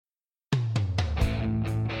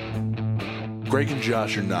Greg and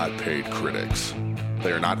Josh are not paid critics.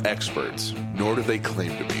 They are not experts, nor do they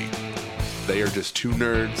claim to be. They are just two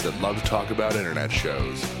nerds that love to talk about internet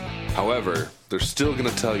shows. However, they're still going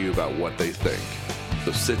to tell you about what they think.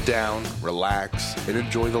 So sit down, relax, and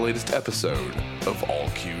enjoy the latest episode of All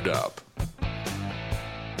Queued Up.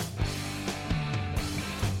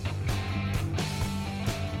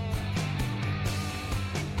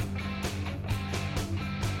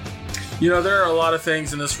 You know, there are a lot of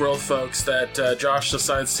things in this world, folks, that Josh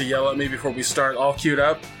decides to yell at me before we start All Queued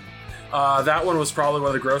Up. That one was probably one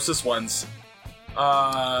of the grossest ones.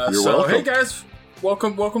 You're welcome. Hey guys,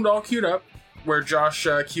 welcome to All Queued Up, where Josh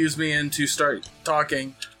cues me in to start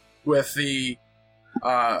talking with the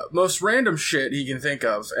most random shit he can think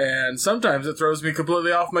of, and sometimes it throws me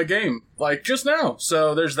completely off my game, like just now.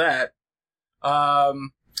 So there's that.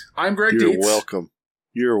 I'm Greg You're Dietz. welcome.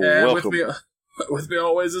 You're And welcome. with me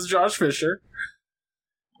always is Josh Fisher.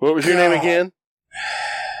 What was your name again?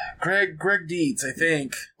 Greg Dietz, I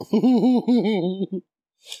think.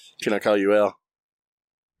 Can I call you Al?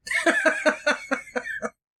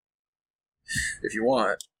 If you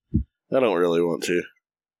want. I don't really want to.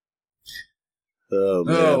 Oh,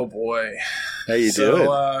 man. Oh boy. How you doing?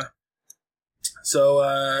 I'm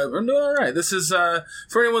doing all right. This is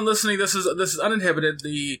for anyone listening. This is Uninhibited,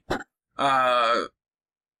 the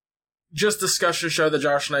just discussion show that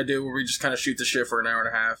Josh and I do, where we just kind of shoot the shit for an hour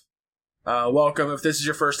and a half. Welcome. If this is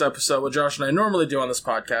your first episode, what Josh and I normally do on this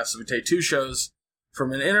podcast is we take two shows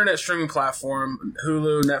from an internet streaming platform,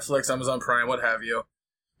 Hulu, Netflix, Amazon Prime, what have you.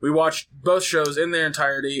 We watch both shows in their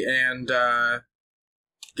entirety and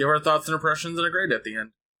give our thoughts and impressions and a grade at the end.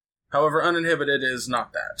 However, Uninhibited is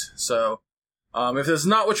not that. So, if this is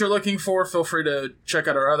not what you're looking for, feel free to check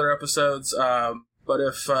out our other episodes. But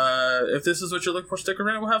if this is what you're looking for, stick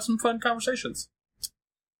around. We'll have some fun conversations.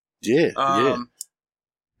 Yeah.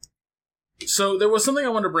 So there was something I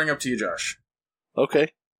wanted to bring up to you, Josh.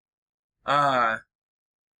 Okay.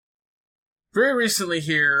 Very recently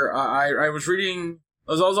here, I was reading.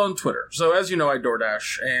 I was on Twitter. So as you know, I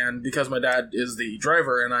DoorDash, and because my dad is the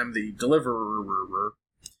driver and I'm the deliverer,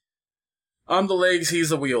 I'm the legs, he's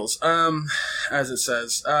the wheels. As it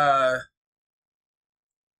says.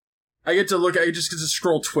 I just get to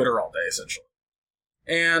scroll Twitter all day, essentially.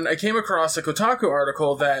 And I came across a Kotaku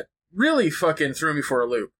article that really fucking threw me for a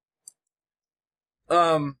loop.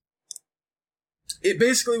 It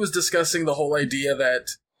basically was discussing the whole idea that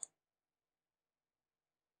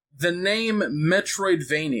the name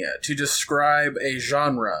Metroidvania to describe a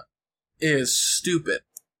genre is stupid.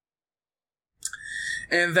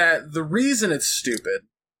 And that the reason it's stupid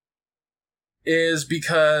is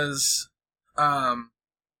because,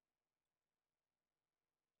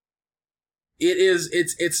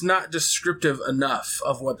 it's not descriptive enough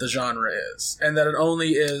of what the genre is, and that it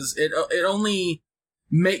only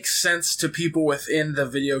makes sense to people within the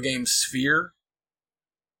video game sphere.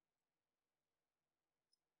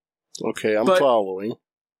 Okay, I'm following.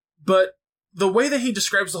 But the way that he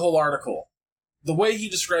describes the whole article, the way he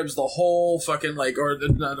describes the whole fucking,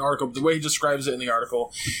 not article, but the way he describes it in the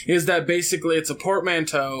article, is that basically it's a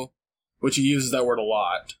portmanteau, which he uses that word a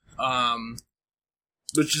lot,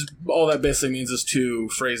 which is all that basically means is two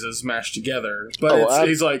phrases mashed together. But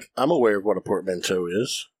he's like, I'm aware of what a portmanteau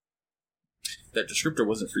is. That descriptor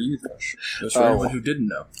wasn't for you, Josh. It was for anyone who didn't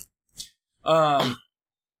know.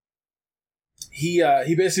 He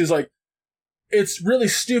basically was like, it's really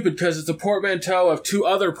stupid because it's a portmanteau of two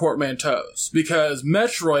other portmanteaus. Because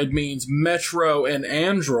Metroid means Metro and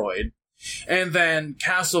Android, and then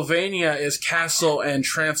Castlevania is Castle and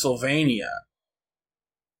Transylvania.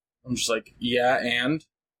 I'm just like, yeah, and?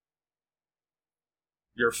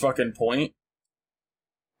 Your fucking point?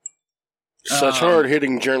 Such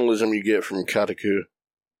hard-hitting journalism you get from Kotaku.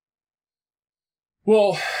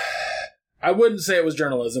 Well, I wouldn't say it was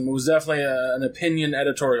journalism. It was definitely an opinion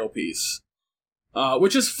editorial piece.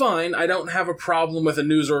 Which is fine. I don't have a problem with a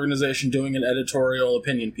news organization doing an editorial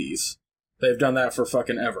opinion piece. They've done that for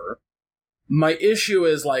fucking ever. My issue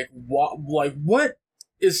is, what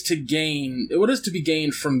is to be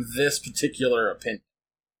gained from this particular opinion?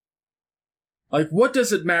 Like, what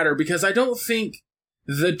does it matter? Because I don't think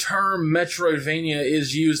the term Metroidvania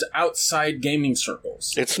is used outside gaming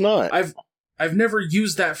circles. It's not. I've never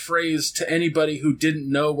used that phrase to anybody who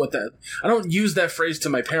didn't know what that... I don't use that phrase to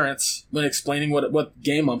my parents when explaining what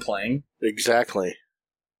game I'm playing. Exactly.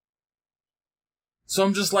 So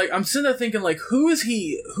I'm just like, I'm sitting there thinking, like, who is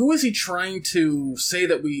he trying to say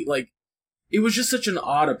that we, like... It was just such an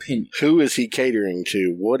odd opinion. Who is he catering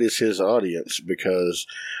to? What is his audience? Because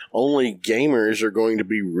only gamers are going to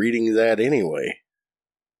be reading that anyway.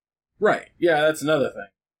 Right. Yeah, that's another thing.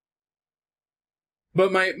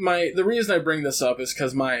 But the reason I bring this up is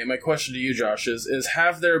because my question to you, Josh, is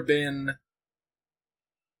have there been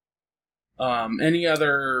any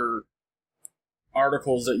other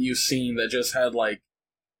articles that you've seen that just had, like,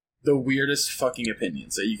 the weirdest fucking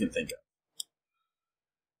opinions that you can think of?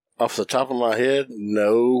 Off the top of my head,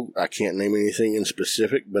 no, I can't name anything in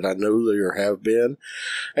specific, but I know there have been,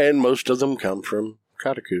 and most of them come from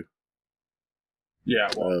Kotaku.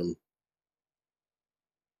 Yeah, well...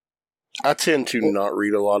 I tend to not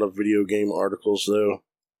read a lot of video game articles, though,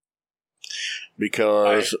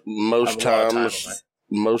 because most times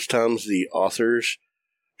the authors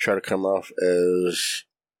try to come off as,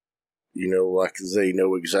 like they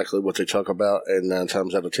know exactly what they talk about, and 9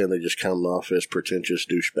 times out of 10 they just come off as pretentious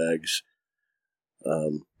douchebags.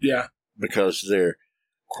 Yeah. Because they're,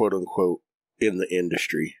 quote-unquote, in the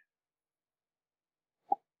industry.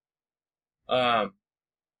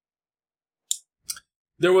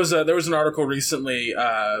 There was an article recently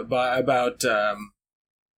about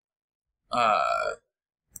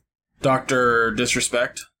Dr.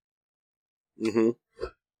 Disrespect. Mm-hmm.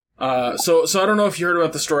 So I don't know if you heard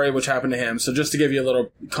about the story which happened to him. So just to give you a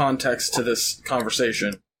little context to this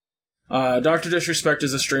conversation, Dr. Disrespect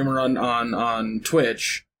is a streamer on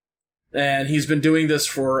Twitch, and he's been doing this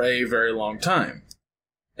for a very long time.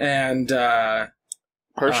 And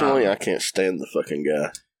personally, I can't stand the fucking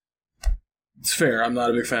guy. It's fair. I'm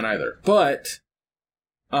not a big fan either. But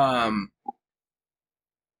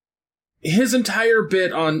his entire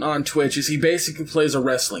bit on Twitch is he basically plays a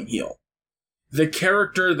wrestling heel. The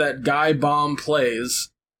character that Guy Bomb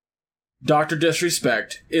plays, Dr.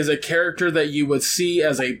 Disrespect, is a character that you would see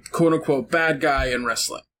as a quote-unquote bad guy in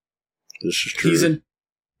wrestling. This is true.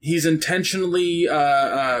 He's intentionally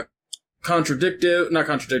not contradictive,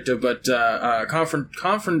 but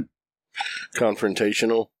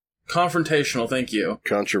confrontational. Confrontational, thank you.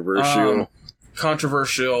 Controversial.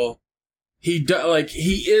 He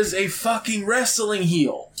is a fucking wrestling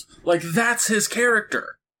heel. Like, that's his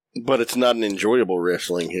character. But it's not an enjoyable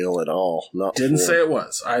wrestling heel at all. Didn't say it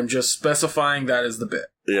was. I'm just specifying that as the bit.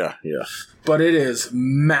 Yeah. But it is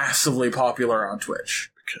massively popular on Twitch.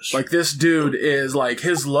 Because, like, this dude is, like,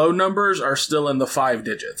 his low numbers are still in the 5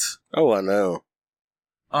 digits. Oh, I know.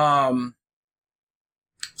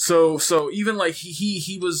 So even, like,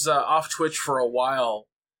 he was off Twitch for a while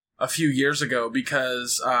a few years ago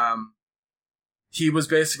because he was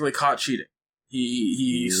basically caught cheating.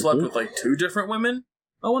 He slept with, like, 2 different women,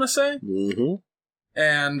 I want to say. Mm-hmm.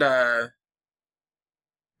 And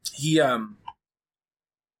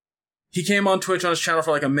he came on Twitch on his channel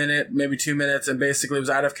for like a minute, maybe 2 minutes, and basically was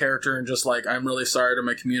out of character and just like, I'm really sorry to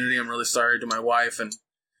my community, I'm really sorry to my wife and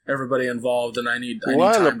everybody involved, and I need time to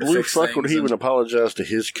fix things. Why in the blue fuck would he even apologize to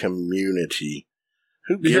his community?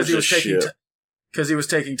 Who gives a shit? Because he was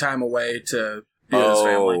taking time away to be with his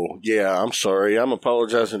family. Oh, yeah, I'm sorry. I'm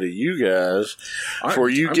apologizing to you guys for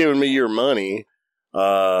giving me your money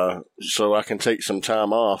so I can take some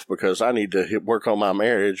time off because I need to work on my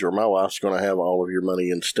marriage or my wife's going to have all of your money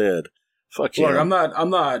instead. Fuck you. Look, I'm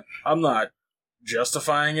not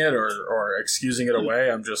justifying it or excusing it away.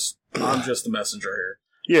 I'm just the messenger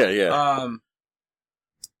here. Yeah.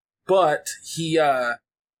 But he in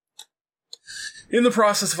the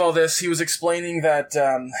process of all this, he was explaining that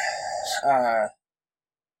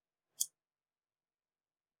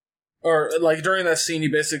or like during that scene, he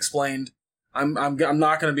basically explained, I'm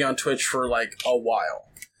not going to be on Twitch for like a while.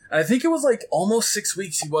 And I think it was like almost 6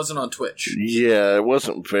 weeks he wasn't on Twitch. Yeah, it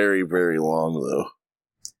wasn't very, very long though.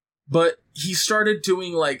 But he started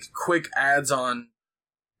doing like quick ads on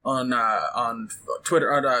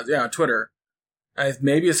Twitter, Twitter.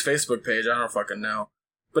 Maybe his Facebook page, I don't fucking know.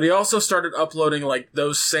 But he also started uploading like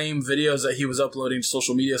those same videos that he was uploading to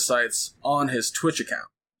social media sites on his Twitch account.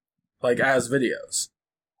 Like as videos.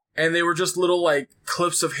 And they were just little, like,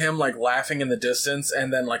 clips of him, like, laughing in the distance,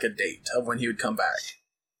 and then, like, a date of when he would come back.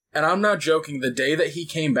 And I'm not joking, the day that he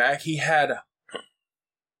came back, he had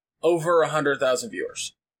over 100,000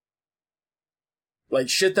 viewers. Like,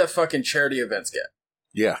 shit that fucking charity events get.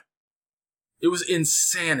 Yeah. It was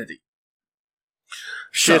insanity.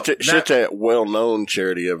 Shit that well-known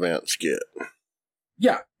charity events get.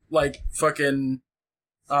 Yeah. Like, fucking,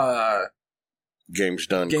 Games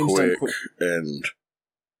Done Quick, and...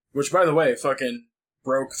 Which, by the way, fucking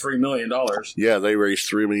broke $3 million. Yeah, they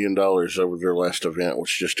raised $3 million over their last event,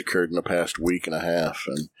 which just occurred in the past week and a half.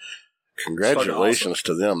 And congratulations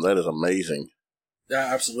to them. That is amazing. Yeah,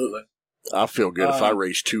 absolutely. I feel good if I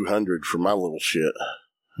raise $200 for my little shit,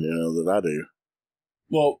 that I do.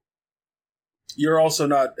 Well, you're also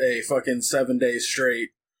not a fucking 7 days straight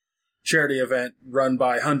charity event run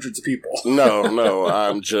by hundreds of people. No,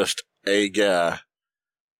 I'm just a guy.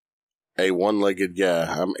 a one-legged guy.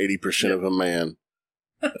 I'm 80% of a man,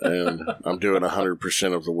 and I'm doing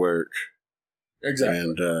 100% of the work. Exactly.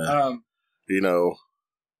 And,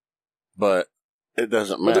 but it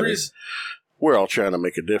doesn't matter. We're all trying to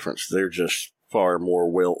make a difference. They're just far more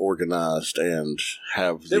well organized and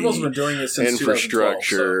have They've also been doing it since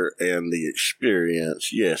infrastructure and the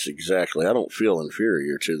experience. Yes, exactly. I don't feel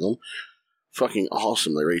inferior to them. Fucking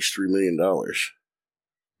awesome. They raised $3 million.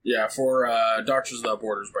 Yeah, for Doctors Without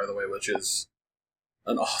Borders, by the way, which is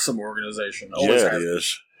an awesome organization. Yeah,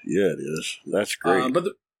 it is. That's great. But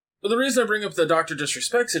the reason I bring up the Dr.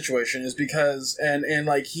 Disrespect situation is because, and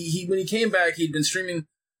like, he when he came back, he'd been streaming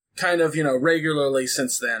kind of, regularly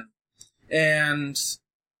since then. And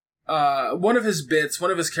one of his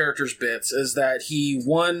character's bits is that he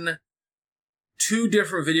won 2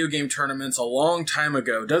 different video game tournaments a long time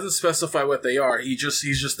ago. Doesn't specify what they are. He's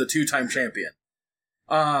just the 2-time champion.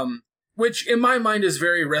 Which in my mind is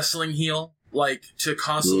very wrestling heel, like to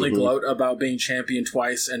constantly gloat about being champion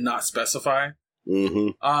twice and not specify.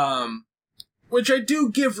 Mm-hmm. Which I do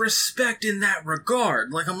give respect in that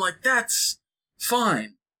regard. Like, I'm like, that's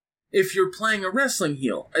fine. If you're playing a wrestling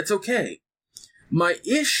heel, it's okay. My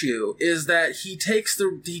issue is that he takes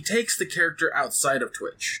the character outside of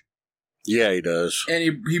Twitch. Yeah, he does. And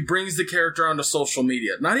he brings the character onto social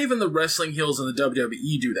media. Not even the wrestling heels in the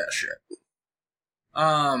WWE do that shit.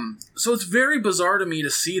 So it's very bizarre to me to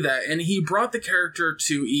see that. And he brought the character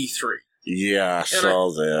to E3. Yeah, I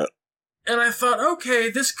saw that. And I thought, okay,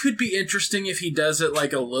 this could be interesting if he does it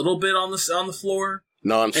like a little bit on the floor.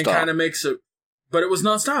 Nonstop. And kind of makes it, but it was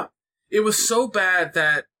nonstop. It was so bad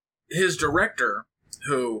that his director,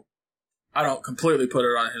 who I don't completely put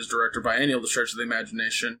it on his director by any of the stretch of the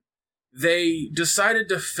imagination, they decided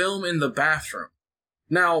to film in the bathroom.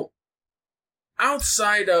 Now,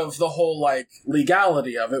 outside of the whole, like,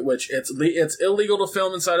 legality of it, which it's illegal to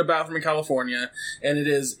film inside a bathroom in California, and it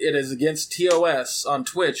is against TOS on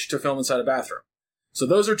Twitch to film inside a bathroom. So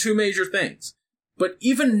those are 2 major things. But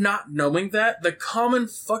even not knowing that, the common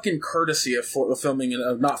fucking courtesy of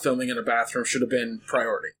not filming in a bathroom should have been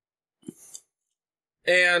priority.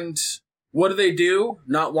 And what do?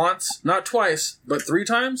 Not once, not twice, but 3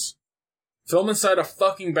 times? Film inside a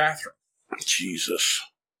fucking bathroom. Jesus.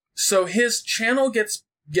 So his channel gets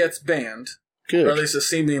banned. Good. Or at least it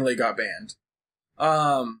seemingly got banned.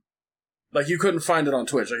 Like, you couldn't find it on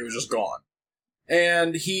Twitch. Like, it was just gone.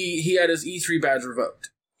 And he had his E3 badge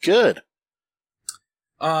revoked. Good.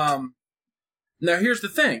 Now here's the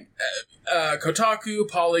thing. Kotaku,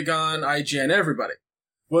 Polygon, IGN, everybody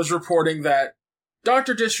was reporting that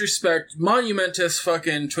Dr. Disrespect, monumentous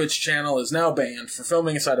fucking Twitch channel is now banned for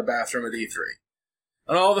filming inside a bathroom at E3.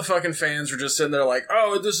 And all the fucking fans were just sitting there like,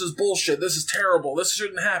 oh, this is bullshit, this is terrible, this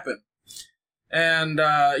shouldn't happen. And,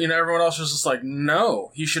 everyone else was just like,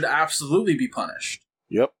 no, he should absolutely be punished.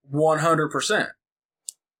 Yep. 100%.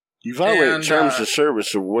 You violate terms of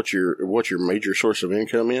service of what your major source of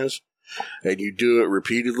income is, and you do it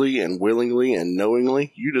repeatedly and willingly and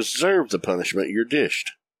knowingly, you deserve the punishment you're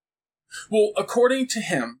dished. Well, according to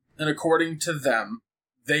him, and according to them,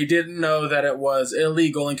 they didn't know that it was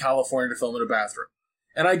illegal in California to film in a bathroom.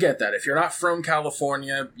 And I get that. If you're not from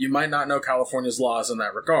California, you might not know California's laws in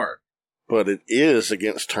that regard. But it is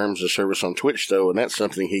against terms of service on Twitch, though, and that's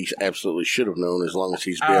something he absolutely should have known as long as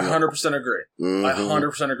he's been... I 100% agree. Mm-hmm. I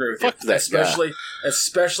 100% agree with Fuck you. that guy.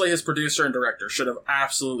 Especially his producer and director should have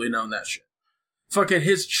absolutely known that shit. Fucking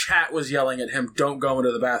his chat was yelling at him, don't go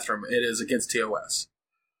into the bathroom. It is against TOS.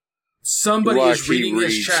 Somebody is reading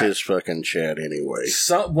his chat. He reads his fucking chat anyway.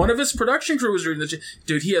 One of his production crew was reading the chat.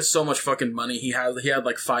 Dude, he has so much fucking money. He had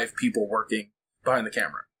like 5 people working behind the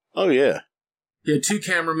camera. Oh, yeah. He had 2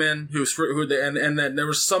 cameramen and then there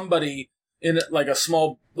was somebody in like a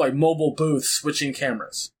small like mobile booth switching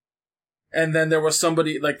cameras. And then there was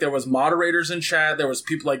somebody like there was moderators in chat. There was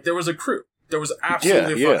people like there was a crew. There was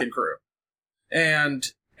absolutely a fucking crew. And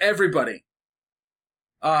everybody,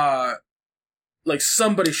 like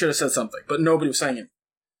somebody should have said something, but nobody was saying it.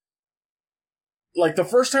 Like the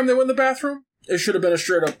first time they went in the bathroom, it should have been a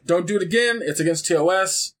straight up, don't do it again. It's against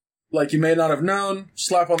TOS. Like, you may not have known,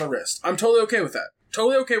 slap on the wrist. I'm totally okay with that.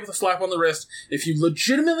 Totally okay with a slap on the wrist if you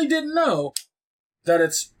legitimately didn't know that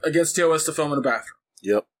it's against TOS to film in a bathroom.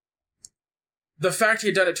 Yep. The fact he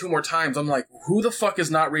had done it 2 more times, I'm like, who the fuck is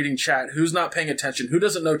not reading chat? Who's not paying attention? Who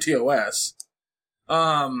doesn't know TOS?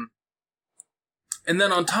 And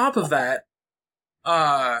then on top of that,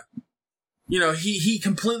 he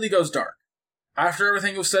completely goes dark. After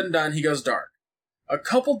everything was said and done, he goes dark. A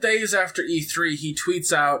couple days after E3, he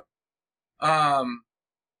tweets out,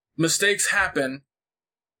 mistakes happen.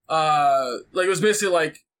 It was basically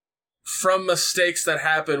like, from mistakes that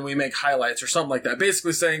happen, we make highlights or something like that.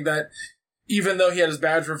 Basically saying that even though he had his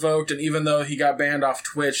badge revoked and even though he got banned off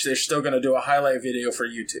Twitch, they're still going to do a highlight video for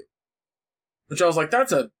YouTube. Which I was like,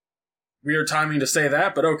 that's a weird timing to say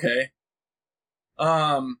that, but okay.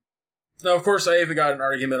 Now, of course, I even got an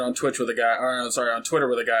argument on Twitch with a guy, on Twitter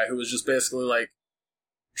with a guy who was just basically like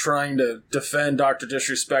trying to defend Dr.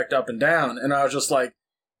 Disrespect up and down, and I was just like,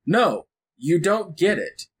 no, you don't get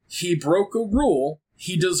it. He broke a rule,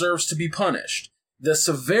 he deserves to be punished. The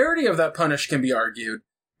severity of that punish can be argued,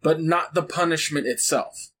 but not the punishment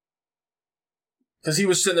itself. Because he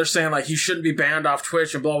was sitting there saying, like, he shouldn't be banned off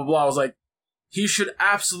Twitch and blah, blah, blah. I was like, he should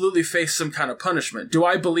absolutely face some kind of punishment. Do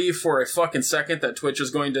I believe for a fucking second that Twitch is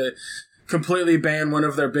going to completely ban one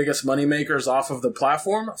of their biggest moneymakers off of the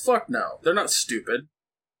platform? Fuck no. They're not stupid.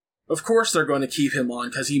 Of course they're going to keep him on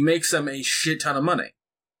because he makes them a shit ton of money.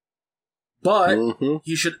 But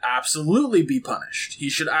he should absolutely be punished. He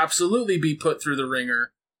should absolutely be put through the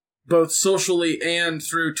ringer, both socially and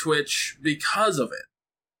through Twitch, because of it.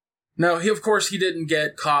 Now, of course, he didn't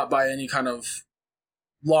get caught by any kind of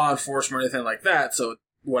law enforcement or anything like that, so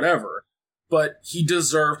whatever. But he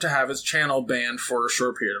deserved to have his channel banned for a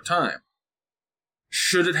short period of time.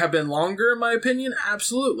 Should it have been longer, in my opinion?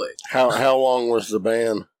 Absolutely. How long was the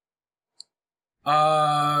ban?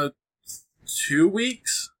 2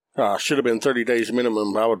 weeks? Should have been 30 days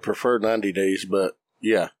minimum. I would prefer 90 days, but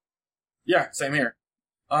yeah. Yeah, same here.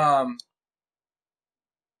 But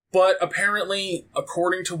apparently,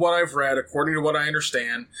 according to what I've read, according to what I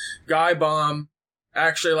understand, Guy Bomb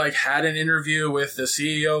actually, like, had an interview with the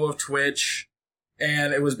CEO of Twitch,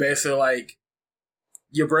 and it was basically like,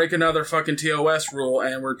 you break another fucking TOS rule,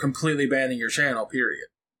 and we're completely banning your channel, period.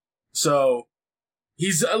 So,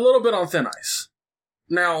 he's a little bit on thin ice.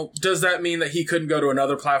 Now, does that mean that he couldn't go to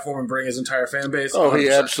another platform and bring his entire fan base? Oh, 100%. He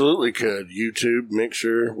absolutely could. YouTube,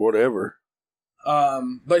 Mixer, whatever.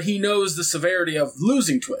 But he knows the severity of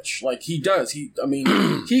losing Twitch. Like, he does. He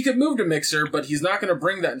could move to Mixer, but he's not going to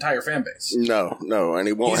bring that entire fan base. No, and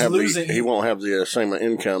he won't have the same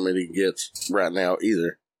income that he gets right now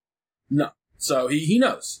either. No. So he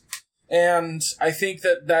knows. And I think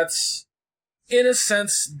that that's, in a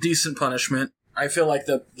sense, decent punishment. I feel like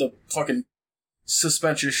the fucking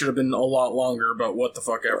suspension should have been a lot longer, but what the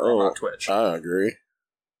fuck ever about Twitch. I agree.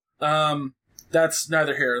 That's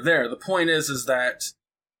neither here or there. The point is that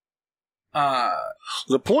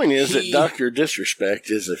the point is that Dr.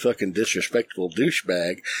 Disrespect is a fucking disrespectful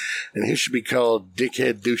douchebag, and he should be called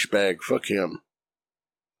Dickhead Douchebag. Fuck him.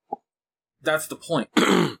 That's the point.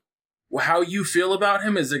 How you feel about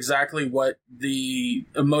him is exactly what the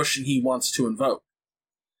emotion he wants to invoke.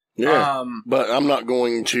 Yeah, but I'm not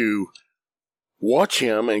going to watch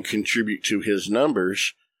him and contribute to his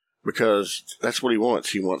numbers because that's what he wants.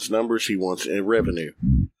 He wants numbers. He wants revenue.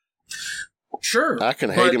 Sure. I can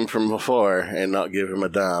hate him from afar and not give him a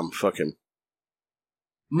dime. Fuck him.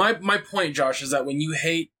 My point, Josh, is that when you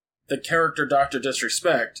hate the character Dr.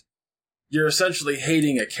 Disrespect, you're essentially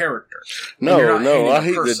hating a character. No,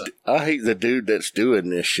 I hate the dude that's doing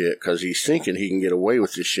this shit because he's thinking he can get away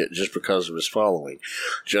with this shit just because of his following,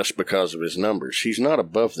 just because of his numbers. He's not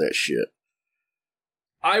above that shit.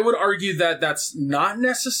 I would argue that that's not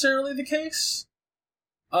necessarily the case.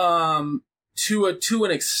 To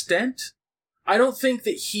an extent. I don't think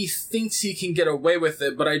that he thinks he can get away with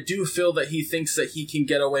it, but I do feel that he thinks that he can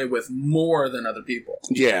get away with more than other people.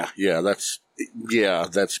 Yeah, that's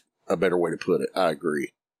a better way to put it. I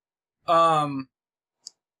agree.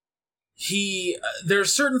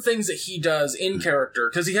 There's certain things that he does in character,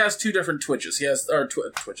 because he has two different Twitches. He has,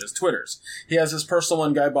 Twitters. He has his personal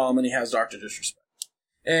one, Guy Bomb, and he has Dr. Disrespect.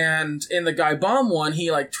 And in the Guy Bomb one,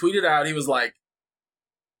 he, like, tweeted out, he was like,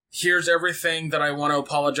 here's everything that I want to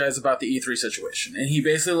apologize about the E3 situation. And he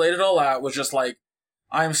basically laid it all out, was just like,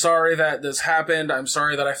 I'm sorry that this happened, I'm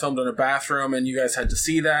sorry that I filmed in a bathroom and you guys had to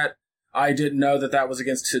see that. I didn't know that that was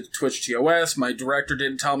against Twitch TOS. My director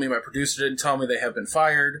didn't tell me. My producer didn't tell me. They have been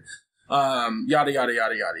fired. Yada, yada, yada,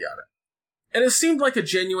 yada, yada. And it seemed like a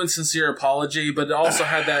genuine, sincere apology, but it also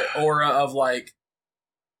had that aura of like,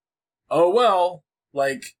 oh, well,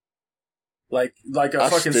 like a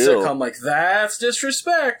fucking sitcom, like, that's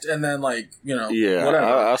disrespect. And then, like, whatever.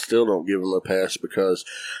 I still don't give him a pass because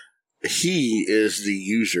he is the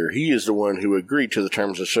user. He is the one who agreed to the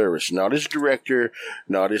terms of service. Not his director,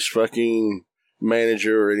 not his fucking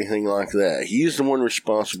manager or anything like that. He's the one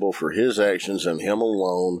responsible for his actions and him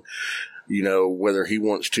alone. Whether he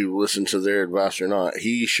wants to listen to their advice or not,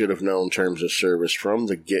 he should have known terms of service from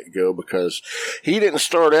the get-go because he didn't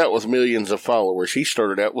start out with millions of followers. He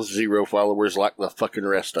started out with 0 followers like the fucking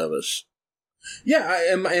rest of us.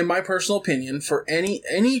 Yeah, in my personal opinion, for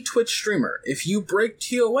any Twitch streamer, if you break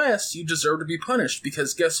TOS, you deserve to be punished,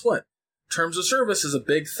 because guess what? Terms of service is a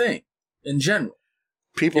big thing in general.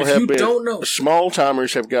 People small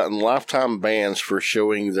timers have gotten lifetime bans for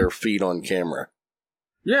showing their feet on camera.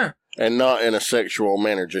 Yeah. And not in a sexual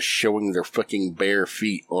manner, just showing their fucking bare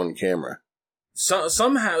feet on camera.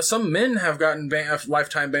 Some men have gotten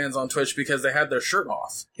lifetime bans on Twitch because they had their shirt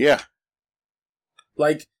off. Yeah.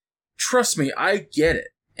 Like, trust me, I get it.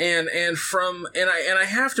 And I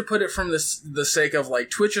have to put it from the sake of, like,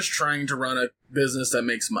 Twitch is trying to run a business that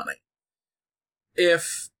makes money.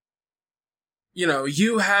 If, you know,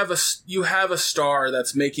 you have a star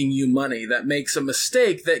that's making you money that makes a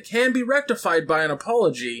mistake that can be rectified by an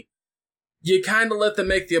apology, you kind of let them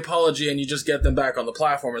make the apology and you just get them back on the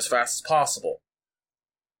platform as fast as possible.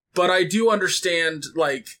 But I do understand,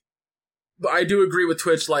 like, I do agree with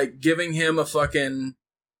Twitch, like, giving him a fucking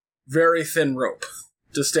very thin rope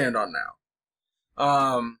to stand on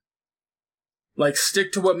now. Like,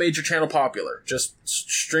 stick to what made your channel popular. Just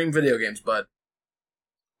stream video games, bud.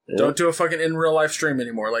 Yep. Don't do a fucking in real life stream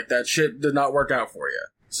anymore. Like, that shit did not work out for you.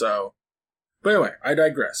 So, but anyway, I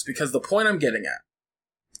digress, because the point I'm getting at,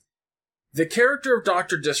 the character of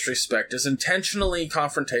Dr. Disrespect is intentionally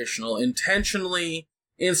confrontational, intentionally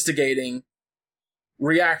instigating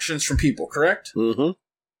reactions from people, correct? Mm-hmm.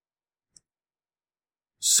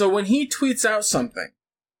 So when he tweets out something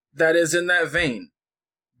that is in that vein,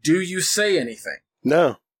 do you say anything?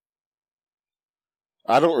 No.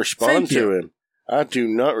 I don't respond to him. I do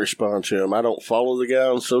not respond to him. I don't follow the guy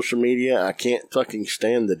on social media. I can't fucking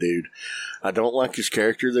stand the dude. I don't like his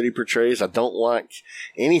character that he portrays. I don't like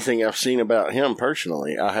anything I've seen about him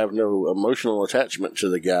personally. I have no emotional attachment to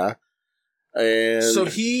the guy. And so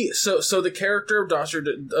the character of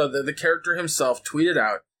the character himself tweeted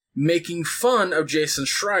out making fun of Jason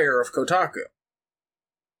Schreier of Kotaku.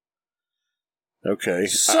 Okay,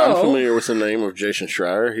 I'm familiar with the name of Jason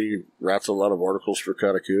Schreier. He writes a lot of articles for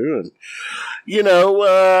Kotaku, and, you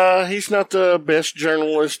know, he's not the best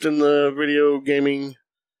journalist in the video gaming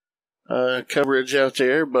coverage out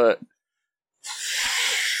there, but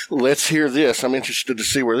let's hear this. I'm interested to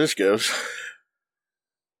see where this goes.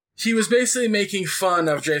 He was basically making fun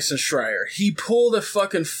of Jason Schreier. He pulled a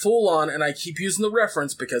fucking full-on, and I keep using the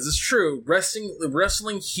reference because it's true,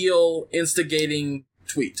 wrestling heel instigating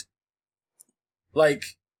tweet. Like,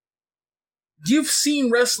 you've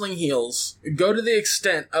seen wrestling heels go to the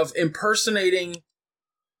extent of impersonating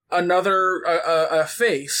another a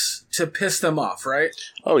face to piss them off, right?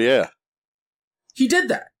 Oh, yeah. He did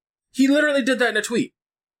that. He literally did that in a tweet.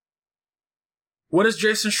 What does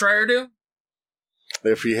Jason Schreier do?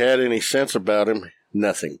 If he had any sense about him,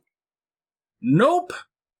 nothing. Nope.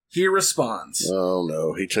 He responds. Oh,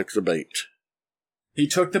 no. He took the bait. He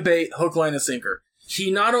took the bait, hook, line, and sinker.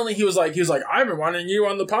 He was like, I've been wanting you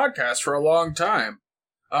on the podcast for a long time.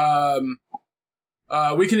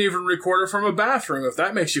 We can even record it from a bathroom if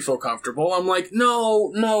that makes you feel comfortable. I'm like,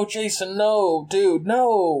 no, Jason, no, dude,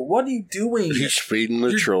 no. What are you doing? He's feeding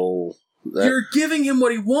the troll. You're giving him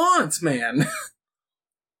what he wants, man.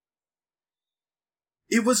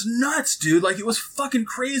 It was nuts, dude. Like, it was fucking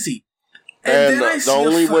crazy. And the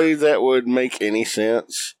only way that would make any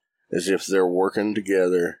sense is if they're working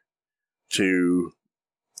together to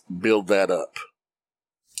build that up.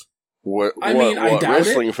 What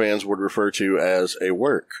wrestling fans would refer to as a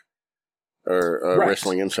work. Or right.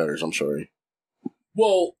 Wrestling insiders, I'm sorry.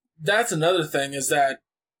 Well, that's another thing, is that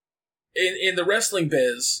in the wrestling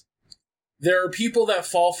biz, there are people that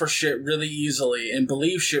fall for shit really easily and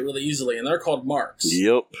believe shit really easily, and they're called marks.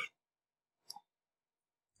 Yep.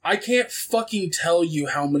 I can't fucking tell you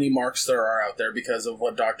how many marks there are out there because of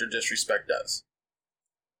what Dr. Disrespect does.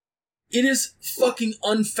 It is fucking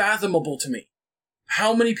unfathomable to me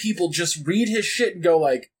how many people just read his shit and go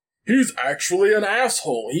like, he's actually an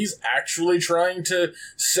asshole. He's actually trying to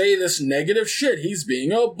say this negative shit. He's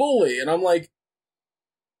being a bully. And I'm like,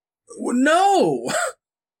 no.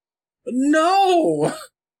 No.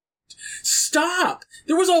 Stop.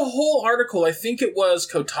 There was a whole article, I think it was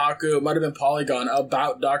Kotaku, it might have been Polygon,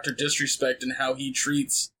 about Dr. Disrespect and how he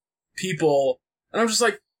treats people. And I'm just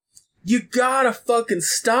like, you gotta fucking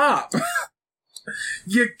stop.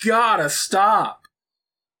 You gotta stop.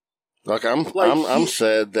 Like, I'm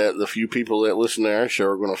sad that the few people that listen to our show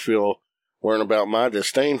are going to learn about my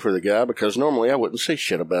disdain for the guy, because normally I wouldn't say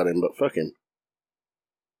shit about him, but fuck him.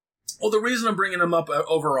 Well, the reason I'm bringing him up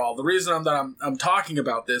overall, the reason I'm talking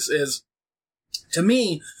about this is, to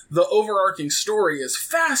me, the overarching story is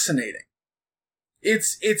fascinating.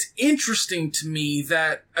 it's interesting to me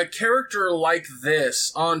that a character like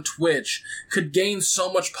this on Twitch could gain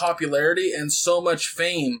so much popularity and so much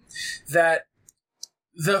fame that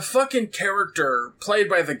the fucking character played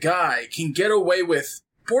by the guy can get away with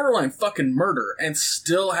borderline fucking murder and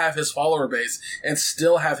still have his follower base and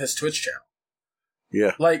still have his Twitch channel.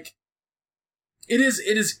 Yeah. Like, it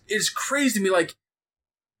is crazy to me. Like,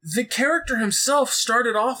 the character himself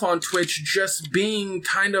started off on Twitch just being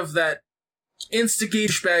kind of that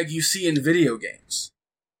instigate bag you see in video games.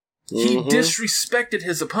 He disrespected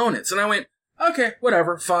his opponents, and I went, okay,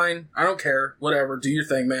 whatever, fine, I don't care, whatever, do your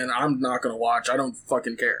thing, man, I'm not gonna watch, I don't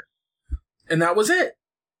fucking care. And that was it.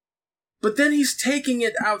 But then he's taking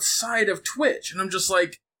it outside of Twitch, and I'm just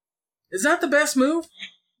like, is that the best move?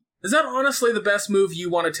 Is that honestly the best move you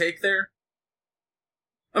want to take there?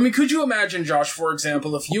 I mean, could you imagine, Josh, for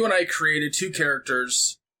example, if you and I created two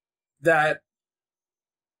characters that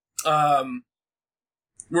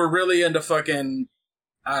were really into fucking,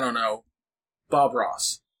 I don't know, Bob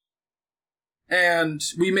Ross. And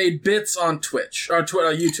we made bits on Twitch, or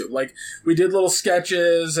YouTube. Like, we did little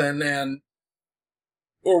sketches and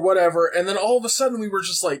or whatever, and then all of a sudden we were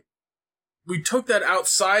just like, we took that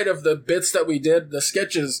outside of the bits that we did, the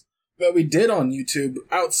sketches that we did on YouTube,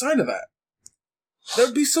 outside of that. That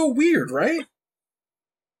would be so weird, right?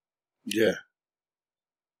 Yeah.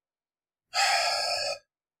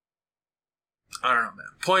 I don't know, man.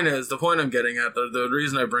 The point I'm getting at, the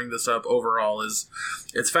reason I bring this up overall is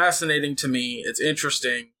it's fascinating to me, it's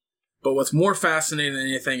interesting, but what's more fascinating than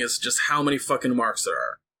anything is just how many fucking marks there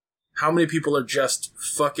are. How many people are just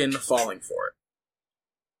fucking falling for it.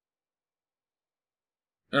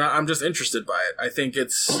 And I'm just interested by it. I think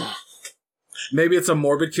it's... Maybe it's a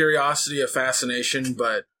morbid curiosity, a fascination,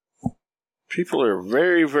 but... People are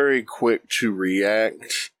very, very quick to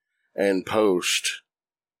react and post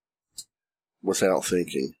without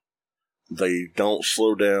thinking. They don't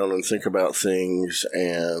slow down and think about things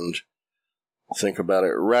and think about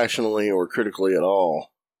it rationally or critically at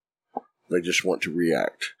all. They just want to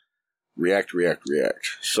react. React.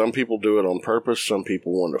 Some people do it on purpose. Some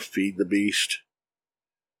people want to feed the beast.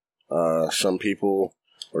 Some people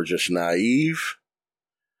are just naive.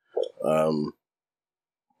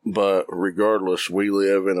 But regardless, we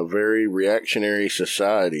live in a very reactionary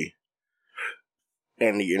society.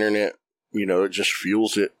 And the internet, it just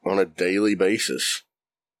fuels it on a daily basis.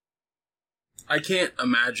 I can't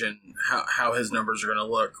imagine how his numbers are going to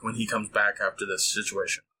look when he comes back after this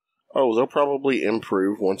situation. Oh, they'll probably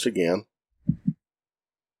improve once again.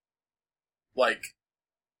 Like,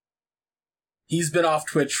 he's been off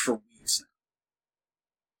Twitch for weeks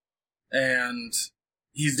now. And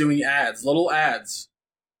he's doing ads, little ads,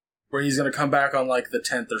 where he's going to come back on, like, the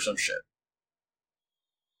 10th or some shit.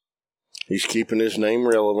 He's keeping his name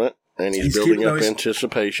relevant, and he's building up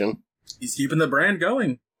anticipation. He's keeping the brand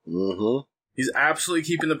going. Mm-hmm. He's absolutely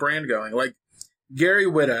keeping the brand going. Like, Gary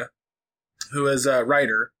Whitta, who is a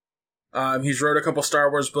writer, he's wrote a couple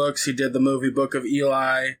Star Wars books. He did the movie Book of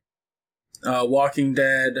Eli, Walking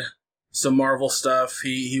Dead, some Marvel stuff.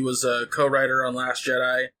 He was a co-writer on Last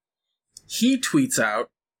Jedi. He tweets out,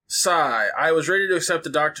 "Sigh, I was ready to accept the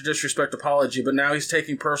Dr. Disrespect apology, but now he's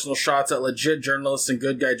taking personal shots at legit journalist and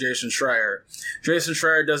good guy Jason Schreier. Jason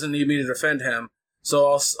Schreier doesn't need me to defend him, so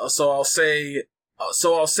I'll say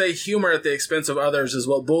humor at the expense of others is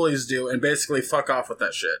what bullies do, and basically fuck off with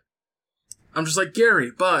that shit." I'm just like,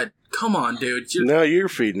 Gary, bud, come on, dude. Now you're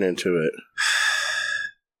feeding into it.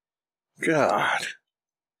 God.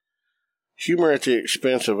 Humor at the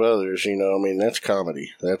expense of others, that's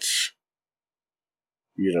comedy. That's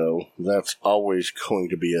always going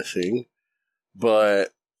to be a thing. But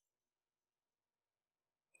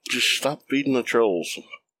just stop feeding the trolls.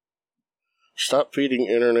 Stop feeding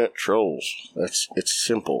internet trolls. It's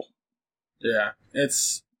simple. Yeah,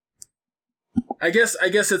 I guess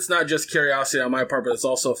it's not just curiosity on my part, but it's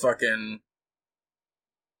also fucking...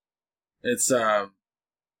 It's,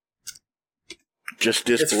 just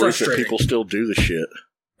disbelief that people still do the shit.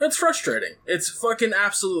 It's frustrating. It's fucking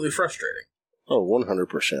absolutely frustrating. Oh,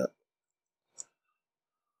 100%.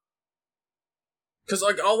 Because,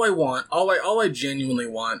 like, all I genuinely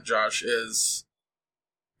want, Josh, is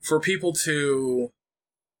for people to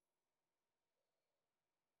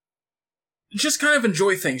just kind of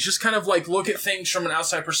enjoy things. Just kind of, like, look at things from an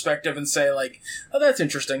outside perspective and say, like, oh, that's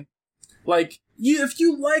interesting. Like, if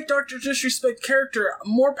you like Dr. Disrespect character,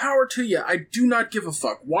 more power to you. I do not give a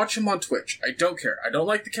fuck. Watch him on Twitch. I don't care. I don't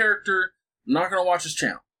like the character. I'm not going to watch his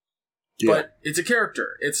channel. Yeah. But it's a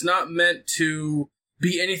character. It's not meant to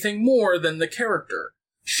be anything more than the character.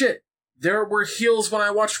 Shit. There were heels when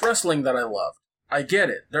I watched wrestling that I loved. I get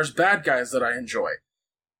it. There's bad guys that I enjoy.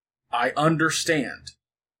 I understand.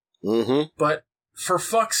 Mm-hmm. But for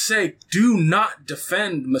fuck's sake, do not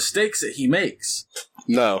defend mistakes that he makes.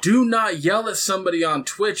 No. Do not yell at somebody on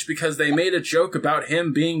Twitch because they made a joke about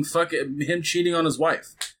him him cheating on his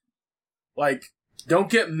wife. Like,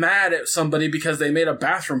 don't get mad at somebody because they made a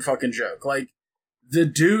bathroom fucking joke. Like, the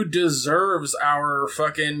dude deserves our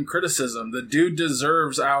fucking criticism. The dude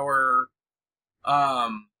deserves our,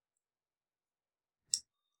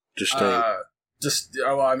 disdain.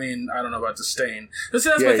 I mean, I don't know about disdain. That's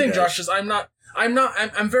my thing, Josh, is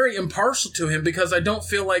I'm very impartial to him because I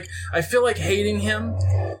feel like hating him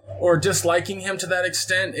or disliking him to that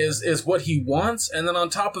extent is what he wants, and then on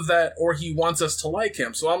top of that, or he wants us to like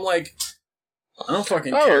him. So I'm like, I don't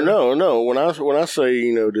fucking care. Oh, no. When I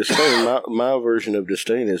say, disdain, my version of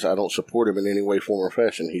disdain is I don't support him in any way, form, or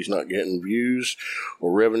fashion. He's not getting views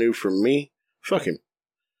or revenue from me. Fuck him.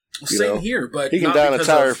 Same here, but he can die in a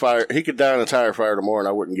tire fire. He could die in a tire fire tomorrow, and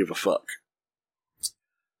I wouldn't give a fuck.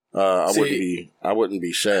 I wouldn't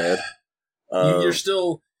be sad. You're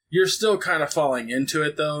still kind of falling into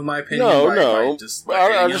it, though. In my opinion, no.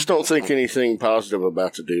 I just don't think anything positive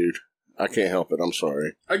about the dude. I can't help it. I'm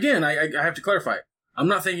sorry. Again, I have to clarify. I'm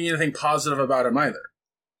not thinking anything positive about him either.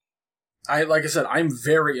 Like I said, I'm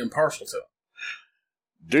very impartial to him.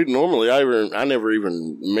 Dude, normally I never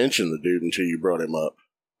even mentioned the dude until you brought him up.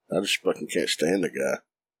 I just fucking can't stand the guy.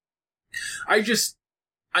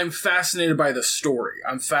 I'm fascinated by the story.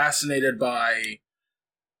 I'm fascinated by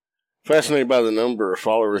the number of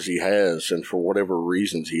followers he has, and for whatever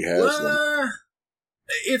reasons he has them.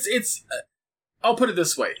 I'll put it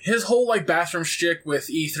this way: his whole bathroom shtick with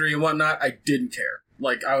E3 and whatnot, I didn't care.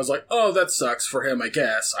 I was like, oh, that sucks for him, I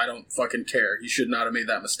guess. I don't fucking care. He should not have made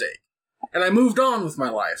that mistake, and I moved on with my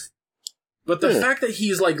life. But the fact that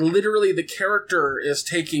he's literally the character is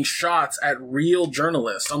taking shots at real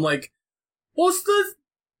journalists, I'm like, let's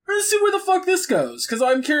see where the fuck this goes, because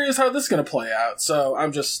I'm curious how this is going to play out. So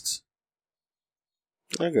I'm just,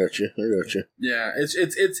 I got you. Yeah,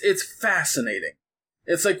 it's fascinating.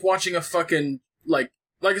 It's like watching a fucking like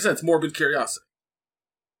I said, it's morbid curiosity.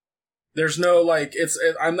 There's no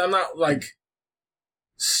I'm not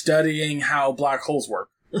studying how black holes work.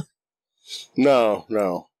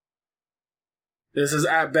 No. This is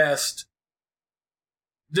at best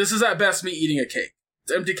me eating a cake.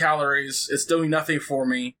 It's empty calories. It's doing nothing for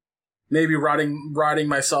me. Maybe rotting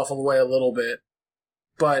myself away a little bit,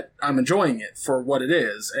 but I'm enjoying it for what it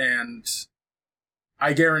is, and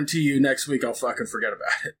I guarantee you next week I'll fucking forget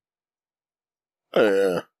about it. Oh,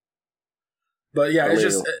 yeah. But yeah,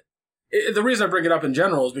 the reason I bring it up in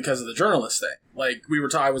general is because of the journalist thing.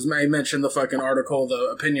 I mentioned the fucking article, the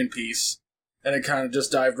opinion piece, and it kind of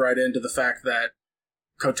just dived right into the fact that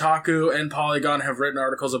Kotaku and Polygon have written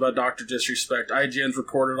articles about Dr. Disrespect. IGN's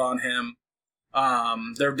reported on him.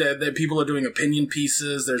 People are doing opinion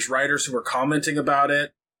pieces. There's writers who are commenting about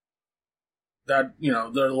it. That,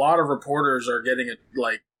 there are a lot of reporters are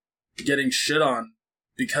getting shit on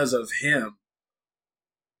because of him.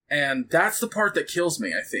 And that's the part that kills me,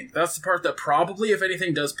 I think. That's the part that probably, if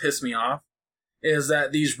anything, does piss me off, is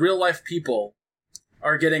that these real-life people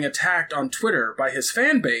are getting attacked on Twitter by his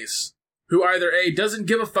fan base, who either A, doesn't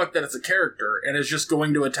give a fuck that it's a character and is just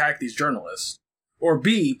going to attack these journalists, or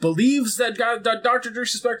B, believes that Dr.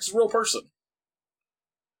 Disrespect is a real person.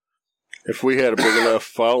 If we had a big enough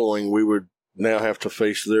following, we would now have to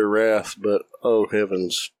face their wrath, but oh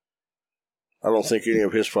heavens. I don't think any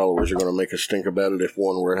of his followers are going to make a stink about it if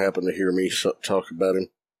one were to happen to hear me talk about him.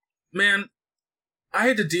 Man, I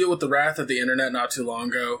had to deal with the wrath of the internet not too long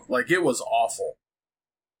ago. It was awful.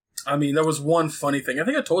 I mean, there was one funny thing. I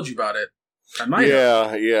think I told you about it. I might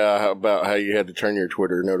have. Yeah, about how you had to turn your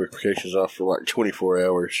Twitter notifications off for 24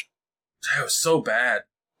 hours. That was so bad.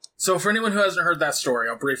 So for anyone who hasn't heard that story,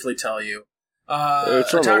 I'll briefly tell you.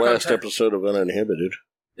 It's on the last episode of Uninhibited.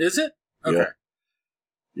 Is it? Okay.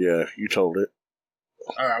 Yeah, you told it.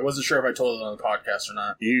 I wasn't sure if I told it on the podcast or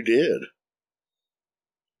not. You did.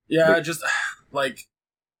 Yeah, just,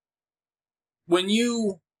 when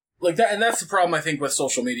you... that, and that's the problem, I think, with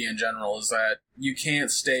social media in general, is that you can't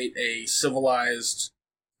state a civilized,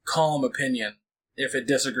 calm opinion if it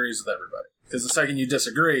disagrees with everybody. Because the second you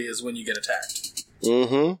disagree is when you get attacked.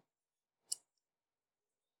 Mm-hmm.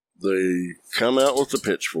 They come out with the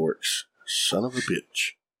pitchforks. Son of a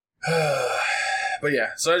bitch. But yeah,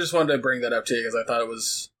 so I just wanted to bring that up to you because I thought it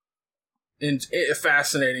was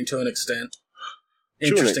fascinating to an extent.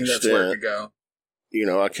 Interesting, that's where it could go.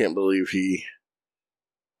 I can't believe he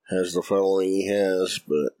has the following he has,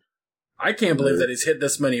 but... I can't believe that he's hit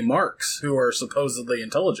this many marks who are supposedly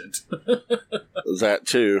intelligent. That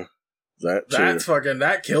too.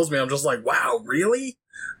 That kills me. I'm just like, wow, really?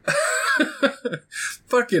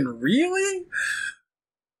 Fucking really?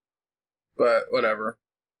 But whatever.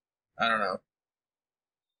 I don't know.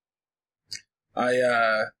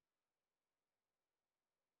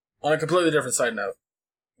 On a completely different side note.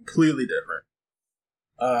 Completely different.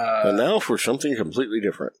 And now for something completely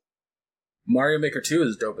different. Mario Maker 2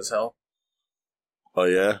 is dope as hell. Oh,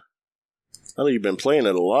 yeah? I know you've been playing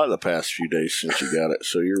it a lot the past few days since you got it,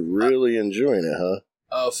 so you're really enjoying it, huh?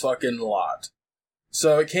 A fucking lot.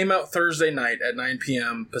 So it came out Thursday night at 9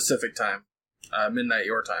 p.m. Pacific time. Midnight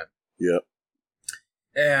your time. Yep.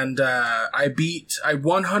 And I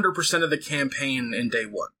 100% of the campaign in day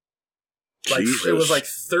one. Like, Jesus. it was like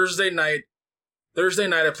Thursday night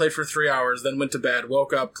I played for 3 hours, then went to bed,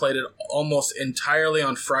 woke up, played it almost entirely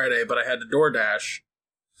on Friday, but I had to DoorDash,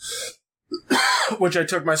 which I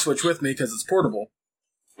took my Switch with me because it's portable.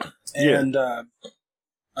 And,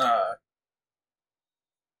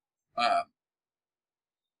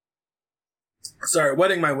 sorry,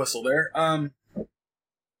 wetting my whistle there. And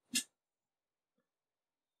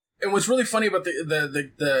what's really funny about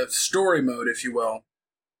the story mode, if you will,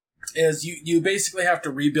 is you basically have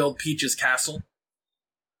to rebuild Peach's castle.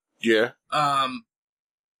 Yeah. And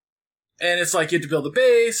it's like you have to build a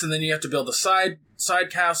base, and then you have to build the side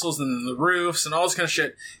castles, and then the roofs, and all this kind of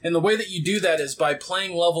shit. And the way that you do that is by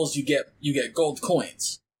playing levels, you get gold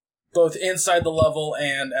coins, both inside the level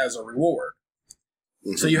and as a reward.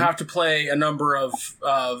 Mm-hmm. So you have to play a number of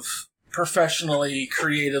professionally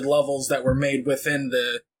created levels that were made within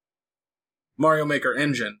the Mario Maker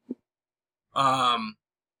engine. And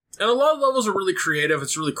a lot of levels are really creative.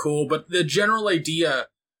 It's really cool, but the general idea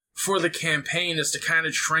for the campaign is to kind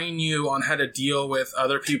of train you on how to deal with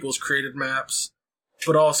other people's created maps,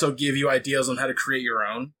 but also give you ideas on how to create your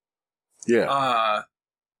own. Yeah.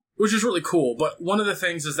 Which is really cool. But one of the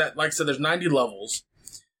things is that, like I said, there's 90 levels,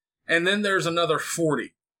 and then there's another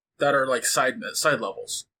 40 that are like side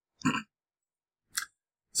levels.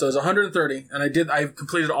 So there's 130, and I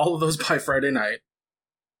completed all of those by Friday night,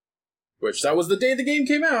 which that was the day the game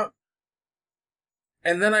came out.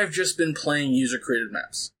 And then I've just been playing user-created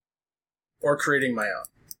maps. Or creating my own.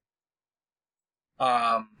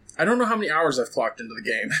 I don't know how many hours I've clocked into the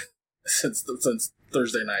game since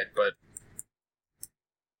Thursday night, but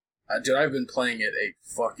dude, I've been playing it a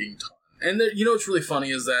fucking ton. And you know what's really funny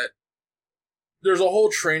is that there's a whole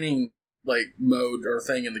training like mode or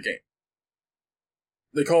thing in the game.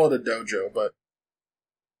 They call it a dojo, but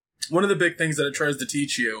one of the big things that it tries to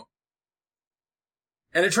teach you,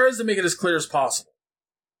 and it tries to make it as clear as possible,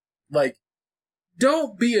 like,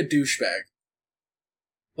 don't be a douchebag.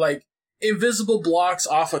 Like, invisible blocks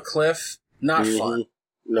off a cliff, not fun.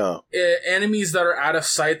 No. Enemies that are out of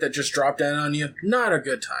sight that just drop down on you, not a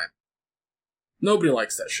good time. Nobody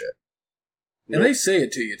likes that shit. Nope. And they say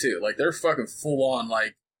it to you, too. Like, they're fucking full on,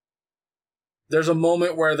 like... There's a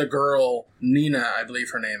moment where the girl, Nina, I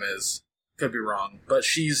believe her name is, could be wrong, but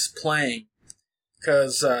she's playing,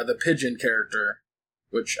 because the pigeon character,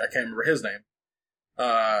 which I can't remember his name,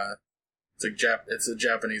 it's a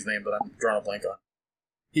Japanese name, but I'm drawing a blank on.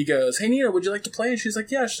 He goes, "Hey Nina, would you like to play?" And she's like,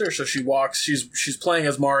 "Yeah, sure." So she walks. She's playing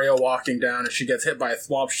as Mario, walking down, and she gets hit by a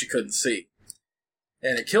thwomp she couldn't see,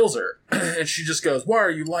 and it kills her. And she just goes, "Why are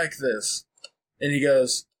you like this?" And he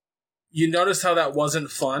goes, "You notice how that wasn't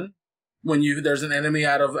fun when there's an enemy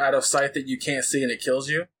out of sight that you can't see and it kills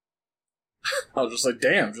you?" I was just like,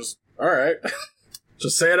 "Damn, just all right,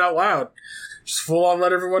 just say it out loud, just full on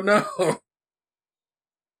let everyone know."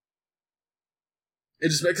 It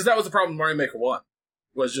just because that was the problem with Mario Maker 1.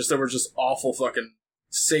 Was just there were just awful fucking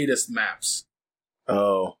sadist maps.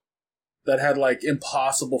 Oh. That had like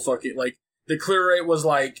impossible fucking like the clear rate was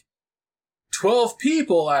like 12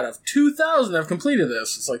 people out of 2,000 have completed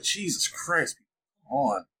this. It's like Jesus Christ, come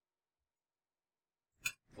on.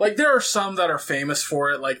 Like there are some that are famous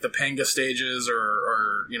for it, like the Panga stages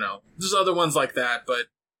or you know, there's other ones like that, but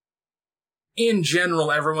in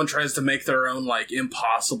general everyone tries to make their own like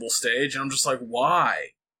impossible stage, and I'm just like, why?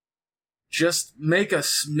 Just make a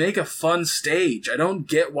fun stage. I don't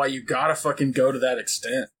get why you gotta fucking go to that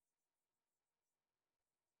extent.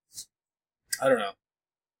 I don't know.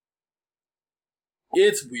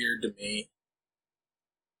 It's weird to me.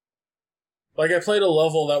 Like, I played a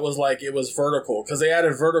level that was like, it was vertical, because they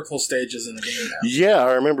added vertical stages in the game now. Yeah,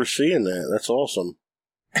 I remember seeing that. That's awesome.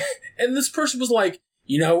 And this person was like,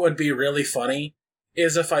 you know what would be really funny?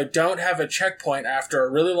 Is if I don't have a checkpoint after a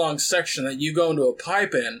really long section that you go into a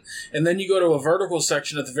pipe in, and then you go to a vertical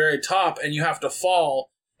section at the very top, and you have to fall,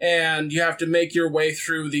 and you have to make your way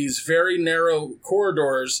through these very narrow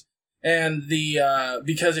corridors, and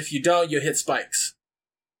because if you don't, you hit spikes.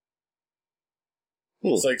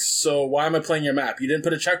 It's like, so why am I playing your map? You didn't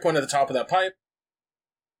put a checkpoint at the top of that pipe,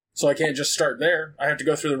 so I can't just start there. I have to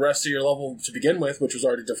go through the rest of your level to begin with, which was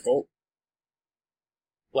already difficult.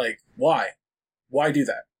 Like, why? Why do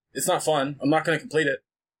that? It's not fun. I'm not going to complete it.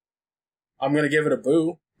 I'm going to give it a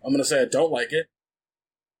boo. I'm going to say I don't like it.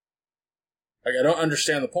 Like, I don't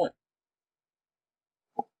understand the point.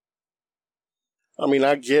 I mean,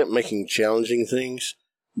 I get making challenging things,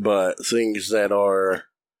 but things that are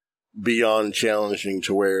beyond challenging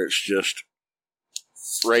to where it's just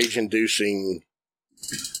rage-inducing,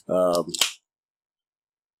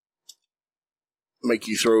 make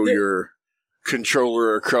you throw your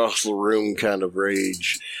controller across the room kind of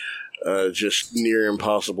rage, just near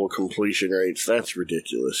impossible completion rates. That's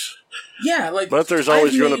ridiculous. Yeah, like, but there's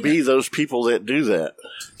always going to be those people that do that.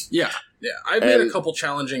 Yeah. I've made a couple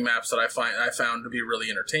challenging maps that I found to be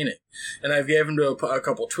really entertaining, and I've given to a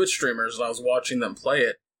couple Twitch streamers, and I was watching them play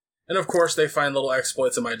it, and of course they find little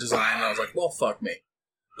exploits in my design, and I was like, well, fuck me.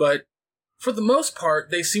 But for the most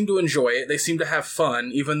part, they seem to enjoy it. They seem to have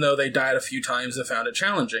fun, even though they died a few times and found it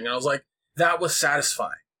challenging. And I was like, that was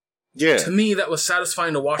satisfying. Yeah. To me, that was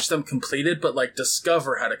satisfying to watch them complete it, but like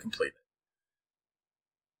discover how to complete it.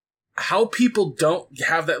 How people don't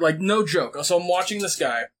have that, like, no joke. So I'm watching this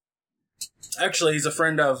guy. Actually, he's a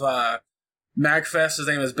friend of MagFest. His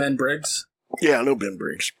name is Ben Briggs. Yeah, I know Ben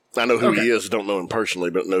Briggs. I know who he is. Don't know him personally,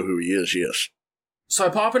 but know who he is, yes. So I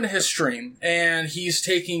pop into his stream, and he's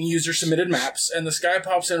taking user-submitted maps, and this guy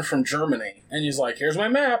pops in from Germany, and he's like, here's my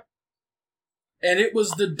map. And it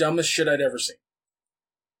was the dumbest shit I'd ever seen.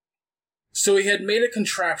 So he had made a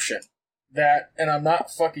contraption that, and I'm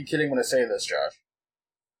not fucking kidding when I say this, Josh.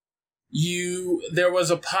 There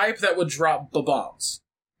was a pipe that would drop bombs,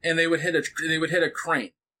 and they would hit a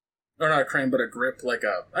crane. Or not a crane, but a grip,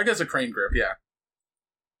 I guess a crane grip, yeah.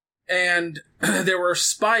 And there were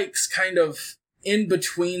spikes kind of in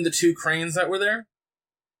between the two cranes that were there.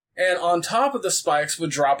 And on top of the spikes would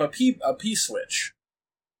drop a P-switch.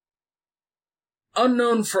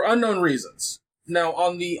 Unknown for unknown reasons. Now,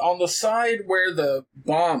 on the side where the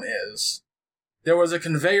bomb is, there was a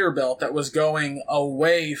conveyor belt that was going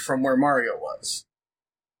away from where Mario was.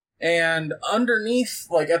 And underneath,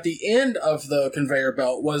 like at the end of the conveyor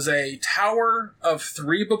belt, was a tower of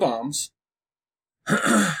 3 bombs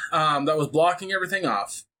that was blocking everything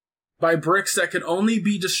off by bricks that could only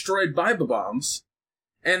be destroyed by bombs,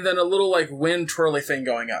 and then a little like wind twirly thing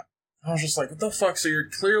going up. I was just like, what the fuck? So you're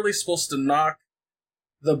clearly supposed to knock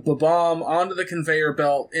the bomb onto the conveyor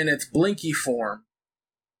belt in its blinky form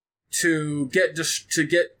to get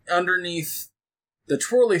underneath the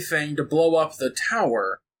twirly thing to blow up the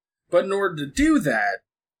tower. But in order to do that,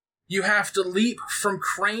 you have to leap from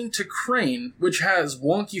crane to crane, which has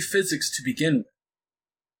wonky physics to begin with.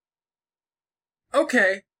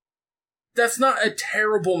 Okay, that's not a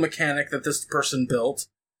terrible mechanic that this person built.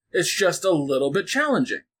 It's just a little bit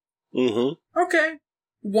challenging. Mm-hmm. Okay,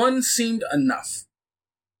 one seemed enough.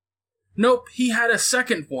 Nope, he had a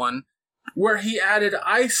second one where he added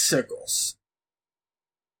icicles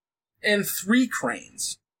and 3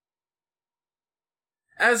 cranes.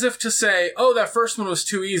 As if to say, oh, that first one was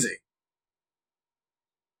too easy.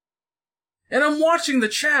 And I'm watching the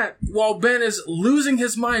chat while Ben is losing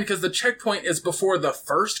his mind because the checkpoint is before the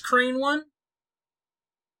first crane one.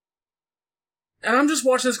 And I'm just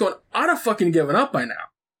watching this going, I'd have fucking given up by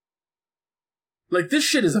now. Like, this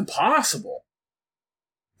shit is impossible.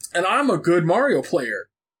 And I'm a good Mario player.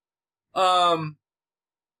 Then,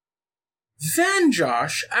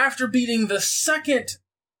 Josh, after beating the second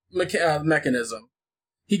mechanism,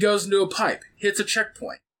 he goes into a pipe, hits a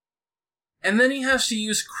checkpoint. And then he has to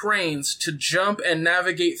use cranes to jump and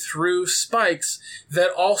navigate through spikes that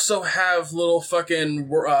also have little fucking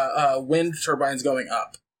wind turbines going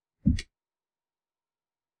up.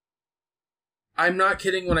 I'm not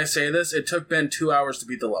kidding when I say this. It took Ben 2 hours to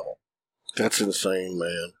beat the level. That's insane,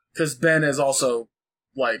 man. Because Ben is also,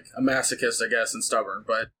 like, a masochist, I guess, and stubborn.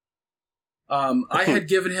 But I had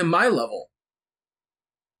given him my level.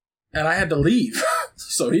 And I had to leave.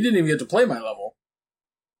 So he didn't even get to play my level.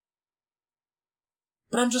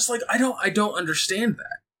 But I'm just like, I don't understand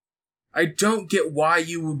that. I don't get why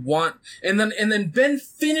you would want... And then Ben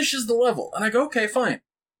finishes the level. And I go, okay, fine.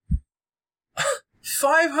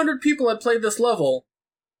 500 people had played this level,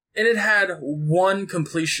 and it had 1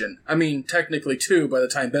 completion. I mean, technically 2 by the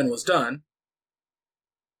time Ben was done.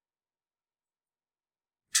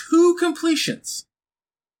 2 completions.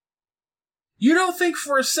 You don't think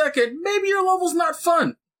for a second, maybe your level's not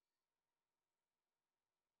fun.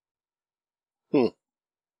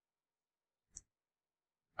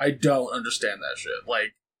 I don't understand that shit.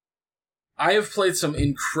 Like, I have played some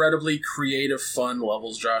incredibly creative, fun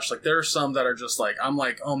levels, Josh. Like, there are some that are just like, I'm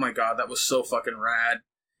like, oh my god, that was so fucking rad.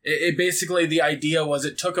 It basically, the idea was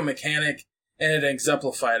it took a mechanic and it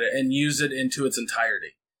exemplified it and used it into its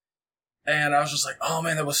entirety. And I was just like, oh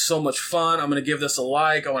man, that was so much fun. I'm going to give this a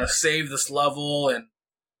like. I want to save this level. And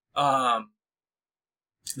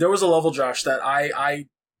there was a level, Josh, that I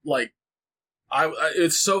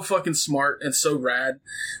it's so fucking smart and so rad.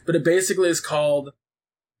 But it basically is called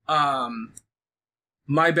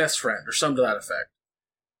My Best Friend, or something to that effect.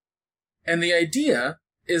 And the idea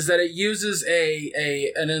is that it uses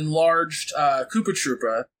an enlarged Koopa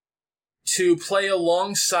Troopa to play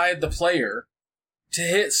alongside the player to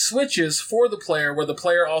hit switches for the player, where the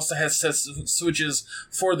player also has switches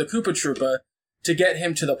for the Koopa Troopa to get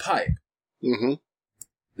him to the pipe. Mm-hmm.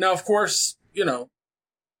 Now, of course, you know,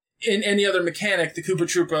 in any other mechanic, the Koopa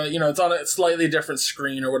Troopa, you know, it's on a slightly different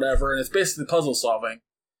screen or whatever, and it's basically puzzle solving.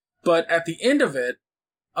 But at the end of it,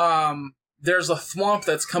 there's a thwomp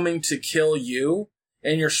that's coming to kill you,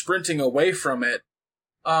 and you're sprinting away from it.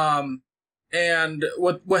 And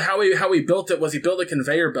how he built it was he built a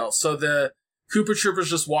conveyor belt. So the Koopa Troopa's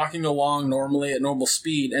just walking along normally at normal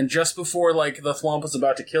speed, and just before, like, the thwomp is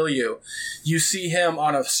about to kill you, you see him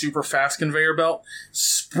on a super fast conveyor belt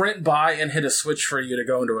sprint by and hit a switch for you to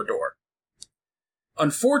go into a door.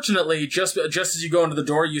 Unfortunately, just as you go into the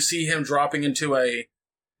door, you see him dropping into a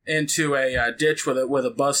ditch with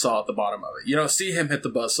a buzzsaw at the bottom of it. You don't see him hit the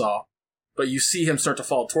buzzsaw, but you see him start to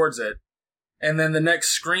fall towards it. And then the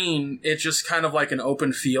next screen, it's just kind of like an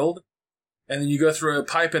open field. And then you go through a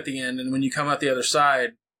pipe at the end, and when you come out the other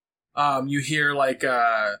side, you hear like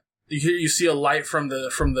you see a light from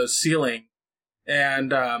the ceiling,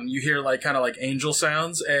 and you hear like kind of like angel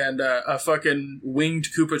sounds, and a fucking winged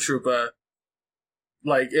Koopa Troopa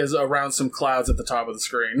like is around some clouds at the top of the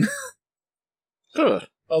screen. Huh.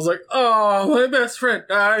 I was like, oh, my best friend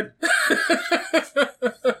died.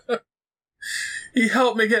 He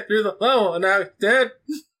helped me get through the level, and now he's dead.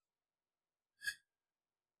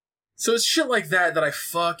 So it's shit like that I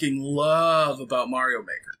fucking love about Mario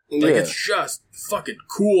Maker. Like, it's just fucking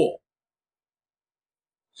cool.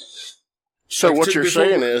 So like, what you're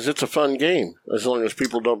saying is it's a fun game, as long as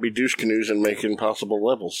people don't be douche canoes and make impossible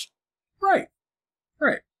levels. Right.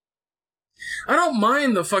 Right. I don't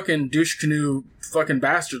mind the fucking douche canoe fucking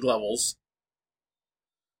bastard levels.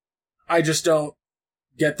 I just don't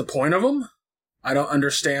get the point of them. I don't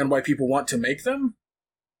understand why people want to make them.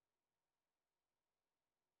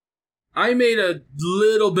 I made a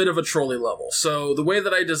little bit of a trolley level. So the way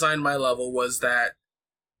that I designed my level was that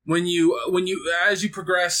when you as you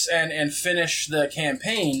progress and finish the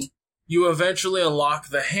campaign, you eventually unlock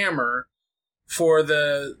the hammer for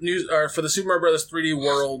the Super Mario Bros. 3D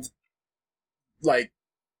World like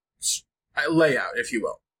layout, if you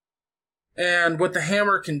will. And what the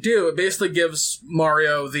hammer can do, it basically gives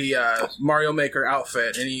Mario the Mario Maker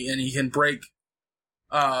outfit, and he can break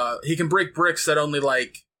bricks that only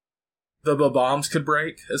like the bombs could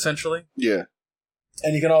break, essentially. Yeah.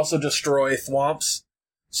 And he can also destroy thwomps.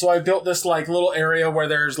 So I built this like little area where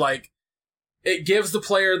there's like, it gives the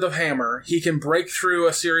player the hammer. He can break through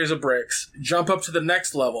a series of bricks, jump up to the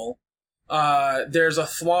next level. There's a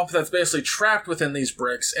thwomp that's basically trapped within these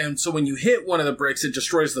bricks, and so when you hit one of the bricks, it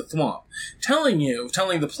destroys the thwomp, telling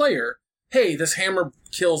the player, hey, this hammer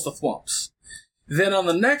kills the thwomps. Then on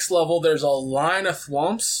the next level, there's a line of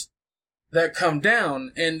thwomps that come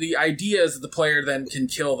down, and the idea is that the player then can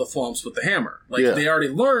kill the thwomps with the hammer. Like, they already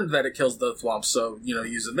learned that it kills the thwomps, so, you know,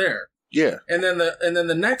 use it there. Yeah. And then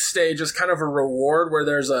the next stage is kind of a reward where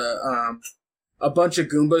there's a bunch of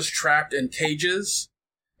Goombas trapped in cages,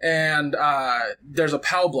 and there's a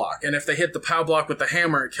POW block, and if they hit the POW block with the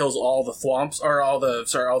hammer, it kills all the thwomps, or all the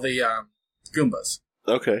Goombas.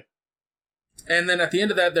 Okay. And then at the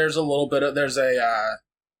end of that, there's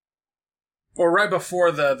right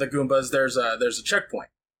before the Goombas, there's a checkpoint.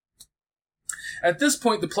 At this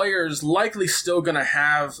point, the player is likely still going to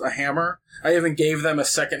have a hammer. I even gave them a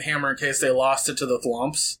second hammer in case they lost it to the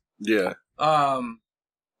thwomps. Yeah.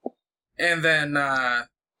 And then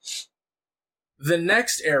the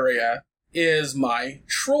next area is my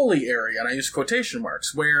trolley area, and I use quotation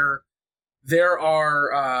marks, where there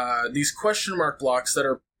are these question mark blocks that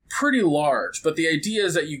are pretty large, but the idea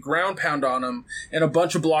is that you ground pound on them, and a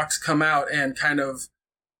bunch of blocks come out and kind of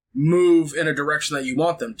move in a direction that you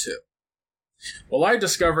want them to. Well, I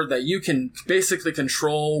discovered that you can basically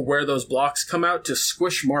control where those blocks come out to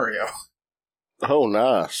squish Mario. Oh,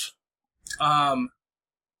 nice.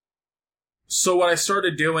 So what I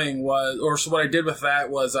started doing what I did with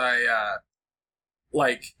that was on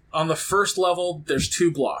the first level, there's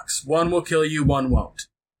 2 blocks. One will kill you, one won't.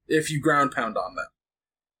 if you ground pound on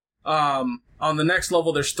them. On the next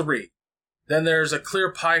level, there's 3. Then there's a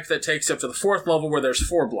clear pipe that takes you up to the 4th level where there's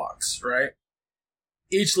 4 blocks, right?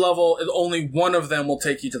 Each level, only one of them will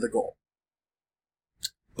take you to the goal.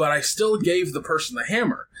 But I still gave the person the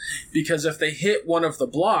hammer, because if they hit one of the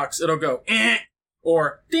blocks, it'll go,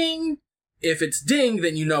 or ding. If it's ding,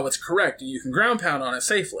 then you know it's correct, and you can ground pound on it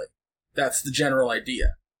safely. That's the general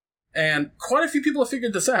idea. And quite a few people have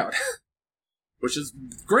figured this out, which is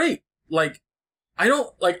great. I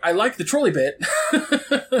like the trolley bit,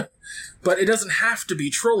 but it doesn't have to be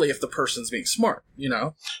trolley if the person's being smart, you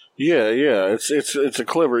know? Yeah. It's a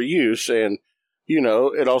clever use, and, you know,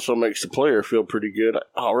 it also makes the player feel pretty good.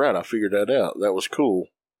 All right, I figured that out. That was cool.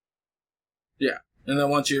 Yeah. And then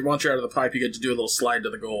once you're out of the pipe, you get to do a little slide to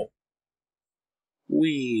the goal.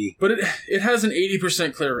 Wee. But it has an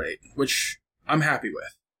 80% clear rate, which I'm happy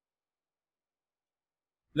with.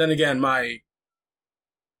 Then again, my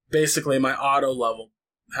auto level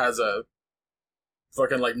has a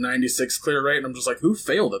fucking 96 clear rate, and I'm just like, who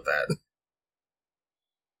failed at that?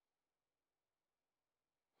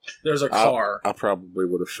 There's a car. I probably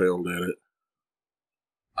would have failed at it.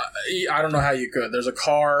 I don't know how you could. There's a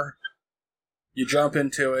car. You jump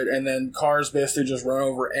into it, and then cars basically just run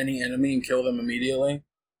over any enemy and kill them immediately.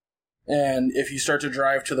 And if you start to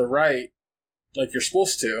drive to the right, like you're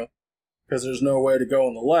supposed to, because there's no way to go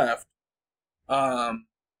on the left, I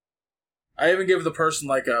even give the person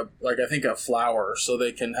I think a flower so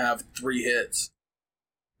they can have 3 hits.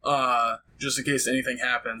 Just in case anything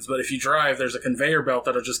happens. But if you drive, there's a conveyor belt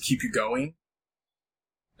that'll just keep you going.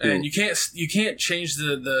 And you can't change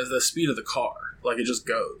the speed of the car. It just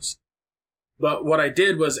goes. But what I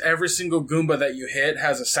did was every single Goomba that you hit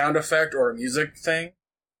has a sound effect or a music thing.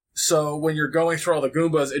 So when you're going through all the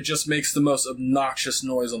Goombas, it just makes the most obnoxious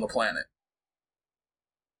noise on the planet.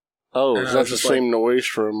 Oh, is that the same noise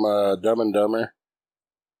from Dumb and Dumber?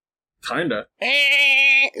 Kinda.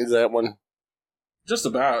 Is that one? Just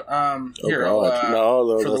about. Here, no, that's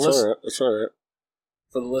all right. That's all right.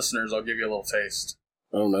 For the listeners, I'll give you a little taste.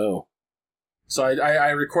 Oh, no. So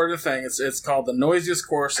I recorded a thing. It's called The Noisiest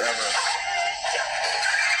Course Ever.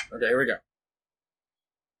 Okay, here we go.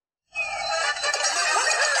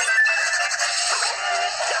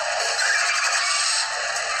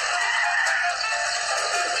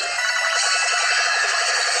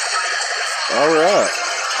 All right.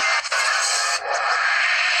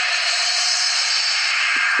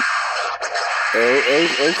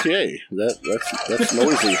 Oh, okay. That's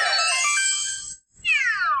noisy.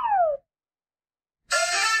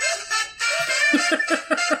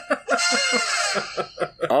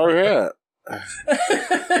 All right.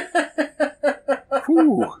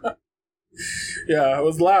 Whew. Yeah, it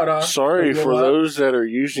was loud, huh? Sorry for those that are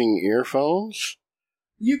using earphones.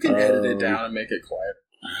 You can edit it down and make it quieter.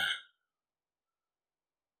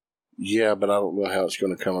 Yeah, but I don't know how it's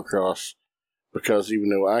going to come across. Because even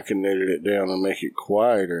though I can edit it down and make it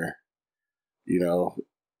quieter, you know,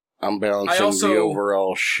 I'm balancing the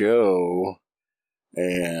overall show.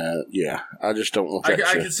 And yeah, I just don't want that.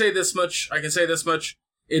 I can say this much.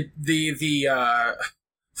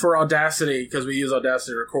 For Audacity, because we use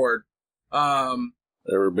Audacity to record.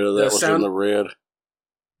 Every bit of that was in the red.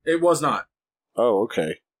 It was not. Oh,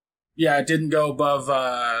 okay. Yeah, it didn't go above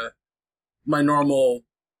my normal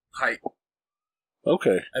height.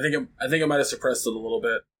 Okay. I think I might have suppressed it a little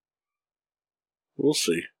bit. We'll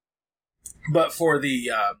see. But for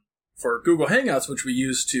the for Google Hangouts, which we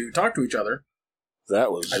use to talk to each other,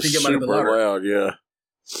 that was super loud. Yeah.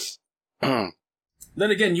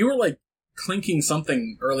 Then again, you were clinking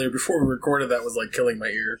something earlier before we recorded that was killing my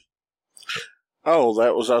ears. Oh,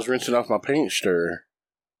 I was rinsing off my paint stirrer.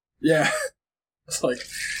 Yeah. It's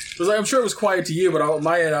I'm sure it was quiet to you, but on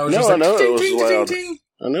my end I was I know it was ting, loud. ting, ting.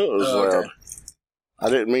 I knew it was loud. Okay. I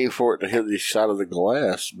didn't mean for it to hit the side of the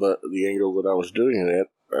glass, but the angle that I was doing it at,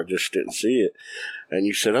 I just didn't see it. And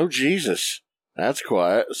you said, "Oh, Jesus, that's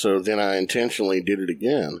quiet." So then I intentionally did it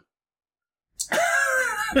again.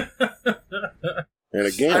 And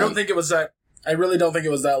again, I really don't think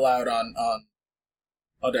it was that loud on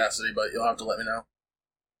Audacity, but you'll have to let me know.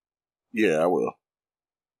 Yeah, I will.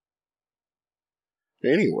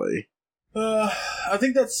 Anyway. I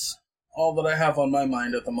think that's all that I have on my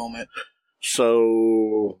mind at the moment.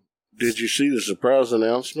 So, did you see the surprise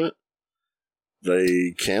announcement?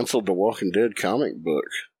 They canceled the Walking Dead comic book.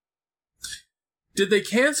 Did they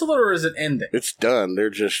cancel it, or is it ending? It's done.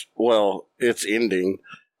 It's ending.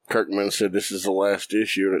 Kirkman said this is the last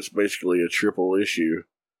issue, and it's basically a triple issue.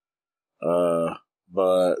 But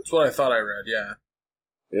that's what I thought I read, yeah.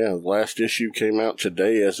 Yeah, the last issue came out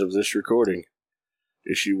today as of this recording.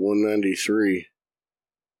 Issue 193.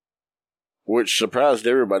 which surprised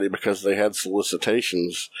everybody because they had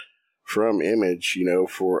solicitations from Image,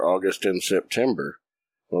 for August and September.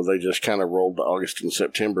 Well, they just kind of rolled the August and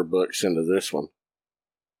September books into this one.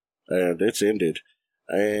 And it's ended.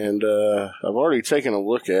 And I've already taken a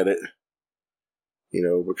look at it,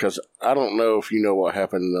 because I don't know if you know what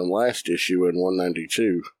happened in the last issue in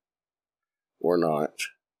 192 or not.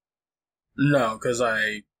 No, because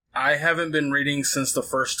I haven't been reading since the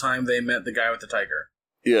first time they met the guy with the tiger.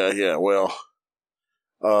 Yeah, well,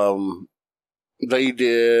 they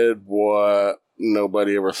did what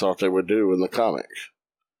nobody ever thought they would do in the comic.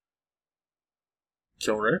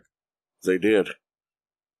 Kill Rick? They did.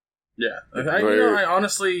 Yeah. I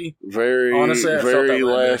honestly... Very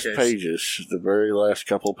last pages. The very last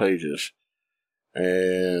couple pages.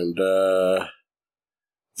 And,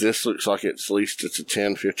 this looks like it's a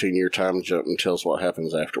 10, 15-year time jump and tells what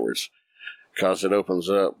happens afterwards. Because it opens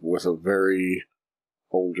up with a very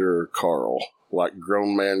older Carl. Like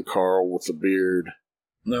grown man Carl with a beard.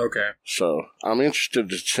 Okay. So, I'm interested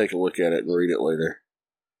to take a look at it and read it later.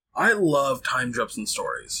 I love time jumps in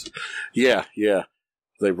stories. Yeah.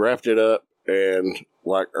 They've wrapped it up, and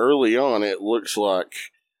like early on, it looks like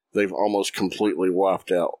they've almost completely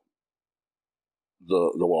wiped out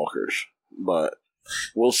the walkers. But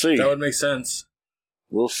we'll see. That would make sense.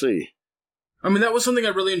 We'll see. I mean, that was something I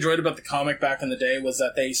really enjoyed about the comic back in the day, was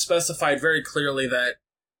that they specified very clearly that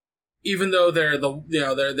even though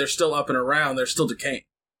they're still up and around, they're still decaying.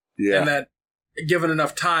 Yeah. And that given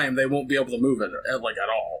enough time, they won't be able to move it at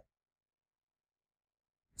all.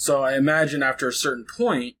 So I imagine after a certain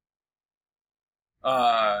point,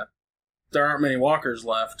 there aren't many walkers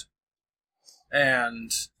left,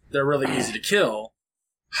 and they're really easy to kill.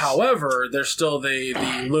 However, there's still the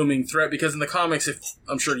looming threat, because in the comics,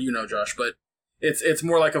 I'm sure you know, Josh, but it's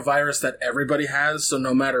more like a virus that everybody has, so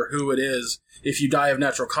no matter who it is, if you die of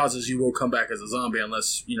natural causes, you will come back as a zombie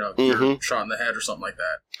unless, you're shot in the head or something like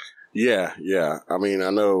that. Yeah. I mean,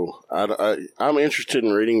 I know. I'm interested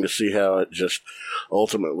in reading to see how it just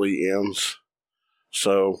ultimately ends.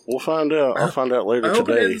 So we'll find out. I'll find out later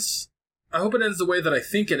today. I hope it ends the way that I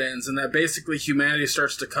think it ends, and that basically humanity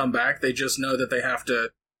starts to come back. They just know that they have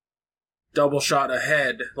to double shot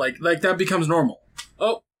ahead. Like that becomes normal.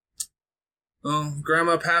 Oh,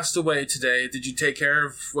 Grandma passed away today. Did you take care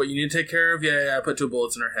of what you need to take care of? Yeah, I put 2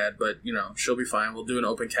 bullets in her head, but, she'll be fine. We'll do an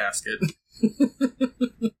open casket.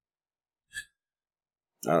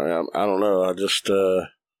 I don't know. I just,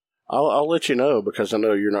 I'll let you know, because I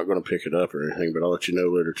know you're not going to pick it up or anything, but I'll let you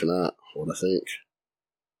know later tonight what I think.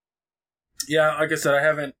 Yeah, like I said,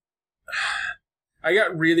 I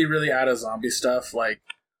got really, really out of zombie stuff,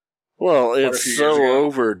 Well, it's so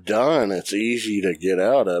overdone, it's easy to get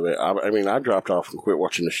out of it. I mean, I dropped off and quit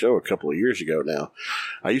watching the show a couple of years ago now.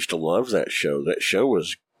 I used to love that show. That show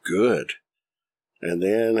was good. And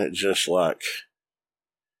then it just,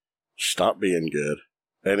 stopped being good.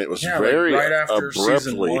 And it was very right after abruptly.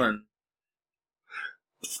 Season 1.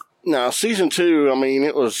 Now, Season 2, I mean,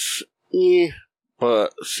 it was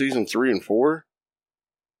but Season 3 and 4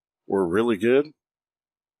 were really good.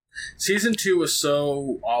 Season 2 was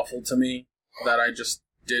so awful to me that I just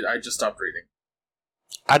stopped reading.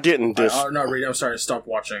 I didn't not reading, I'm sorry, I stopped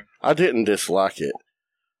watching. I didn't dislike it,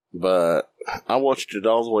 but I watched it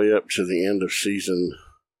all the way up to the end of Season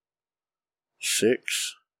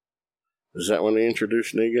 6. Is that when they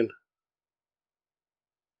introduced Negan?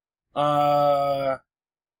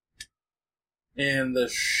 In the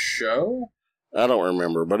show? I don't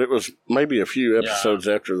remember, but it was maybe a few episodes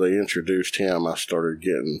after they introduced him, I started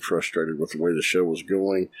getting frustrated with the way the show was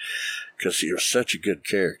going, because he was such a good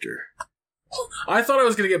character. I thought I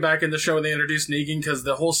was going to get back in the show when they introduced Negan, because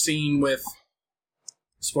the whole scene with,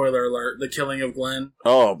 spoiler alert, the killing of Glenn.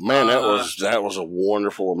 Oh, man, that was a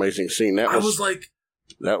wonderful, amazing scene.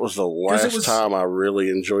 That was the last time I really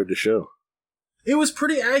enjoyed the show. It was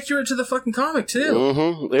pretty accurate to the fucking comic, too.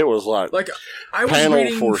 Mm-hmm. It was I was panel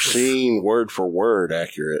reading for scene, word for word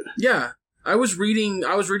accurate. Yeah. I was reading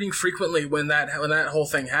frequently when that whole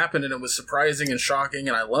thing happened, and it was surprising and shocking,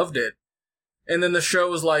 and I loved it. And then the show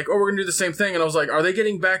was like, oh, we're going to do the same thing. And I was like, are they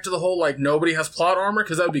getting back to the whole, nobody has plot armor?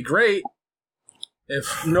 Because that would be great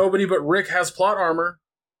if nobody but Rick has plot armor.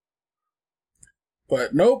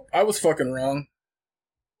 But nope, I was fucking wrong.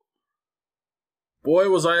 Boy,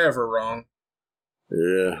 was I ever wrong.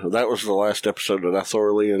 Yeah, that was the last episode that I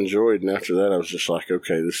thoroughly enjoyed, and after that I was just like,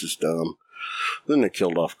 okay, this is dumb. Then they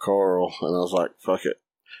killed off Carl, and I was like, fuck it.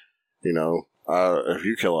 If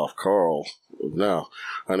you kill off Carl, no.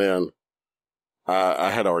 And then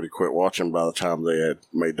I had already quit watching by the time they had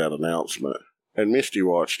made that announcement. And Misty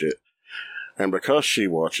watched it. And because she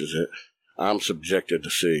watches it, I'm subjected to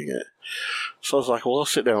seeing it. So I was like, well, I'll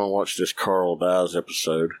sit down and watch this Carl Dies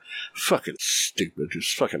episode. Fucking stupid.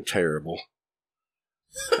 It's fucking terrible.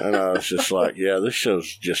 And I was just like, yeah, this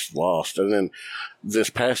show's just lost. And then this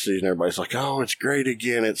past season, everybody's like, oh, it's great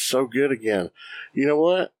again. It's so good again. You know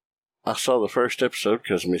what? I saw the first episode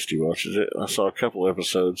because Misty watches it. I saw a couple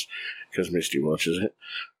episodes because Misty watches it.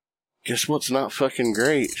 Guess what's not fucking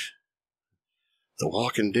great? The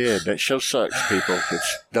Walking Dead. That show sucks, people.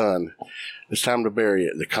 It's done. It's time to bury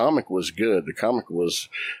it. The comic was good. The comic was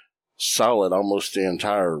solid almost the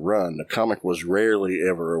entire run. The comic was rarely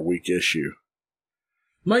ever a weak issue.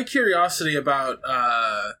 My curiosity about,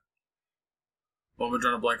 I'm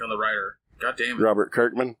drawing a blank on the writer. God damn it. Robert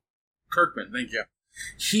Kirkman, thank you.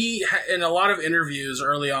 He, in a lot of interviews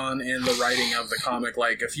early on in the writing of the comic,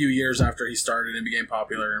 like a few years after he started and became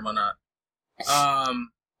popular and whatnot, I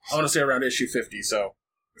want to say around issue 50, so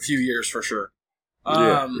a few years for sure.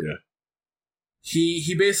 Yeah.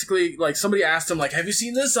 He basically, like, somebody asked him, like, have you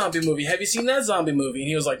seen this zombie movie? Have you seen that zombie movie? And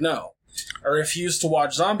he was like, no. I refuse to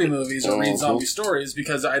watch zombie movies or read zombie stories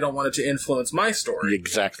because I don't want it to influence my story.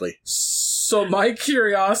 Exactly. So my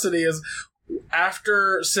curiosity is,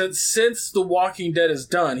 since The Walking Dead is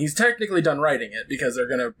done, he's technically done writing it because they're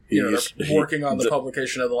gonna, they're working on the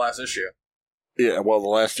publication of the last issue. Yeah, well, the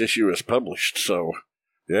last issue is published, so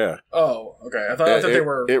yeah. Oh, okay. I thought they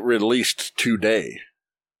were. It released today.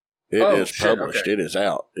 It is published. Okay. It is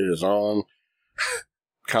out. It is on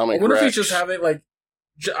comic. I wonder racks. if he's just having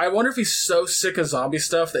I wonder if he's so sick of zombie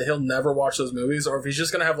stuff that he'll never watch those movies, or if he's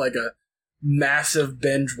just gonna have like a massive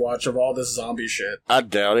binge watch of all this zombie shit. I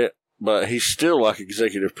doubt it. But he's still like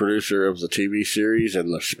executive producer of the TV series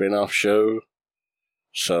and the spin-off show.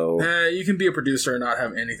 So you can be a producer and not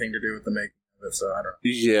have anything to do with the making of it, so I don't know.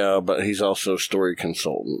 Yeah, but he's also a story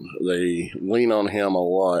consultant. They lean on him a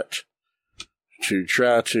lot to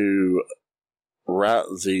try to right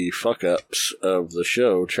the fuck-ups of the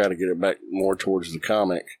show, try to get it back more towards the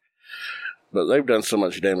comic. But they've done so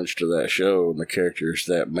much damage to that show and the characters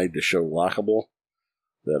that made the show likable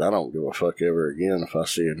that I don't give a fuck ever again if I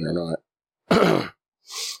see it or not.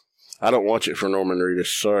 I don't watch it for Norman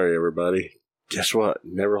Reedus. Sorry, everybody. Guess what?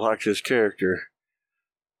 Never liked his character.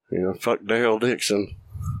 Fuck Daryl Dixon.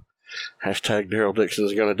 Hashtag Daryl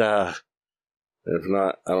Dixon's gonna die. If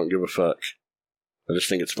not, I don't give a fuck. I just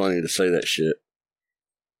think it's funny to say that shit.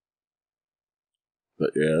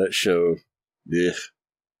 But yeah, that show, yeah.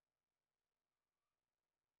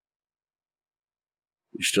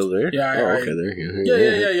 You still there? Yeah. Okay, there you go.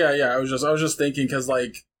 Yeah. I was just thinking because,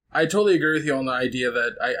 like, I totally agree with you on the idea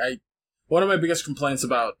that one of my biggest complaints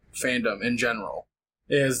about fandom in general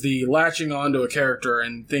is the latching onto a character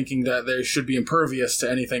and thinking that they should be impervious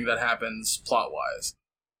to anything that happens plot-wise.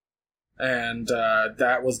 And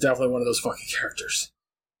that was definitely one of those fucking characters.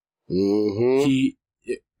 Mm-hmm.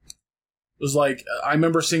 It was like, I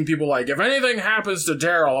remember seeing people like, if anything happens to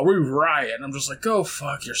Daryl, we riot. And I'm just like, go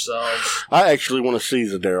fuck yourselves. I actually want to see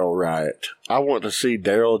the Daryl riot. I want to see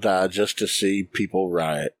Daryl die just to see people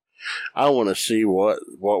riot. I want to see what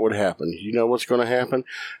would happen. You know what's going to happen?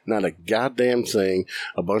 Not a goddamn thing.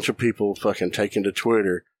 A bunch of people fucking taking to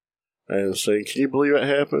Twitter and saying, can you believe it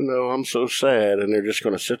happened? No, I'm so sad. And they're just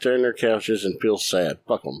going to sit there in their couches and feel sad.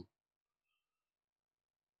 Fuck them.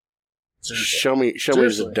 Show me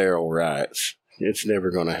the Daryl riots. It's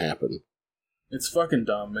never going to happen. It's fucking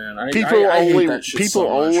dumb, man. I people hate that shit so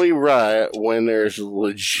much. only riot when there's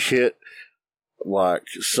legit, like,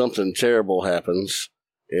 something terrible happens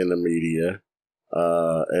in the media,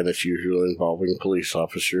 and it's usually involving police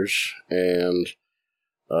officers and,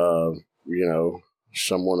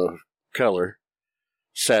 someone of color.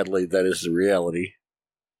 Sadly, that is the reality.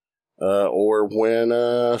 Or when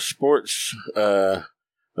a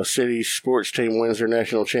city's sports team wins their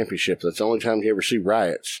national championship. That's the only time you ever see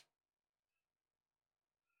riots.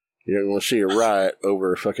 You don't want to see a riot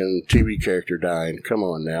over a fucking TV character dying. Come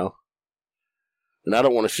on now. And I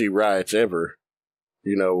don't want to see riots ever,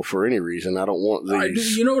 for any reason. I don't want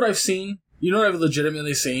these. You know what I've seen? You know what I've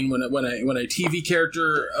legitimately seen when a TV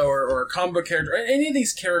character or a comic book character, any of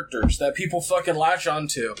these characters that people fucking latch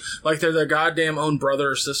onto, like they're their goddamn own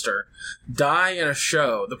brother or sister, die in a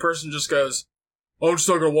show. The person just goes, I'm just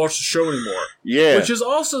not going to watch the show anymore. Yeah. Which is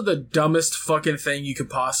also the dumbest fucking thing you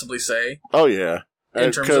could possibly say. Oh, yeah.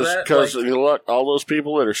 In terms of that. Because, all those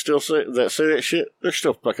people that are still say that shit, they're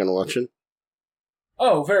still fucking watching.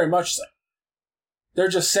 Oh, very much so. They're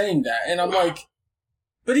just saying that. And I'm like,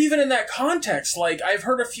 but even in that context, like, I've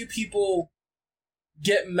heard a few people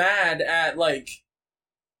get mad at, like...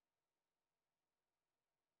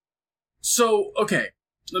 So, okay.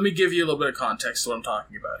 Let me give you a little bit of context to what I'm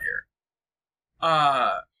talking about here.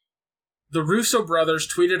 the Russo brothers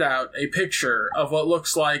tweeted out a picture of what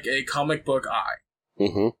looks like a comic book eye.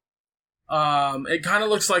 Mm-hmm. It kind of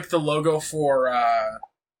looks like the logo for, I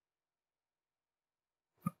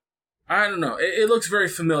don't know. It looks very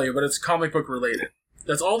familiar, but it's comic book related.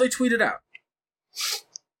 That's all they tweeted out.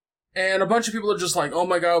 And a bunch of people are just like, oh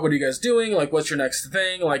my god, what are you guys doing? Like, what's your next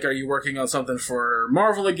thing? Like, are you working on something for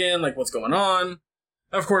Marvel again? Like, what's going on?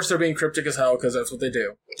 Of course, they're being cryptic as hell, because that's what they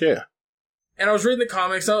do. Yeah. And I was reading the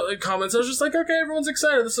comments, I was just like, okay, everyone's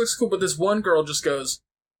excited, this looks cool. But this one girl just goes,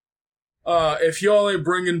 if y'all ain't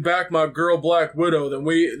bringing back my girl Black Widow, then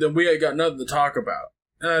we ain't got nothing to talk about.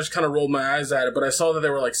 And I just kind of rolled my eyes at it, but I saw that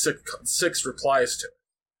there were like six replies to it.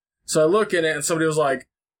 So I look in it, and somebody was like,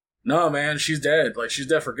 no, man, she's dead. Like, she's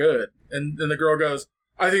dead for good. And the girl goes,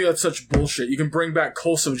 I think that's such bullshit. You can bring back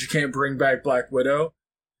Coulson, but you can't bring back Black Widow.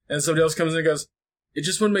 And somebody else comes in and goes, it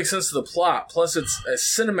just wouldn't make sense to the plot. Plus, it's a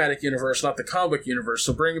cinematic universe, not the comic universe.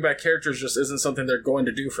 So bringing back characters just isn't something they're going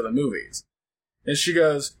to do for the movies. And she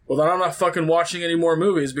goes, well, then I'm not fucking watching any more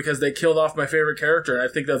movies because they killed off my favorite character, and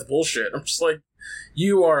I think that's bullshit. I'm just like,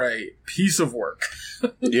 you are a piece of work.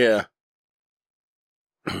 Yeah.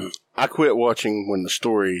 I quit watching when the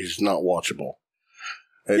story is not watchable.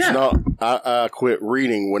 It's not. I quit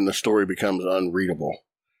reading when the story becomes unreadable.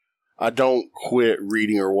 I don't quit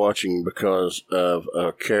reading or watching because of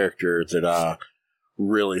a character that I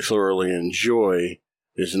really thoroughly enjoy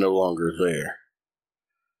is no longer there.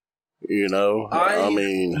 You know? I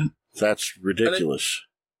mean, that's ridiculous.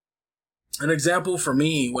 An example for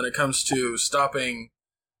me when it comes to stopping,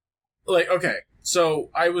 like, okay. So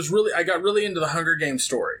I got really into the Hunger Games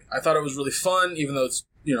story. I thought it was really fun, even though it's,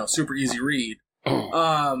 super easy read.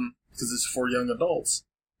 Because it's for young adults.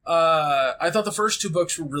 I thought the first 2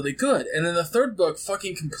 books were really good. And then the 3rd book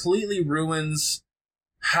fucking completely ruins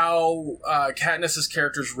how Katniss's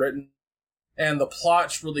character's written. And the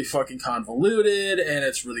plot's really fucking convoluted, and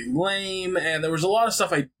it's really lame. And there was a lot of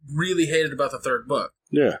stuff I really hated about the 3rd book.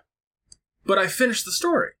 Yeah. But I finished the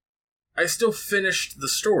story. I still finished the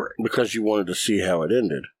story. Because you wanted to see how it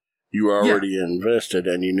ended. You were already invested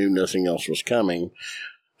and you knew nothing else was coming.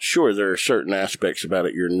 Sure, there are certain aspects about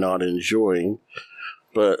it you're not enjoying,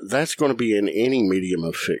 but that's going to be in any medium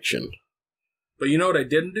of fiction. But you know what I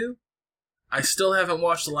didn't do? I still haven't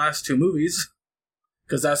watched the last 2 movies,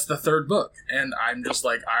 because that's the 3rd book. And I'm just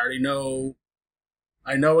like, I already know...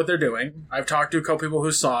 I know what they're doing. I've talked to a couple people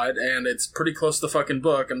who saw it, and it's pretty close to the fucking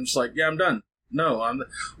book. I'm just like, yeah, I'm done. No,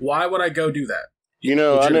 why would I go do that?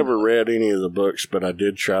 I never read any of the books, but I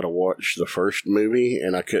did try to watch the first movie,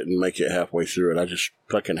 and I couldn't make it halfway through it. I just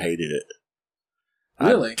fucking hated it.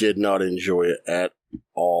 Really? I did not enjoy it at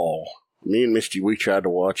all. Me and Misty, we tried to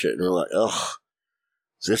watch it, and we're like, ugh,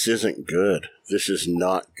 this isn't good. This is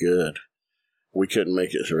not good. We couldn't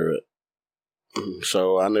make it through it.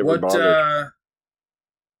 So I never bothered.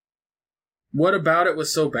 What about it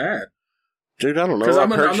was so bad? Dude, I don't know. I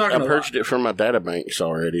purged it from my databanks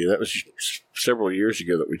already. That was several years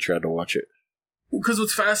ago that we tried to watch it. Because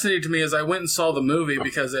what's fascinating to me is I went and saw the movie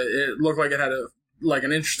because it looked like it had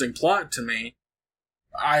an interesting plot to me.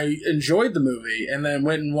 I enjoyed the movie and then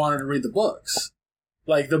went and wanted to read the books.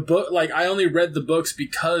 I only read the books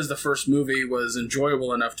because the first movie was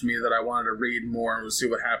enjoyable enough to me that I wanted to read more and see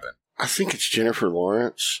what happened. I think it's Jennifer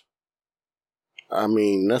Lawrence. I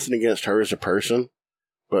mean, nothing against her as a person,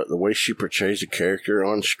 but the way she portrays a character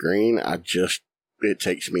on screen, it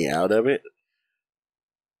takes me out of it.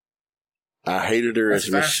 I hated her as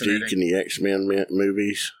Mystique in the X-Men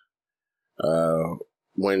movies.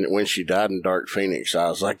 When she died in Dark Phoenix, I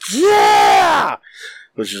was like, yeah!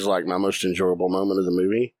 Which is like my most enjoyable moment of the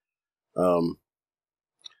movie.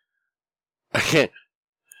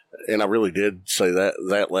 And I really did say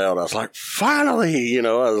that loud. I was like, finally! I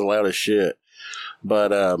was loud as shit.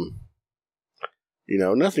 But,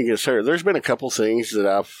 nothing against her. There's been a couple things that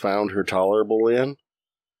I've found her tolerable in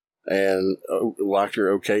and liked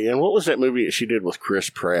her okay in. What was that movie that she did with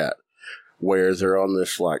Chris Pratt where they're on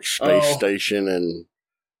this, space station and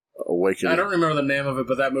awakening? I don't remember the name of it,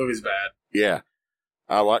 but that movie's bad. Yeah.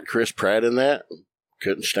 I like Chris Pratt in that.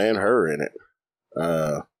 Couldn't stand her in it.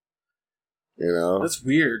 That's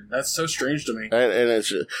weird. That's so strange to me. And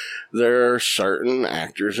there are certain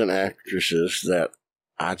actors and actresses that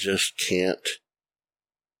I just can't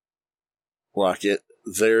like it.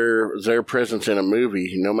 Their presence in a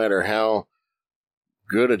movie, no matter how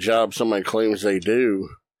good a job somebody claims they do,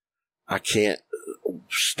 I can't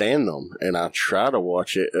stand them. And I try to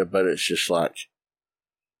watch it, but it's just like,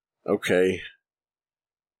 okay.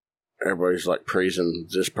 Everybody's praising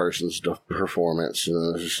this person's performance,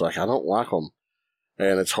 and it's just like, I don't like them.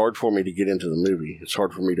 And it's hard for me to get into the movie. It's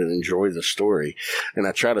hard for me to enjoy the story. And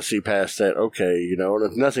I try to see past that, okay, you know,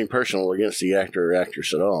 and nothing personal against the actor or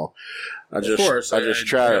actress at all. I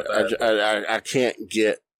can't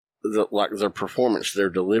get their performance, their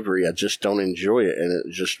delivery. I just don't enjoy it. And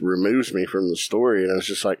it just removes me from the story. And it's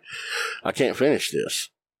just like, I can't finish this.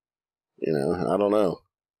 You know, I don't know.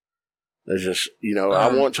 It's just, you know,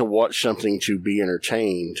 I want to watch something to be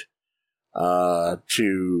entertained.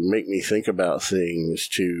 To make me think about things,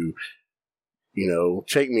 to, you know,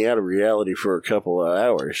 take me out of reality for a couple of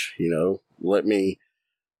hours, you know, let me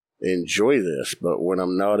enjoy this. But when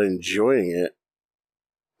I'm not enjoying it,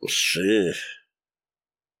 shit,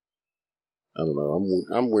 I don't know,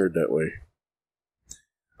 I'm weird that way.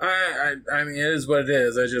 I mean, it is what it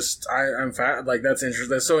is. I'm fat. Like, that's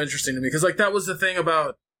interesting. That's so interesting to me. Cause like, that was the thing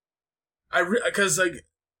about, cause like,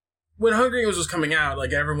 when Hunger Games was coming out,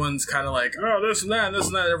 like, everyone's kind of like, oh, this and that,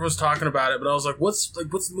 everyone's talking about it, but I was like, what's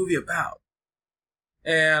the movie about?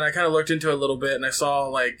 And I kind of looked into it a little bit, and I saw,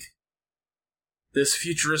 like, this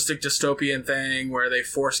futuristic dystopian thing where they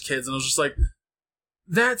force kids, and I was just like,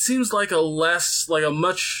 that seems like a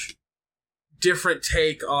much different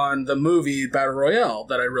take on the movie Battle Royale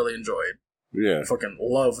that I really enjoyed. Yeah. I fucking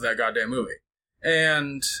love that goddamn movie.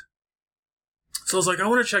 And so I was like, I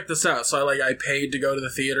want to check this out. So I paid to go to the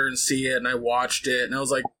theater and see it, and I watched it, and I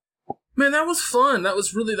was like, man, that was fun. That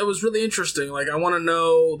was really interesting. Like, I want to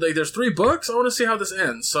know, like, there's 3 books. I want to see how this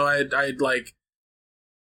ends. So I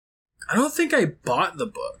don't think I bought the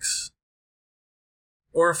books,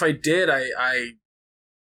 or if I did, I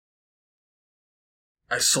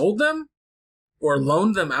sold them or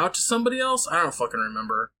loaned them out to somebody else. I don't fucking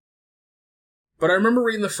remember. But I remember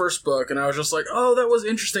reading the first book, and I was just like, oh, that was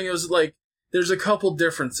interesting. It was like, there's a couple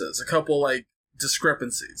differences, a couple, like,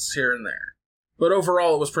 discrepancies here and there. But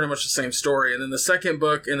overall, it was pretty much the same story. And then the second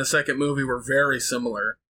book and the second movie were very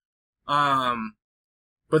similar.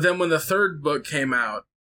 But then when the third book came out,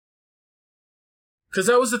 because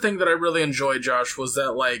that was the thing that I really enjoyed, Josh, was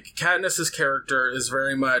that, like, Katniss's character is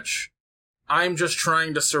very much, I'm just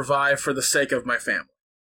trying to survive for the sake of my family.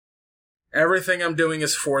 Everything I'm doing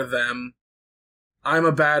is for them. I'm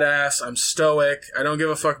a badass, I'm stoic, I don't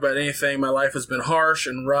give a fuck about anything, my life has been harsh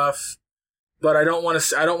and rough, but I don't want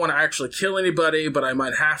to actually kill anybody, but I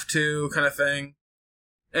might have to, kind of thing.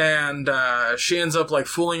 And she ends up, like,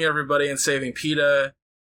 fooling everybody and saving Peeta,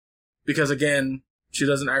 because, again, she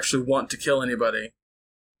doesn't actually want to kill anybody.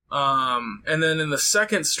 And then in the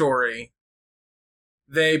second story,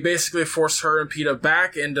 they basically force her and Peeta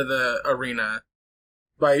back into the arena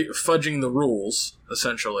by fudging the rules,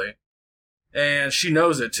 essentially. And she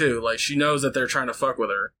knows it, too. Like, she knows that they're trying to fuck with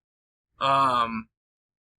her.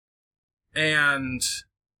 And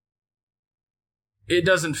it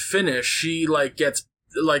doesn't finish. She, like, gets,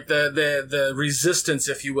 like, the resistance,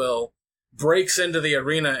 if you will, breaks into the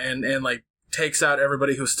arena and, like, takes out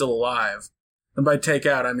everybody who's still alive. And by take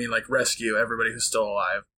out, I mean, like, rescue everybody who's still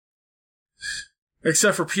alive.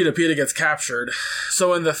 Except for Peeta. Peeta gets captured.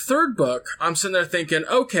 So in the third book, I'm sitting there thinking,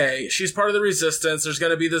 okay, she's part of the resistance. There's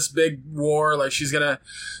going to be this big war. Like, she's going to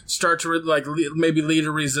start to, maybe lead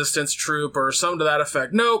a resistance troop or something to that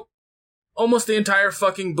effect. Nope. Almost the entire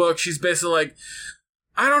fucking book, she's basically like,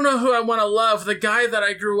 I don't know who I want to love, the guy that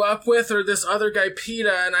I grew up with or this other guy,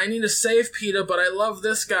 Peeta, and I need to save Peeta, but I love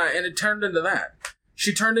this guy. And it turned into that.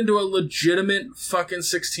 She turned into a legitimate fucking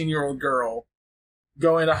 16-year-old girl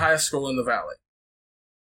going to high school in the Valley.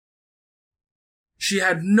 She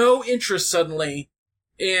had no interest suddenly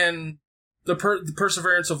in the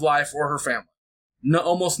perseverance of life or her family. No,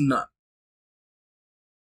 almost none.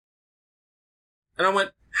 And I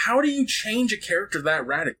went, how do you change a character that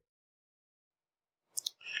radically?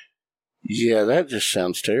 Yeah, that just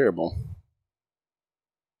sounds terrible.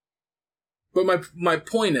 But my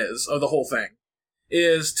point is, of the whole thing,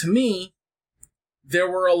 is, to me, there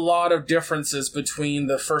were a lot of differences between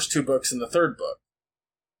the first 2 books and the third book.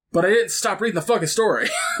 But I didn't stop reading the fucking story.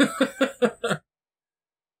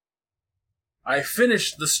 I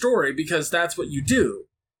finished the story because that's what you do.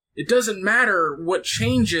 It doesn't matter what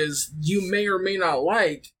changes you may or may not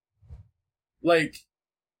like. Like,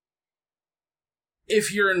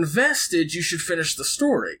 if you're invested, you should finish the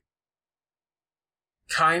story.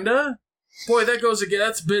 Kinda? Boy, that goes again.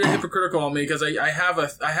 That's a bit hypocritical on me because I have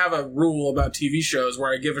a rule about TV shows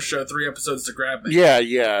where I give a show 3 episodes to grab me.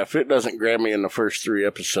 Yeah. If it doesn't grab me in the first 3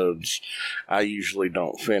 episodes, I usually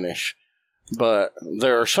don't finish. But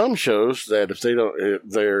there are some shows that if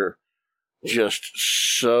they're just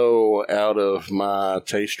so out of my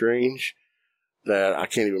taste range that I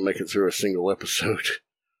can't even make it through a single episode.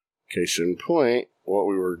 Case in point, what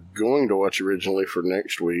we were going to watch originally for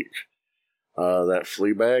next week that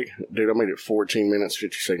Fleabag. Dude, I made it 14 minutes,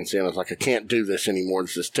 50 seconds in. I was like, I can't do this anymore.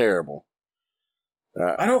 This is terrible.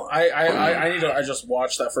 I just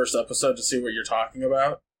watched that first episode to see what you're talking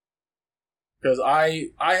about. Because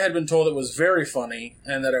I had been told it was very funny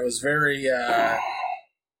and that it was very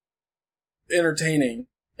entertaining,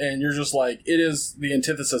 and you're just like, it is the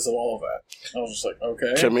antithesis of all of that. I was just like,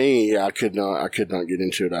 okay. To me, I could not get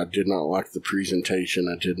into it. I did not like the presentation.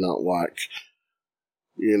 I did not like,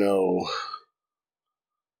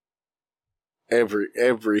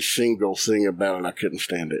 every single thing about it. I couldn't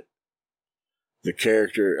stand it. The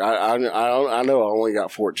character, I know I only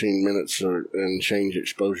got 14 minutes and change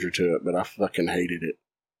exposure to it, but I fucking hated it.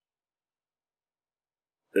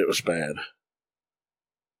 It was bad.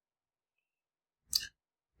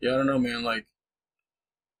 Yeah, I don't know, man. Like,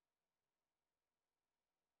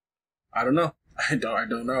 I don't know. I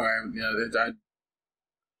don't know.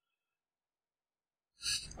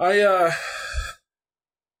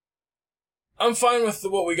 I'm fine with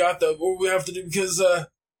what we got, though. What we have to do, because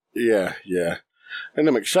yeah. And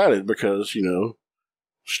I'm excited because,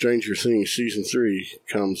 Stranger Things Season 3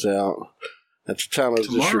 comes out at the time of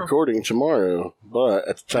this recording tomorrow, but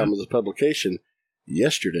at the time of the publication,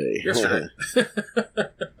 yesterday. Well,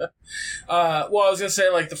 I was going to say,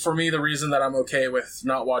 like, for me, the reason that I'm okay with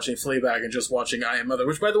not watching Fleabag and just watching I Am Mother,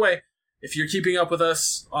 which, by the way, if you're keeping up with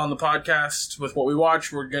us on the podcast with what we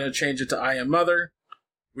watch, we're going to change it to I Am Mother.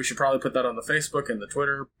 We should probably put that on the Facebook and the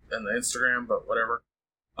Twitter and the Instagram, but whatever.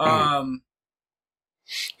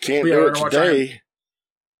 Can't do it today.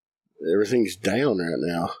 Everything's down right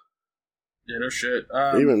now. Yeah, no shit.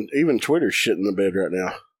 Even Twitter's shit in the bed right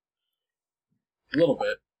now. A little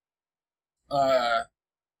bit.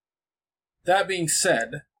 That being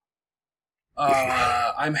said,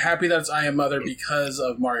 I'm happy that it's I Am Mother because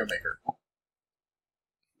of Mario Maker.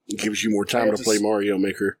 It gives you more time to play Mario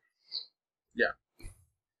Maker. Yeah.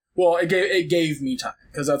 Well, it gave me time,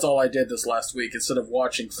 because that's all I did this last week. Instead of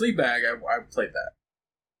watching Fleabag, I played that.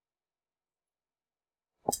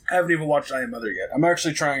 I haven't even watched I Am Mother yet. I'm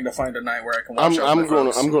actually trying to find a night where I can watch it. I'm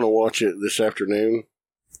going to watch it this afternoon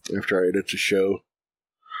after I edit the show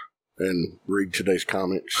and read today's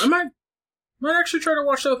comics. I might actually try to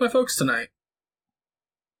watch that with my folks tonight.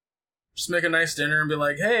 Just make a nice dinner and be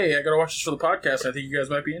like, hey, I got to watch this for the podcast. I think you guys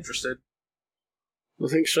might be interested. I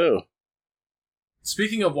think so.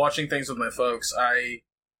 Speaking of watching things with my folks, I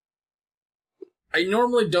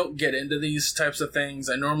normally don't get into these types of things.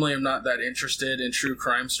 I normally am not that interested in true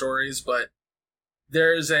crime stories, but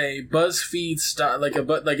there's a BuzzFeed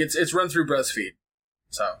it's run through BuzzFeed,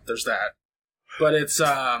 so there's that. But it's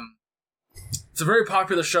a very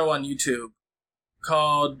popular show on YouTube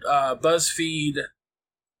called BuzzFeed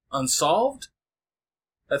Unsolved,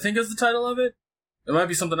 I think is the title of it. It might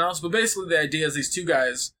be something else, but basically the idea is these two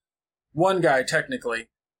guys, one guy technically,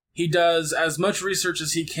 he does as much research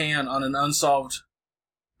as he can on an unsolved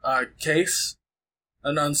case,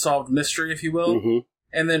 an unsolved mystery, if you will,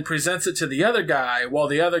 and then presents it to the other guy while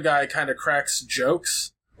the other guy kind of cracks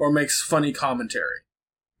jokes or makes funny commentary.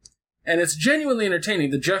 And it's genuinely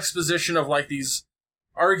entertaining. The juxtaposition of like these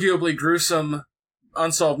arguably gruesome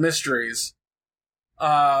unsolved mysteries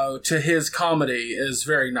to his comedy is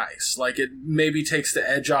very nice. Like, it maybe takes the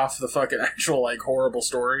edge off the fucking actual like horrible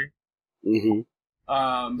story.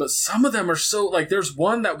 But some of them are so, like, there's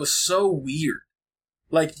one that was so weird.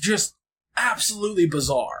 Like, just absolutely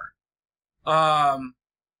bizarre. And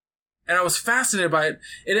I was fascinated by it,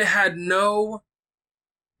 and it had no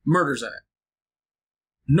murders in it.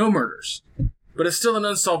 No murders. But it's still an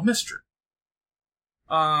unsolved mystery.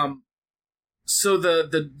 So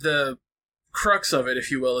the crux of it,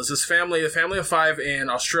 if you will, is this family, the family of 5 in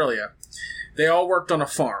Australia. They all worked on a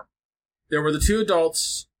farm. There were the 2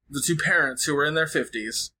 adults, the 2 parents who were in their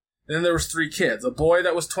 50s, and then there was 3 kids. A boy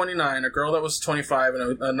that was 29, a girl that was 25,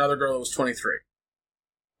 and another girl that was 23.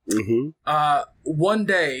 One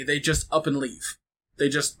day, they just up and leave. They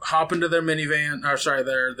just hop into their minivan, or sorry,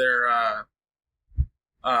 their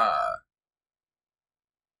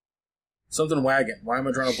something wagon. Why am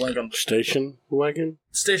I drawing a blank on... Station wagon?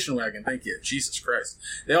 Station wagon, thank you. Jesus Christ.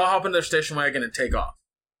 They all hop into their station wagon and take off.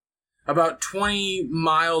 About 20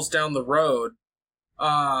 miles down the road,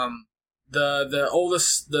 the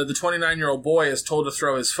oldest, the 29-year-old boy is told to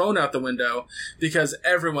throw his phone out the window because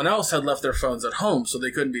everyone else had left their phones at home, so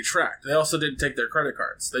they couldn't be tracked. They also didn't take their credit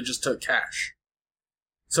cards. They just took cash.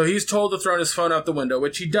 So he's told to throw his phone out the window,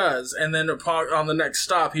 which he does, and then on the next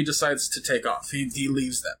stop, he decides to take off. He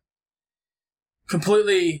leaves them.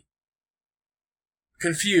 Completely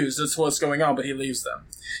confused as to what's going on, but he leaves them.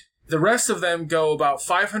 The rest of them go about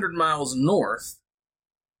 500 miles north,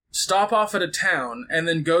 stop off at a town, and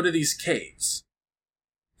then go to these caves.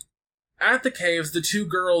 At the caves, the two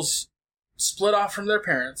girls split off from their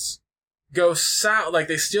parents, go south, like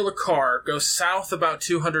they steal a car, go south about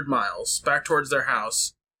 200 miles, back towards their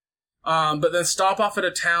house, but then stop off at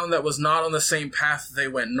a town that was not on the same path that they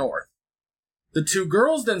went north. The two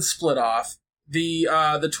girls then split off. The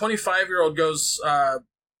 25-year-old goes,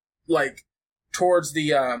 towards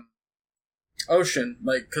the, ocean,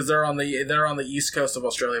 because they're on the east coast of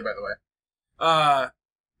Australia, by the way.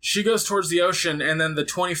 She goes towards the ocean, and then the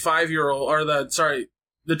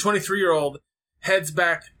 23-year-old heads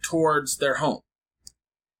back towards their home.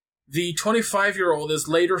 The 25-year-old is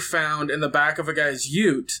later found in the back of a guy's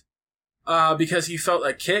ute, because he felt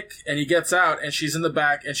a kick, and he gets out, and she's in the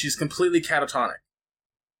back, and she's completely catatonic.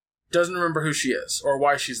 Doesn't remember who she is, or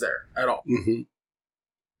why she's there, at all. Mm-hmm.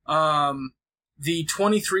 The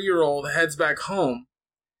 23-year-old heads back home,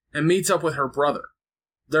 and meets up with her brother.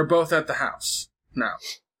 They're both at the house now,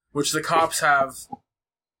 which the cops have.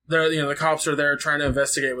 The cops are there trying to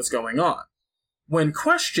investigate what's going on. When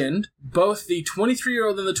questioned, both the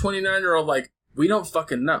 23-year-old and the 29-year-old, we don't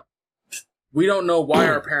fucking know. We don't know why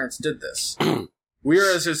our parents did this.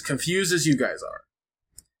 We're as confused as you guys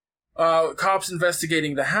are. Cops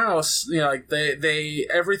investigating the house,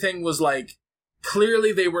 everything was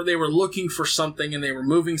clearly they were looking for something, and they were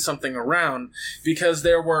moving something around, because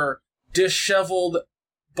there were disheveled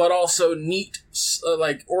but also neat,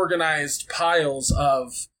 organized piles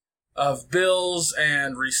of bills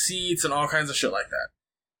and receipts and all kinds of shit like that.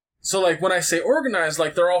 So, when I say organized,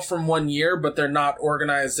 they're all from 1 year, but they're not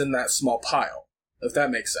organized in that small pile, if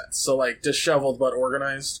that makes sense. So, disheveled but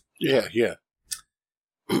organized. Yeah.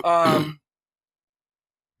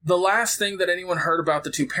 The last thing that anyone heard about the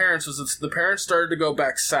two parents was that the parents started to go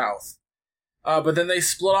back south. But then they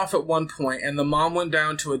split off at one point, and the mom went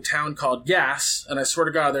down to a town called Yass, and I swear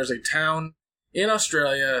to God, there's a town in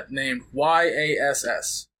Australia named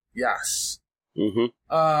Yass. Yass.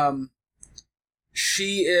 Mm-hmm.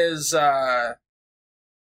 She has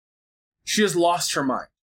lost her mind.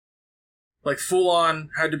 Full on,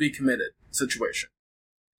 had to be committed situation.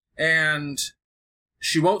 And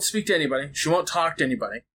she won't speak to anybody. She won't talk to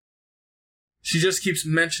anybody. She just keeps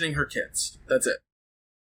mentioning her kids. That's it.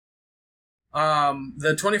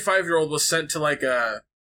 The 25-year-old was sent to a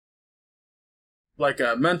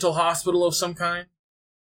mental hospital of some kind.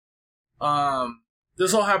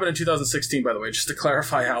 This all happened in 2016, by the way, just to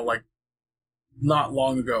clarify how, not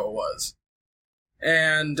long ago it was.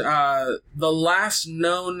 And, the last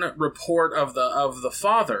known report of the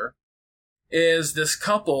father is this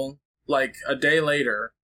couple, a day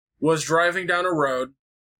later, was driving down a road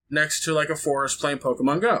next to, a forest playing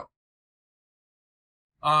Pokemon Go.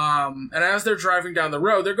 And as they're driving down the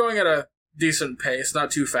road, they're going at a decent pace,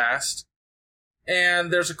 not too fast.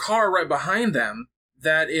 And there's a car right behind them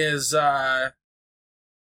that is,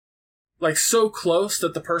 so close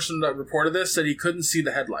that the person that reported this said he couldn't see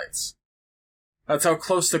the headlights. That's how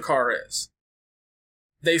close the car is.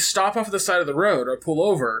 They stop off at the side of the road or pull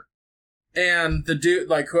over, and the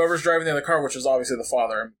dude, whoever's driving the other car, which is obviously the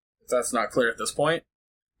father, if that's not clear at this point,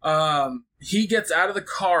 he gets out of the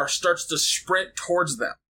car, starts to sprint towards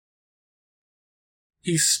them.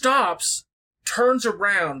 He stops, turns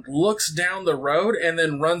around, looks down the road, and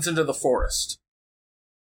then runs into the forest.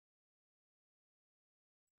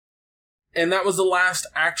 And that was the last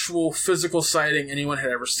actual physical sighting anyone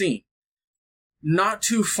had ever seen. Not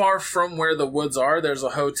too far from where the woods are, there's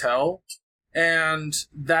a hotel. And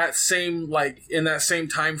that same, in that same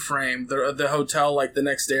time frame, the hotel, the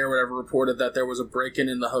next day or whatever, reported that there was a break-in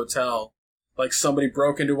in the hotel. Somebody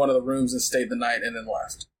broke into one of the rooms and stayed the night and then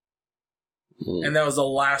left. Mm. And that was the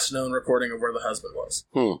last known recording of where the husband was.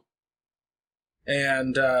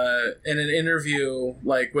 And, in an interview,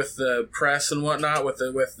 with the press and whatnot, with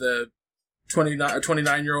the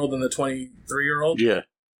 29-year-old and the 23-year-old. Yeah.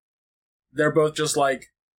 They're both just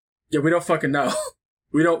yeah, we don't fucking know.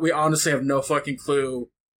 We honestly have no fucking clue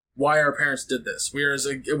why our parents did this.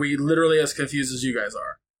 We literally as confused as you guys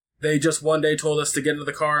are. They just one day told us to get into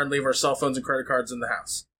the car and leave our cell phones and credit cards in the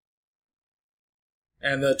house.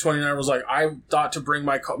 And the 29 was like, I thought to bring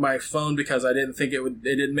my phone because I didn't think it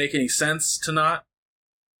didn't make any sense to not.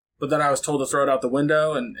 But then I was told to throw it out the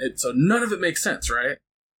window, and so none of it makes sense, right?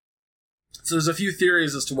 So there's a few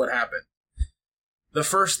theories as to what happened. The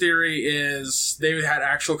first theory is they had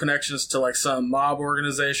actual connections to some mob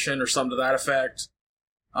organization or something to that effect,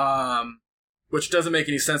 which doesn't make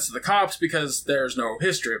any sense to the cops because there's no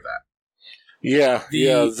history of that. Yeah,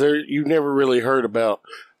 you never really heard about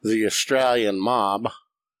the Australian mob.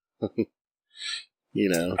 You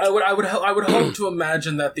know, I would hope to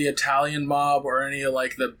imagine that the Italian mob or any of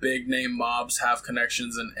like the big name mobs have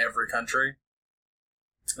connections in every country.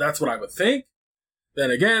 That's what I would think. Then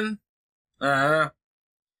again, like,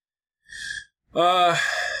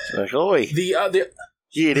 oi,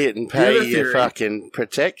 you didn't pay your fucking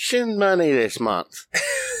protection money this month.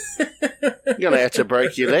 You're gonna have to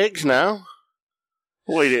break your legs now.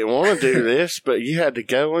 We didn't want to do this, but you had to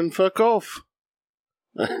go and fuck off.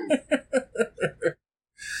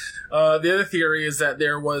 The other theory is that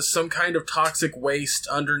there was some kind of toxic waste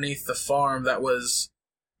underneath the farm that was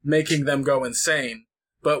making them go insane.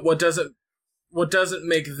 But what doesn't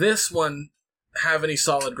make this one have any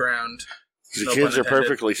solid ground? The kids are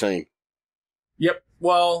perfectly sane. Yep.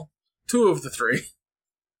 Well, 2 of the 3.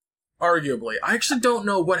 Arguably. I actually don't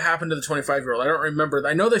know what happened to the 25-year-old. I don't remember.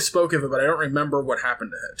 I know they spoke of it, but I don't remember what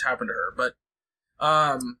happened to her. But,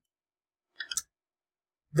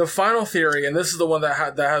 the final theory, and this is the one that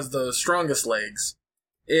has the strongest legs,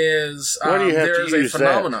 is why do you have there's to use a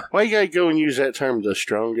phenomenon. That? Why you gotta go and use that term, the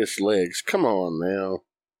strongest legs? Come on now.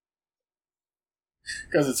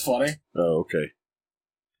 Because it's funny. Oh, okay.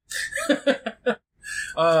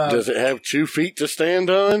 Does it have 2 feet to stand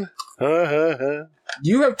on?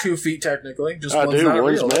 You have 2 feet, technically. Just I one's do. not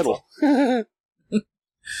One's real. metal.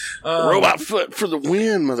 Robot foot for the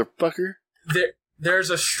win, motherfucker. There's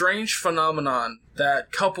a strange phenomenon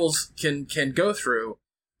that couples can go through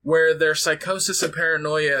where their psychosis and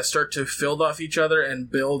paranoia start to build off each other and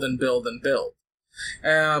build and build and build.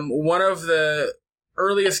 One of the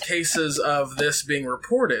earliest cases of this being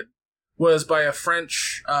reported was by a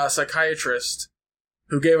French psychiatrist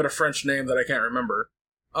who gave it a French name that I can't remember,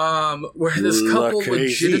 where this couple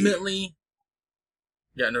legitimately...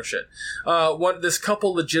 Yeah, no shit. This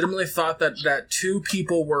couple legitimately thought that 2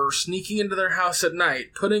 people were sneaking into their house at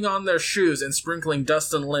night, putting on their shoes, and sprinkling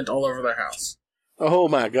dust and lint all over their house. Oh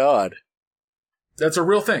my god. That's a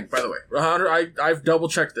real thing, by the way. I've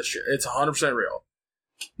double-checked this shit. It's 100% real.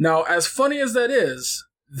 Now, as funny as that is,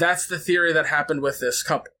 that's the theory that happened with this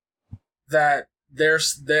couple. That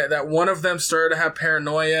one of them started to have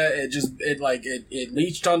paranoia. It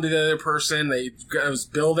leached onto the other person. It was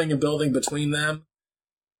building and building between them.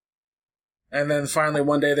 And then finally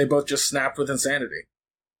one day they both just snapped with insanity.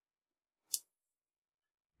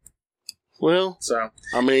 Well,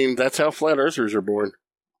 I mean, that's how flat earthers are born.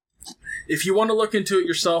 If you want to look into it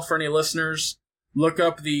yourself, for any listeners, look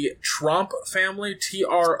up the Tromp family,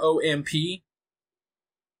 Tromp.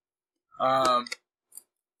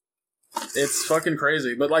 It's fucking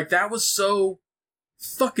crazy. But, like, that was so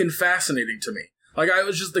fucking fascinating to me. Like, I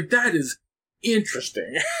was just like, that is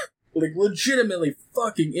interesting. Like, legitimately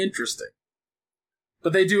fucking interesting.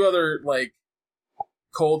 But they do other, like,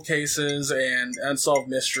 cold cases and unsolved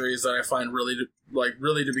mysteries that I find really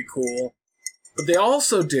to be cool. But they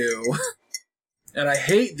also do, and I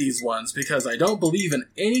hate these ones because I don't believe in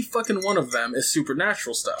any fucking one of them, is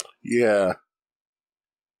supernatural stuff. Yeah.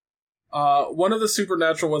 One of the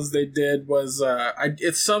supernatural ones they did was,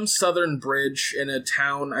 it's some southern bridge in a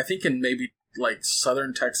town, I think in maybe, like,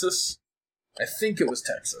 southern Texas. I think it was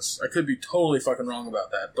Texas. I could be totally fucking wrong about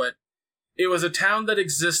that, but it was a town that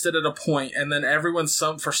existed at a point, and then everyone,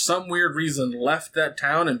 for some weird reason, left that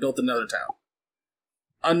town and built another town.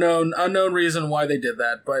 Unknown reason why they did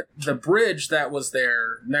that, but the bridge that was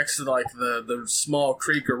there next to, like, the small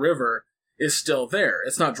creek or river is still there.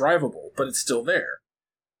 It's not drivable, but it's still there.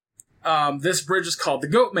 This bridge is called the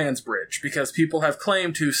Goatman's Bridge because people have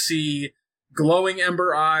claimed to see glowing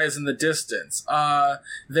ember eyes in the distance.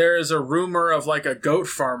 There is a rumor of, like, a goat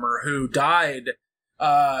farmer who died,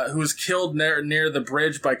 who was killed near the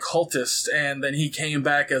bridge by cultists, and then he came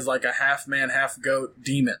back as, like, a half-man, half-goat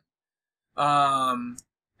demon.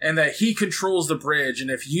 And that he controls the bridge, and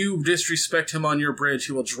if you disrespect him on your bridge,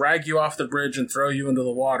 he will drag you off the bridge and throw you into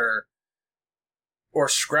the water. Or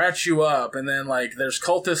scratch you up, and then, like, there's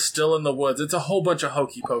cultists still in the woods. It's a whole bunch of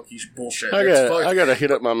hokey-pokey bullshit. I gotta hit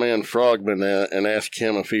up my man Frogman and ask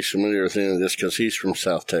him if he's familiar with any of this, because he's from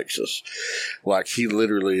South Texas. Like, he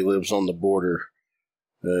literally lives on the border,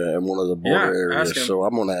 in one of the border areas, so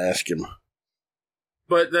I'm gonna ask him.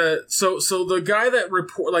 But so the guy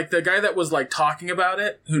that was, like, talking about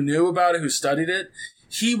it, who knew about it, who studied it,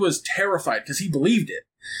 he was terrified, because he believed it.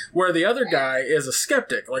 Where the other guy is a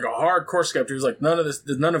skeptic, like a hardcore skeptic, who's like, none of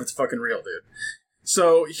it's fucking real, dude.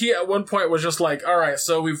 So he at one point was just like, all right,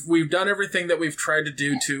 so we've done everything that we've tried to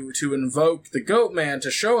do to invoke the Goat Man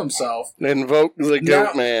to show himself. Invoke the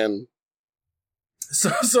Goat Man.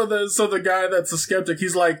 So the guy that's a skeptic,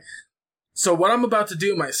 he's like, so what I'm about to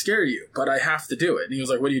do might scare you, but I have to do it. And he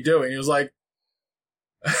was like, what are you doing? He was like,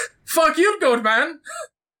 fuck you, Goat Man.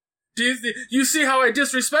 You see how I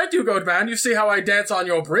disrespect you, Goatman? You see how I dance on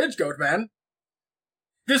your bridge, Goatman?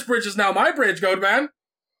 This bridge is now my bridge, Goatman.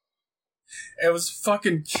 It was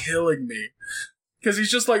fucking killing me. Because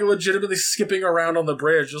he's just, like, legitimately skipping around on the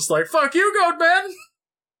bridge, just like, fuck you, Goatman!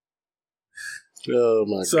 Oh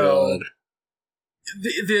my god.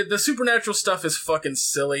 The supernatural stuff is fucking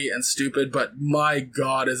silly and stupid, but my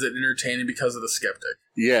god is it entertaining because of the skeptic.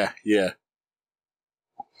 Yeah, yeah.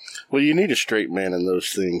 Well, you need a straight man in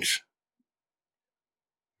those things.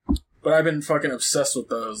 But I've been fucking obsessed with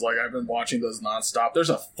those. Like, I've been watching those nonstop. There's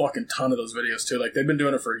a fucking ton of those videos, too. Like, they've been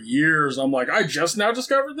doing it for years. I'm like, I just now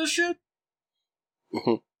discovered this shit?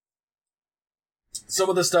 Some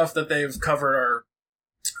of the stuff that they've covered are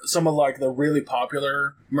some of, like, the really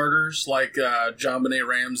popular murders, like JonBenet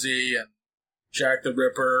Ramsey and Jack the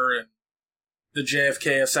Ripper and the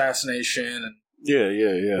JFK assassination. And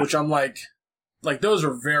Yeah. Which I'm like, those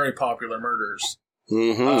are very popular murders.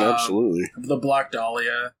 Absolutely. The Black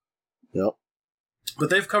Dahlia. Yep. But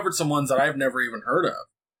they've covered some ones that I've never even heard of.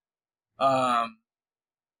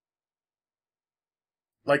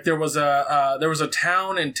 Like there was a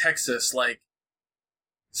town in Texas, like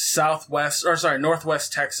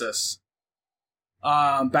northwest Texas,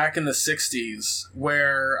 back in the 60s,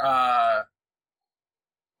 where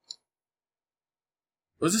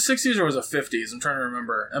was it 60s or was it 50s? I'm trying to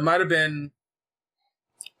remember. It might have been.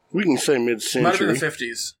 We can say mid-century. Might have been the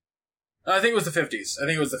 50s. I think it was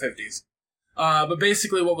the 50s. But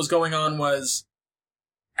basically what was going on was,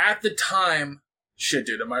 at the time, shit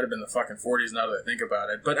dude, it might have been the fucking 40s now that I think about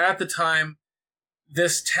it, but at the time,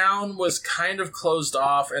 this town was kind of closed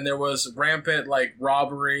off and there was rampant, like,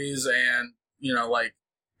 robberies and, you know, like,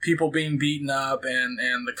 people being beaten up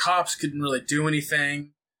and the cops couldn't really do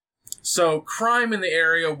anything. So crime in the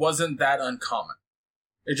area wasn't that uncommon.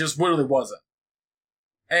 It just literally wasn't.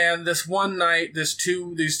 And this one night, these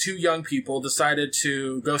two young people decided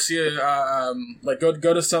to go see go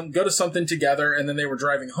to something together, and then they were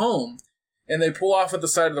driving home, and they pull off at the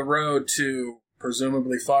side of the road to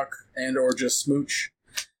presumably fuck and or just smooch.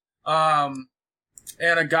 And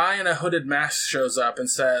a guy in a hooded mask shows up and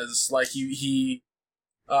says, like, he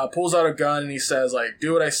pulls out a gun and he says, like,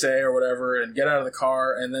 do what I say or whatever, and get out of the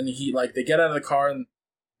car. And then they get out of the car and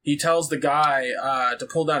he tells the guy to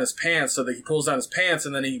pull down his pants, so that he pulls down his pants,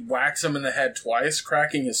 and then he whacks him in the head twice,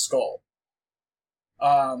 cracking his skull.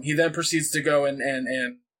 He then proceeds to go and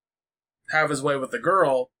have his way with the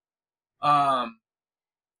girl.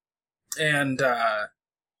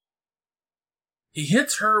 He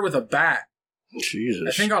hits her with a bat. Jesus.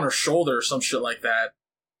 I think on her shoulder or some shit like that.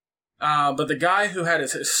 But the guy who had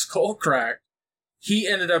his skull cracked, he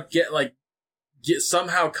ended up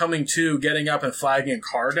somehow coming to, getting up and flagging a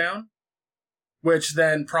car down, which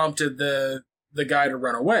then prompted the guy to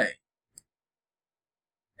run away.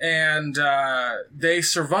 And they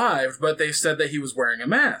survived, but they said that he was wearing a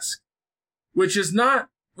mask, which is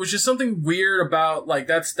something weird about, like,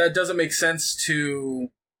 that doesn't make sense to,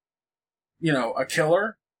 you know, a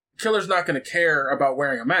killer. A killer's not going to care about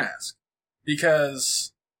wearing a mask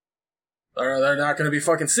because they're not going to be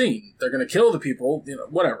fucking seen. They're going to kill the people, you know,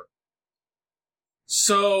 whatever.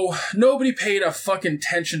 So, nobody paid a fucking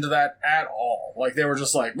attention to that at all. Like, they were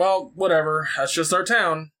just like, well, whatever, that's just our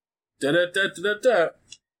town.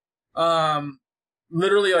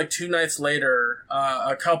 Literally, like, 2 nights later,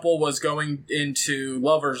 a couple was going into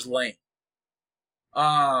Lover's Lane.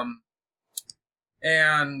 When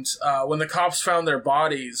the cops found their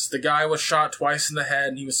bodies, the guy was shot twice in the head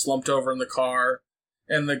and he was slumped over in the car.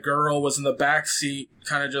 And the girl was in the back seat,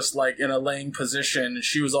 kind of just, like, in a laying position, and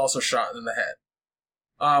she was also shot in the head.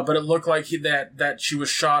 But it looked like that she was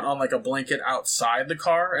shot on, like, a blanket outside the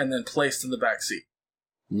car and then placed in the back seat.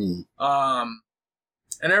 And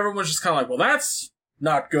everyone was just kind of like, well, that's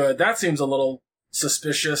not good. That seems a little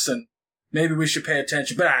suspicious, and maybe we should pay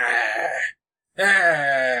attention. But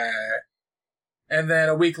and then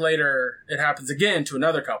a week later, it happens again to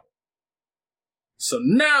another couple. So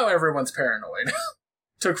now everyone's paranoid.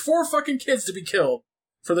 Took 4 fucking kids to be killed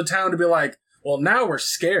for the town to be like, well, now we're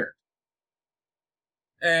scared.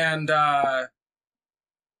 And,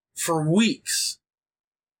 for weeks,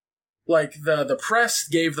 like, the press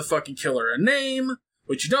gave the fucking killer a name,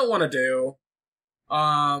 which you don't want to do.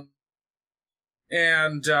 But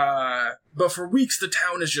for weeks, the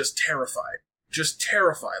town is just terrified. Just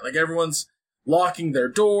terrified. Like, everyone's locking their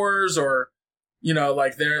doors, or, you know,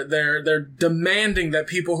 like, they're demanding that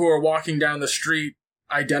people who are walking down the street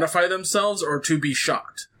identify themselves or to be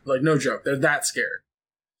shot. Like, no joke. They're that scared.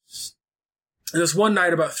 And this one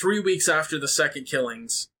night, about 3 weeks after the second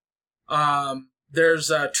killings, there's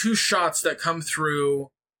 2 shots that come through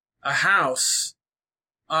a house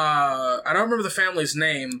I don't remember the family's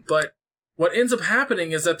name, but what ends up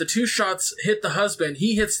happening is that the 2 shots hit the husband.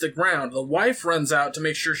 He hits the ground. The wife runs out to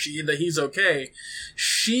make sure that he's okay.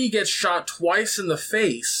 She gets shot twice in the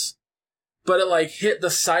face, but it like hit the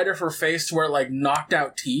side of her face to where it like knocked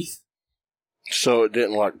out teeth. So it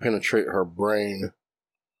didn't like penetrate her brain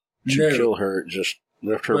to kill her. It just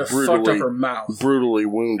left her fucked up her mouth. Brutally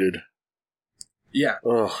wounded. Yeah.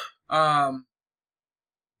 Ugh.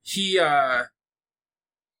 He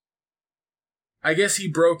I guess he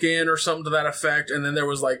broke in or something to that effect, and then there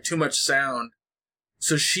was like too much sound.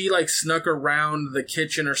 So she like snuck around the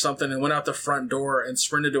kitchen or something and went out the front door and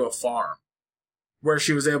sprinted to a farm where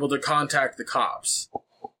she was able to contact the cops.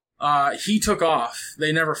 He took off.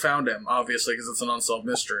 They never found him, obviously, because it's an unsolved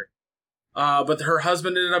mystery. But her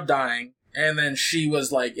husband ended up dying, and then she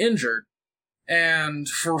was like injured. And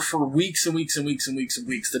for weeks and weeks and weeks and weeks and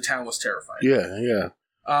weeks, the town was terrified. Yeah, yeah.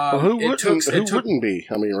 Who wouldn't be?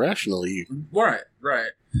 I mean, rationally. Right.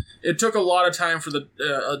 It took a lot of time for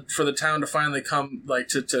the town to finally come, like,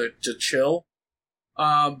 to chill.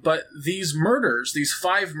 But these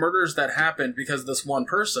 5 murders that happened because of this one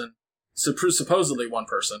person, supposedly one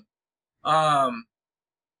person, and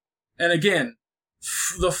again,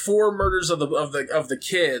 the 4 murders of the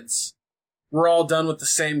kids were all done with the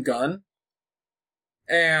same gun.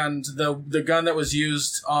 And the gun that was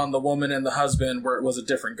used on the woman and the husband was a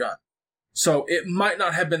different gun. So it might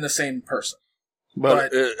not have been the same person.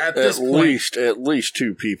 But at least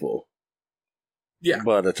 2 people. Yeah.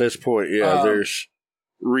 But at this point, there's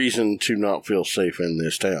reason to not feel safe in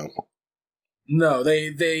this town. No,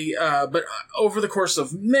 but over the course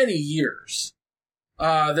of many years,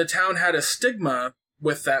 the town had a stigma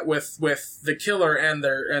with that, with the killer and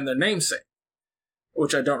their namesake,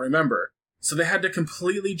 which I don't remember. So they had to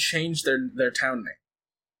completely change their town name.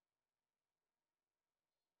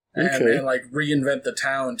 And like reinvent the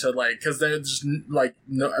town to like, because they just like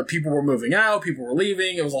people were moving out, people were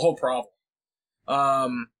leaving. It was a whole problem.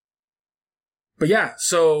 But yeah,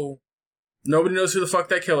 so nobody knows who the fuck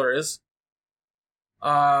that killer is.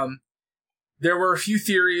 There were a few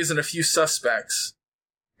theories and a few suspects,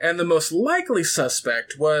 and the most likely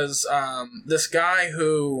suspect was this guy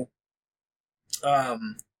who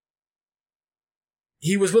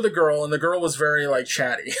he was with a girl, and the girl was very, like,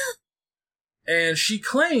 chatty. And she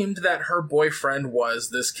claimed that her boyfriend was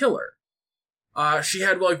this killer. She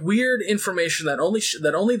had, like, weird information that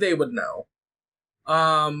only they would know.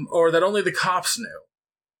 Or that only the cops knew.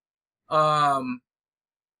 But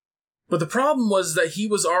the problem was that he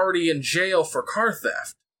was already in jail for car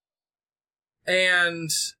theft. And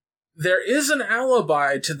there is an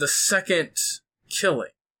alibi to the second killing.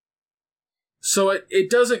 So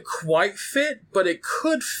it doesn't quite fit, but it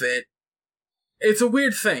could fit. It's a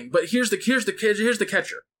weird thing, but here's the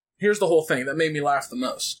catcher. Here's the whole thing that made me laugh the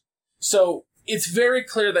most. So it's very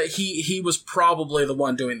clear that he was probably the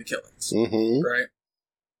one doing the killings, right?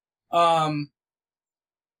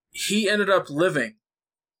 He ended up living.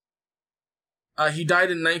 He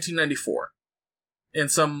died in 1994 in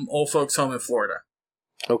some old folks' home in Florida.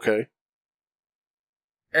 Okay.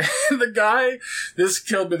 And this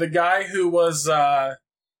killed me. The guy who was, the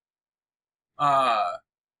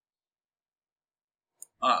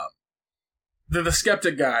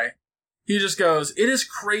skeptic guy, he just goes, "It is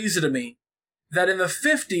crazy to me that in the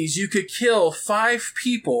 50s you could kill 5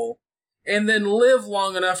 people and then live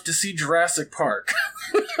long enough to see Jurassic Park."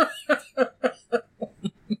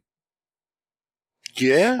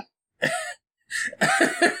 Yeah.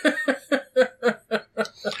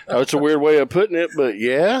 That's a weird way of putting it, but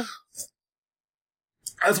yeah.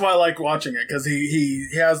 That's why I like watching it, because he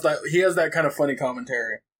has that kind of funny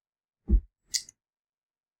commentary.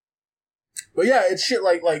 But yeah, it's shit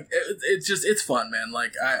like it's fun, man.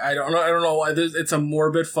 Like I don't know why it's a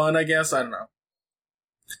morbid fun, I guess. I don't know.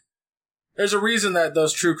 There's a reason that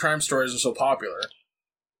those true crime stories are so popular.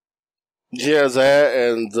 Yeah, that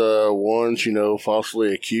and the ones,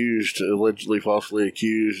 allegedly falsely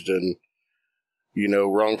accused and,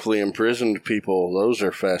 wrongfully imprisoned people, those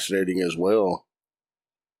are fascinating as well.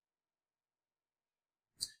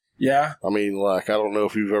 Yeah. I mean, like, I don't know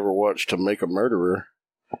if you've ever watched To Make a Murderer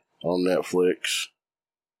on Netflix.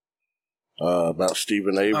 About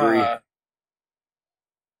Stephen Avery.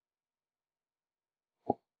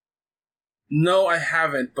 No, I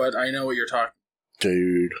haven't, but I know what you're talking about.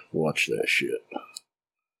 Dude, watch that shit.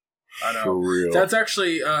 I know. For real. That's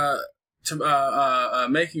actually,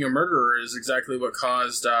 Making a Murderer is exactly what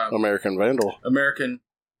caused... American Vandal.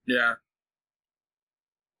 Yeah.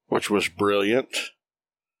 Which was brilliant.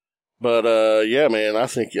 But, yeah, man, I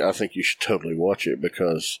think you should totally watch it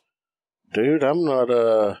because, dude, I'm not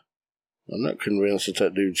I'm not convinced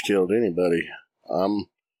that dude's killed anybody. I'm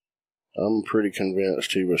pretty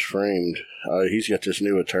convinced he was framed. He's got this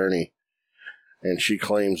new attorney, and she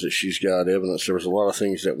claims that she's got evidence. There was a lot of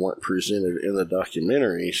things that weren't presented in the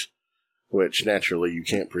documentaries, which naturally you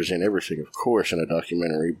can't present everything, of course, in a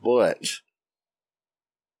documentary, but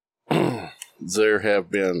there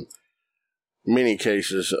have been many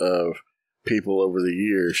cases of people over the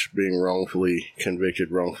years being wrongfully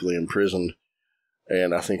convicted, wrongfully imprisoned,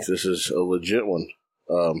 and I think this is a legit one.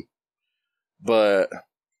 But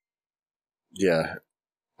yeah,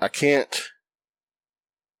 I can't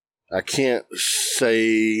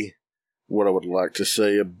say what I would like to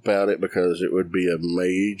say about it because it would be a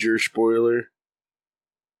major spoiler.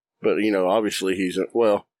 But, you know, obviously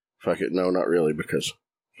fuck it. No, not really, because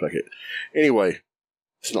fuck it. Anyway,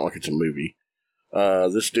 it's not like it's a movie.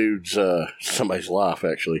 This dude's somebody's life,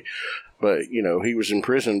 actually. But, you know, he was in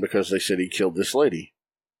prison because they said he killed this lady.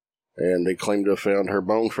 And they claimed to have found her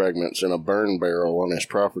bone fragments in a burn barrel on his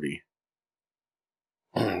property.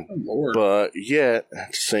 Oh, Lord. But yet,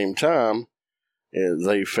 at the same time,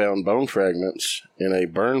 they found bone fragments in a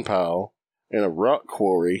burn pile in a rock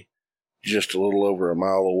quarry just a little over a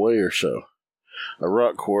mile away or so. A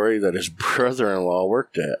rock quarry that his brother-in-law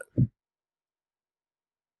worked at.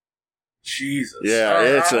 Jesus. Yeah,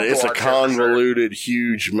 it's a convoluted,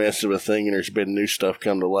 huge mess of a thing, and there's been new stuff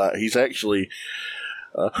come to light. He's actually,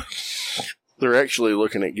 they're actually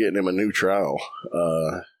looking at getting him a new trial.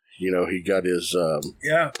 You know, he got his.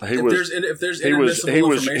 He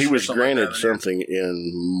was granted something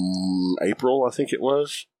in April, I think it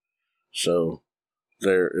was. So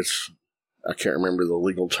I can't remember the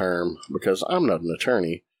legal term because I'm not an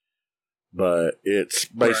attorney, but it's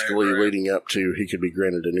basically leading up to he could be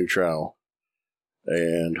granted a new trial,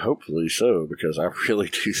 and hopefully so, because I really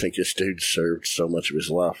do think this dude served so much of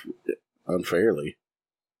his life unfairly.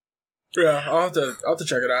 Yeah, I'll have to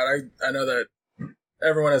check it out. I know that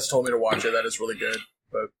everyone has told me to watch it. That is really good.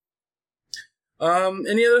 But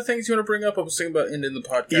any other things you want to bring up? I was thinking about ending the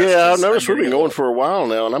podcast. Yeah, I've noticed we've been going for a while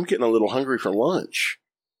now, and I'm getting a little hungry for lunch.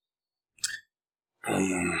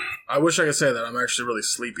 I wish I could say that. I'm actually really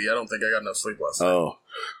sleepy. I don't think I got enough sleep last night. Oh,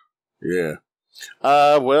 yeah.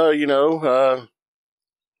 Well, you know,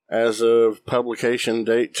 as of publication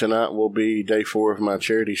date, tonight will be day 4 of my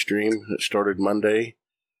charity stream. It started Monday.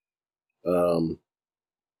 You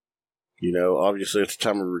know, obviously at the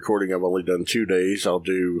time of recording, I've only done 2 days. I'll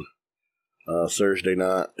do Thursday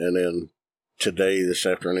night and then today, this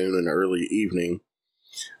afternoon, and early evening.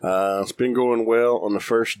 It's been going well. On the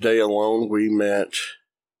first day alone, we met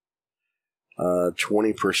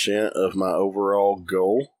 20% of my overall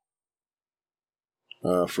goal.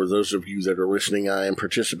 For those of you that are listening, I am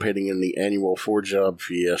participating in the annual 4-Job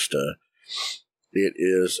Fiesta. It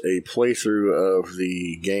is a playthrough of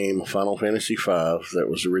the game Final Fantasy V that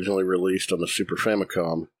was originally released on the Super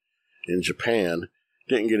Famicom in Japan.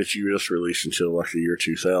 Didn't get its US release until like the year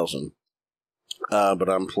 2000. But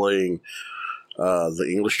I'm playing the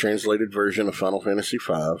English translated version of Final Fantasy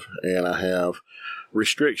V, and I have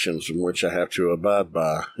restrictions in which I have to abide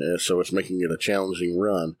by, and so it's making it a challenging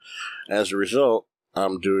run. As a result,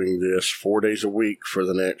 I'm doing this 4 days a week for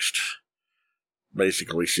the next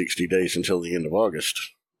basically 60 days until the end of August,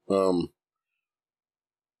 in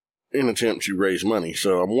an attempt to raise money.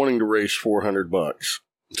 So I'm wanting to raise $400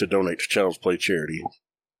 to donate to Child's Play charity.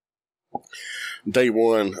 Day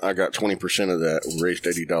 1, I got 20% of that and raised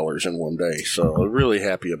 $80 in 1 day. So I'm really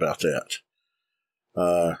happy about that.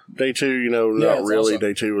 Day 2, you know, not really. Awesome.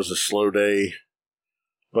 Day 2 was a slow day,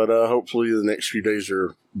 but hopefully the next few days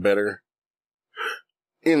are better.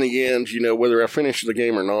 In the end, you know, whether I finish the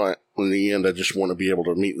game or not, in the end, I just want to be able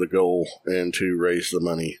to meet the goal and to raise the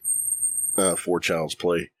money for Child's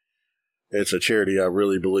Play. It's a charity I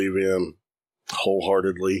really believe in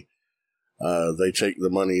wholeheartedly. They take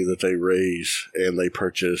the money that they raise and they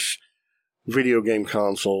purchase video game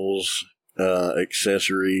consoles,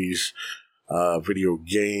 accessories, video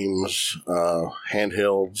games,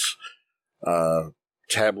 handhelds,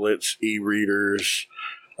 tablets, e-readers,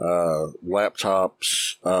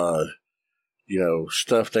 laptops, you know,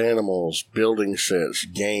 stuffed animals, building sets,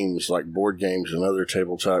 games like board games and other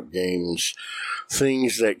tabletop games,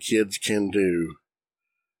 things that kids can do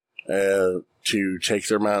to take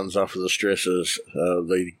their minds off of the stresses.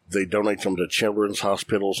 They donate them to children's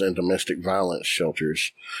hospitals and domestic violence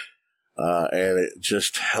shelters, and it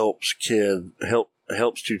just helps to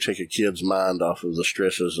take a kid's mind off of the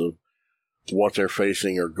stresses of what they're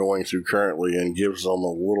facing or going through currently, and gives them a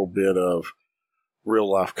little bit of real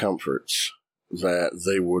life comforts that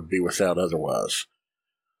they would be without otherwise.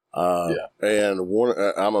 And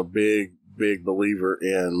I'm a big big believer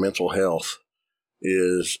in mental health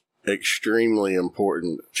is extremely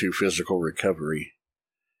important to physical recovery.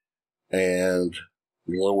 And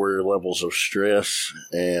lower levels of stress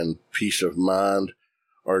and peace of mind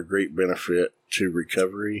are a great benefit to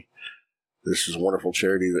recovery. This is a wonderful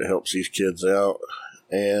charity that helps these kids out.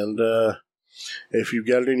 And if you've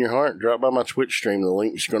got it in your heart, drop by my Twitch stream. The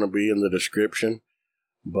link is going to be in the description.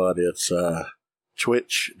 But it's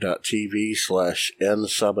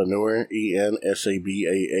twitch.tv/nsabanur,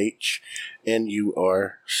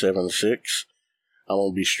 ENSABAHNUR76. I'm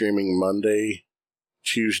going to be streaming Monday,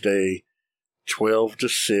 Tuesday, 12 to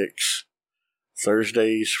 6,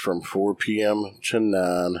 Thursdays from 4 p.m. to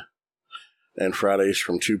 9, and Fridays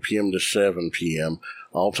from 2 p.m. to 7 p.m.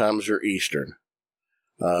 All times are Eastern.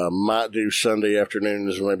 Might do Sunday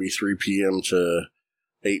afternoons, maybe 3 p.m. to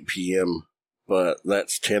 8 p.m., but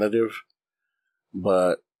that's tentative.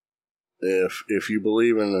 But if you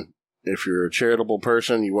believe in, if you're a charitable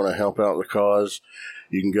person, you want to help out the cause,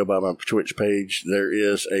 you can go by my Twitch page. There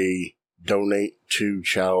is a donate to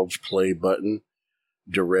Child's Play button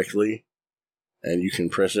directly, and you can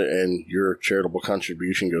press it, and your charitable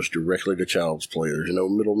contribution goes directly to Child's Play. There's no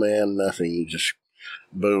middleman, nothing. You just,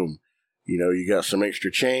 boom. You know, you got some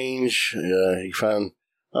extra change, you find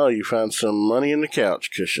some money in the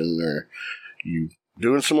couch cushion, or you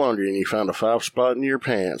doing some laundry and you found a 5 spot in your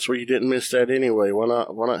pants. Well, you didn't miss that anyway. Why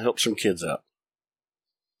not help some kids out?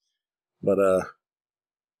 But,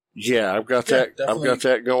 yeah, I've got that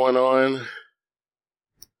going on,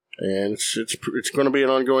 and it's going to be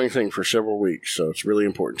an ongoing thing for several weeks, so it's really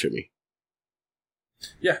important to me.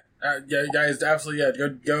 Yeah, guys,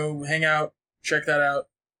 absolutely, go hang out, check that out.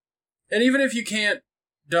 And even if you can't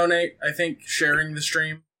donate, I think sharing the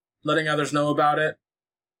stream, letting others know about it,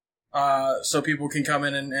 so people can come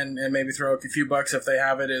in and maybe throw a few bucks if they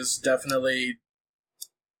have it, is definitely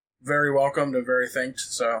very welcomed and very thanked.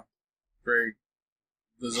 So,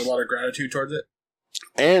 there's a lot of gratitude towards it.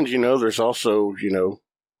 And, there's also,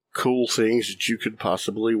 cool things that you could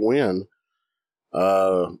possibly win.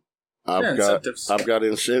 I've got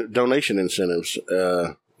donation incentives.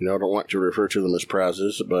 I don't like to refer to them as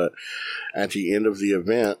prizes, but at the end of the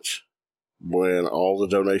event, when all the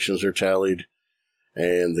donations are tallied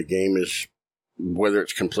and the game is, whether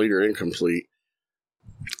it's complete or incomplete,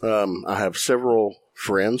 I have several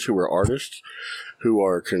friends who are artists who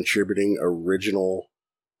are contributing original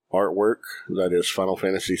artwork that is Final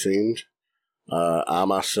Fantasy themed. I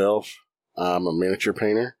myself, I'm a miniature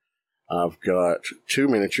painter. I've got 2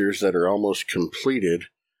 miniatures that are almost completed,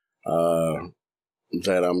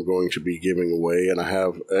 that I'm going to be giving away, and I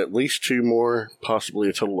have at least 2 more, possibly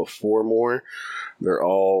a total of 4 more. They're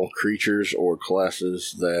all creatures or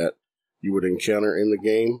classes that you would encounter in the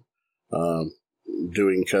game,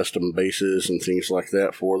 doing custom bases and things like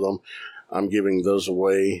that for them. I'm giving those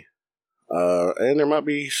away, and there might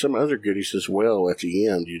be some other goodies as well at the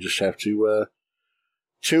end. You just have to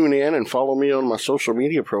tune in and follow me on my social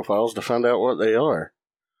media profiles to find out what they are.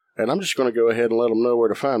 And I'm just going to go ahead and let them know where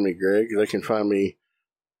to find me, Greg. They can find me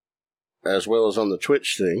as well as on the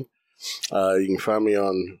Twitch thing. You can find me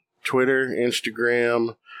on Twitter,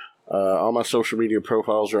 Instagram. All my social media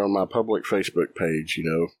profiles are on my public Facebook page.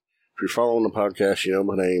 If you're following the podcast, you know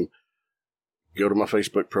my name. Go to my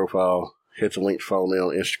Facebook profile, hit the link to follow me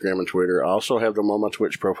on Instagram and Twitter. I also have them on my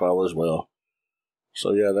Twitch profile as well.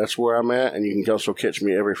 So yeah, that's where I'm at, and you can also catch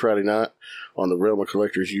me every Friday night on the Realm of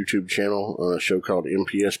Collectors YouTube channel on a show called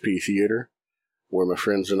MPSP Theater, where my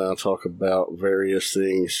friends and I talk about various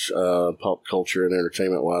things, pop culture and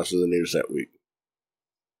entertainment-wise in the news that week.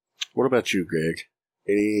 What about you, Greg?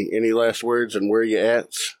 Any last words and where you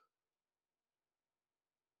at?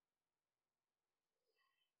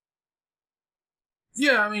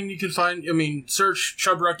 Yeah, you can search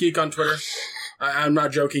Chubruck Geek on Twitter. I'm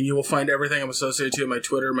not joking. You will find everything I'm associated to: my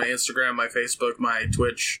Twitter, my Instagram, my Facebook, my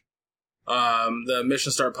Twitch. The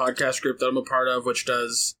Mission Start podcast group that I'm a part of, which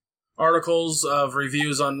does articles of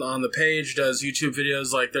reviews on the page, does YouTube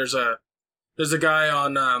videos. Like there's a guy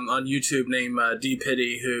on YouTube named D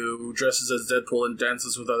Pity who dresses as Deadpool and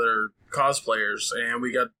dances with other cosplayers, and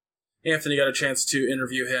Anthony got a chance to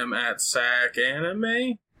interview him at SAC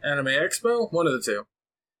Anime Expo, one of the two.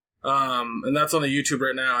 And that's on the YouTube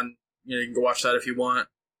right now, and you can go watch that if you want.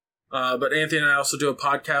 But Anthony and I also do a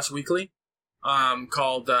podcast weekly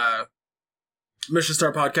called Mission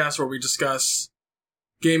Start Podcast, where we discuss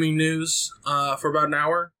gaming news for about an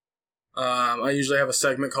hour. I usually have a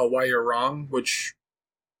segment called Why You're Wrong, which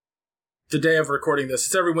the day of recording this,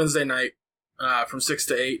 it's every Wednesday night from 6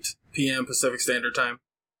 to 8 p.m. Pacific Standard Time.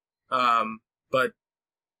 But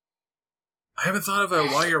I haven't thought of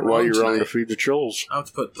why you're While wrong you're tonight. wrong to feed the trolls. I'll have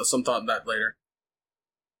to put some thought in that later.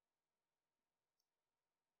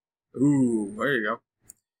 Ooh, there you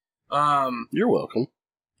go. You're welcome.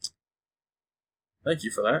 Thank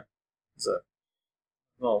you for that.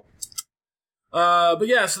 But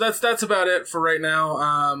yeah, so that's about it for right now.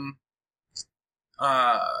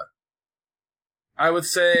 I would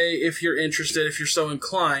say if you're interested, if you're so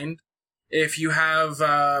inclined, if you have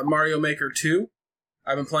Mario Maker 2,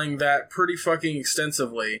 I've been playing that pretty fucking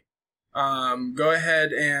extensively. Go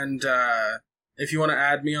ahead and if you want to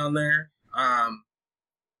add me on there,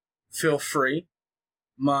 feel free.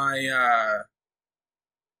 My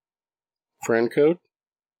Friend code?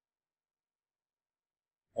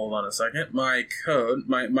 hold on a second. My code,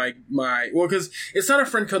 well, because it's not a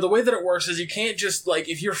friend code. The way that it works is you can't just, like,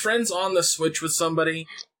 if your friend's on the Switch with somebody,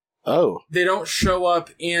 they don't show up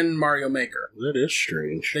in Mario Maker. That is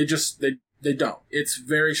strange. They don't. It's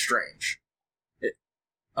very strange.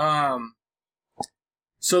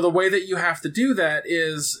 So the way that you have to do that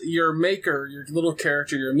is your Maker, your little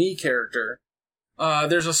character, your me character,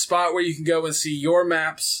 there's a spot where you can go and see your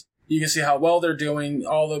maps. You can see how well they're doing,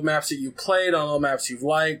 all the maps that you played, all the maps you've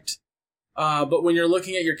liked. But when you're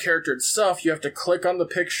looking at your character itself, you have to click on the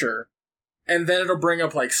picture, and then it'll bring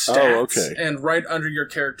up, like, stats, and right under your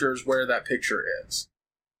character is where that picture is.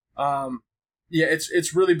 Yeah,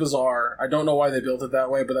 it's really bizarre. I don't know why they built it that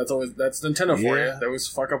way, but that's Nintendo for you. They always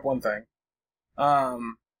fuck up one thing. Where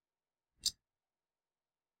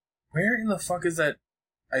in the fuck is that?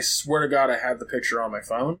 I swear to God I had the picture on my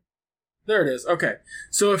phone. There it is. Okay.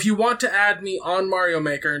 So if you want to add me on Mario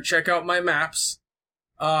Maker and check out my maps,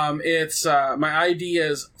 it's, my ID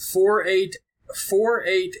is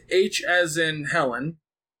 48H as in Helen.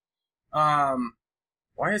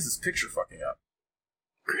 Why is this picture fucking up?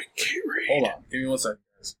 Hold on. Give me 1 second,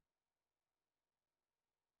 guys.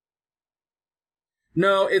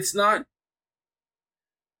 No, it's not.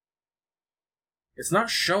 It's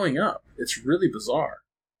not showing up. It's really bizarre.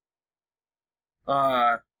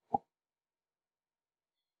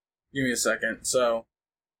 Give me a second. So,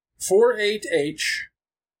 48H.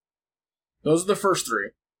 Those are the first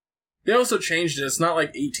three. They also changed it. It's not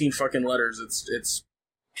like 18 fucking letters. It's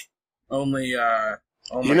only, oh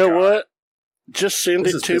my You know God. what? Just send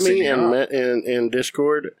This it is to pissing me me off. in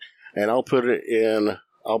Discord, and I'll put it in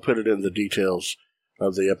the details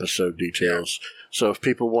of the episode details. Yeah. So if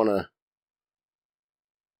people want to,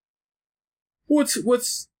 what's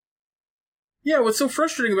so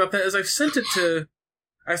frustrating about that is I sent it to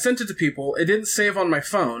people. It didn't save on my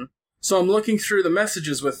phone, so I'm looking through the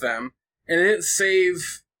messages with them, and it didn't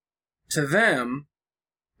save to them.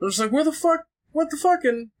 I'm just like, where the fuck? What the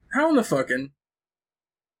fucking? How in the fucking?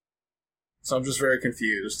 So I'm just very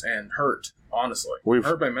confused and hurt, honestly.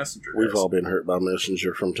 Hurt by Messenger. We've all been hurt by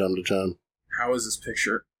Messenger from time to time. How is this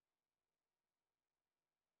picture?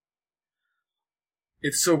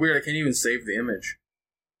 It's so weird, I can't even save the image.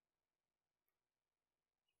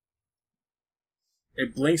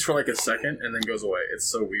 It blinks for like a second and then goes away. It's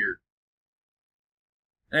so weird.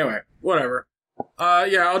 Anyway, whatever.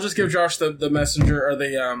 Yeah, I'll just give Josh the Messenger, or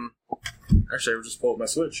the, actually, I'll just pull up my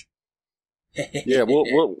Switch. Yeah, we'll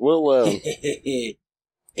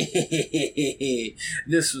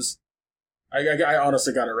This was... I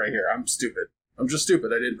honestly got it right here. I'm stupid. I'm just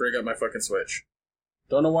stupid. I didn't bring up my fucking Switch.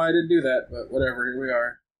 Don't know why I didn't do that, but whatever. Here we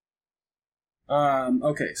are.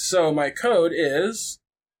 Okay, so my code is,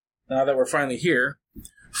 now that we're finally here,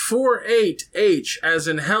 48H as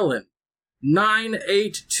in Helen,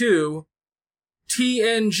 982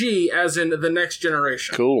 TNG as in the next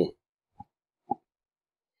generation. Cool.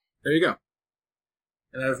 There you go.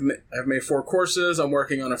 And I've made 4 courses. I'm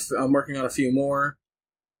working on a few more.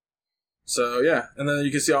 So yeah, and then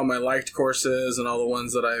you can see all my liked courses and all the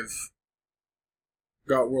ones that I've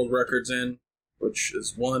got world records in, which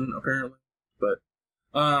is 1 apparently.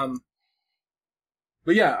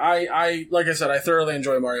 But yeah, I like I said, I thoroughly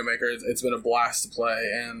enjoy Mario Maker. It's been a blast to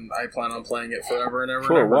play, and I plan on playing it forever and ever.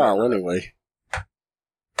 For a while, anyway.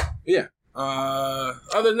 Yeah.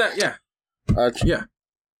 Other than that, yeah. Yeah.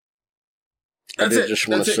 I did just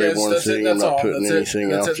want to say one thing. I'm not putting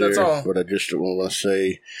anything out there, but I just want to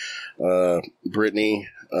say, Brittany,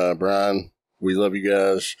 Brian, we love you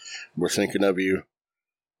guys. We're thinking of you,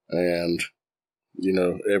 and you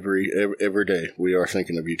know, every day we are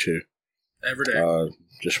thinking of you too. Every day.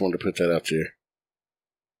 Just wanted to put that out there.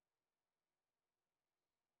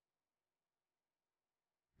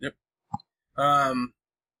 Yep.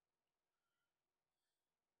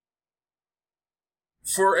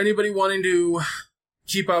 For anybody wanting to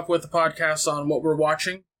keep up with the podcast on what we're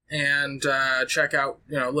watching and check out,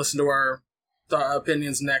 listen to our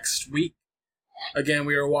opinions next week, Again,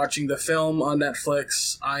 we are watching the film on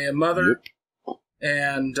Netflix, I Am Mother,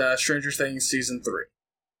 and Stranger Things Season 3.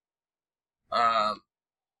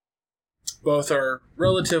 Both are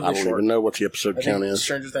relatively short. I don't even know what the episode count is.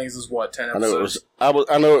 Stranger Things is what, 10 episodes? I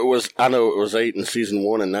know it was 8 in season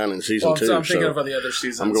 1 and 9 in season 2. So I'm thinking about the other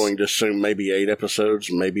seasons. I'm going to assume maybe 8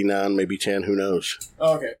 episodes, maybe 9, maybe 10. Who knows?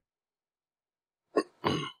 Okay.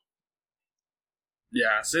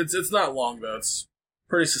 Yeah, so it's not long though. It's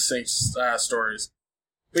pretty succinct stories.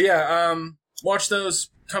 But yeah, watch those.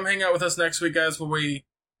 Come hang out with us next week, guys, when we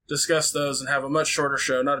discuss those and have a much shorter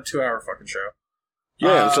show, not a 2-hour fucking show.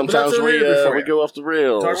 Yeah, and sometimes we go off the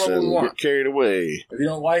rails and get carried away. If you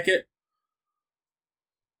don't like it,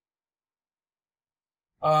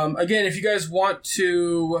 again, if you guys want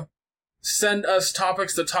to send us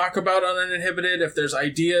topics to talk about on Uninhibited, if there's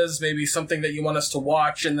ideas, maybe something that you want us to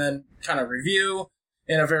watch and then kind of review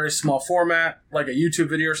in a very small format, like a YouTube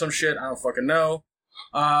video or some shit, I don't fucking know.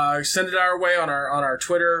 Send it our way on our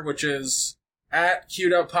Twitter, which is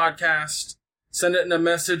 @QueuedUpPodcast. Send it in a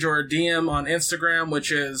message or a DM on Instagram, which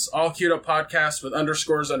is all queued up podcast with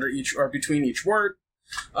underscores under each or between each word.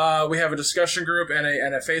 We have a discussion group and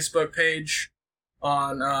a Facebook page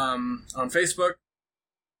on Facebook.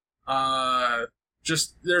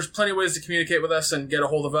 Just there's plenty of ways to communicate with us and get a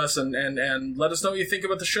hold of us and let us know what you think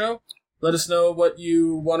about the show. Let us know what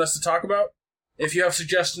you want us to talk about. If you have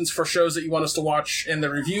suggestions for shows that you want us to watch in the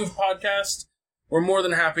review podcast, we're more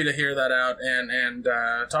than happy to hear that out and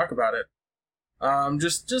talk about it.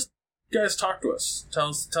 Just guys, talk to us. Tell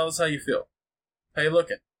us how you feel. How you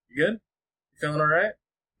looking? You good? You feeling all right?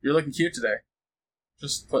 You're looking cute today.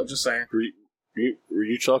 Just saying. Were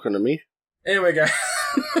you talking to me? Anyway, guys.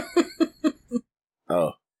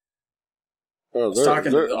 They're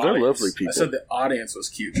lovely people. I said the audience was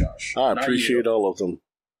cute, Josh. I appreciate all of them.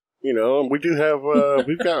 You know, and we do have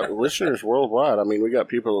we've got listeners worldwide. I mean, we got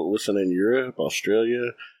people that listen in Europe,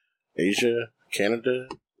 Australia, Asia, Canada,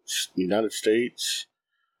 United States.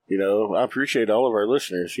 You know, I appreciate all of our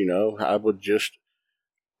listeners. You know, I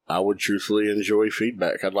would truthfully enjoy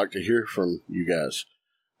feedback. I'd like to hear from you guys.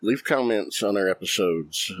 Leave comments on our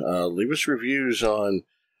episodes. Leave us reviews on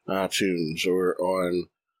iTunes or on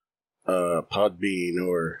Podbean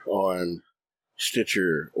or on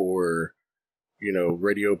Stitcher or, you know,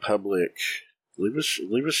 Radio Public. Leave us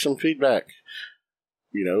some feedback.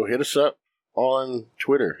 You know, hit us up on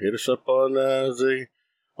Twitter. Hit us up on the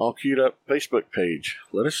All Queued Up Facebook page.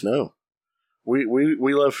 Let us know. We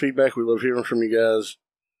love feedback. We love hearing from you guys.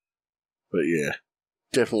 But yeah,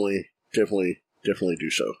 definitely do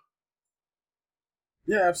so.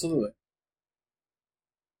 Yeah, absolutely.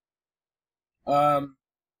 But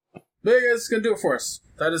yeah, that's going to do it for us.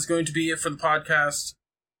 That is going to be it for the podcast.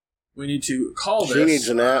 We need to call this. She needs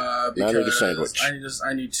a nap. I need a sandwich.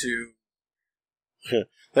 I need to.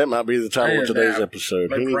 That might be the title of today's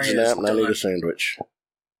episode. He needs a nap and I need a sandwich.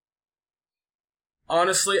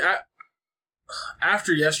 Honestly,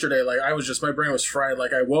 after yesterday, like, my brain was fried.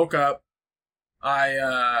 Like, I woke up,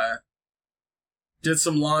 I did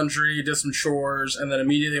some laundry, did some chores, and then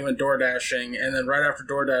immediately went door dashing. And then right after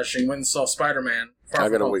door dashing, went and saw Spider-Man. I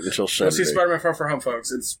gotta wait until Saturday. Go see Spider-Man Far From Home,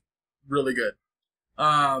 folks. It's really good.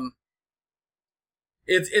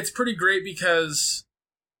 It's pretty great because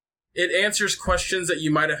it answers questions that you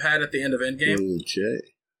might have had at the end of Endgame.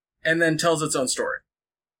 Okay. And then tells its own story.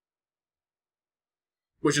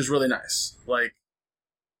 Which is really nice. Like,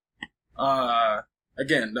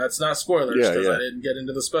 again, that's not spoilers because I didn't get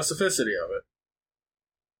into the specificity of it.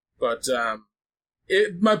 But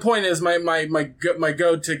my point is, my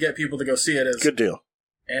go to get people to go see it is good deal.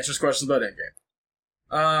 Answers questions about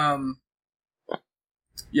Endgame.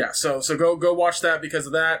 Yeah, so go watch that because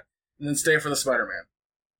of that, and then stay for the Spider-Man,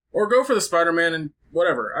 or go for the Spider-Man and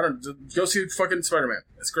whatever. Go see fucking Spider-Man.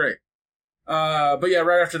 It's great. But yeah,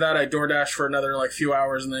 right after that, I DoorDashed for another like few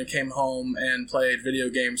hours, and then came home and played video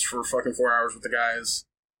games for fucking 4 hours with the guys,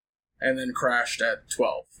 and then crashed at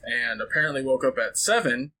 12, and apparently woke up at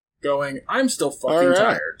 7. Going, I'm still fucking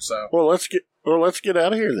tired. So let's get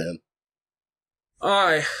out of here then.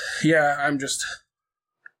 I'm just.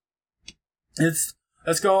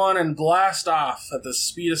 Let's go on and blast off at the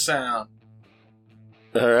speed of sound.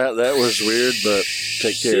 All right, that was weird, but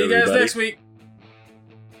take care. See you guys everybody. next week.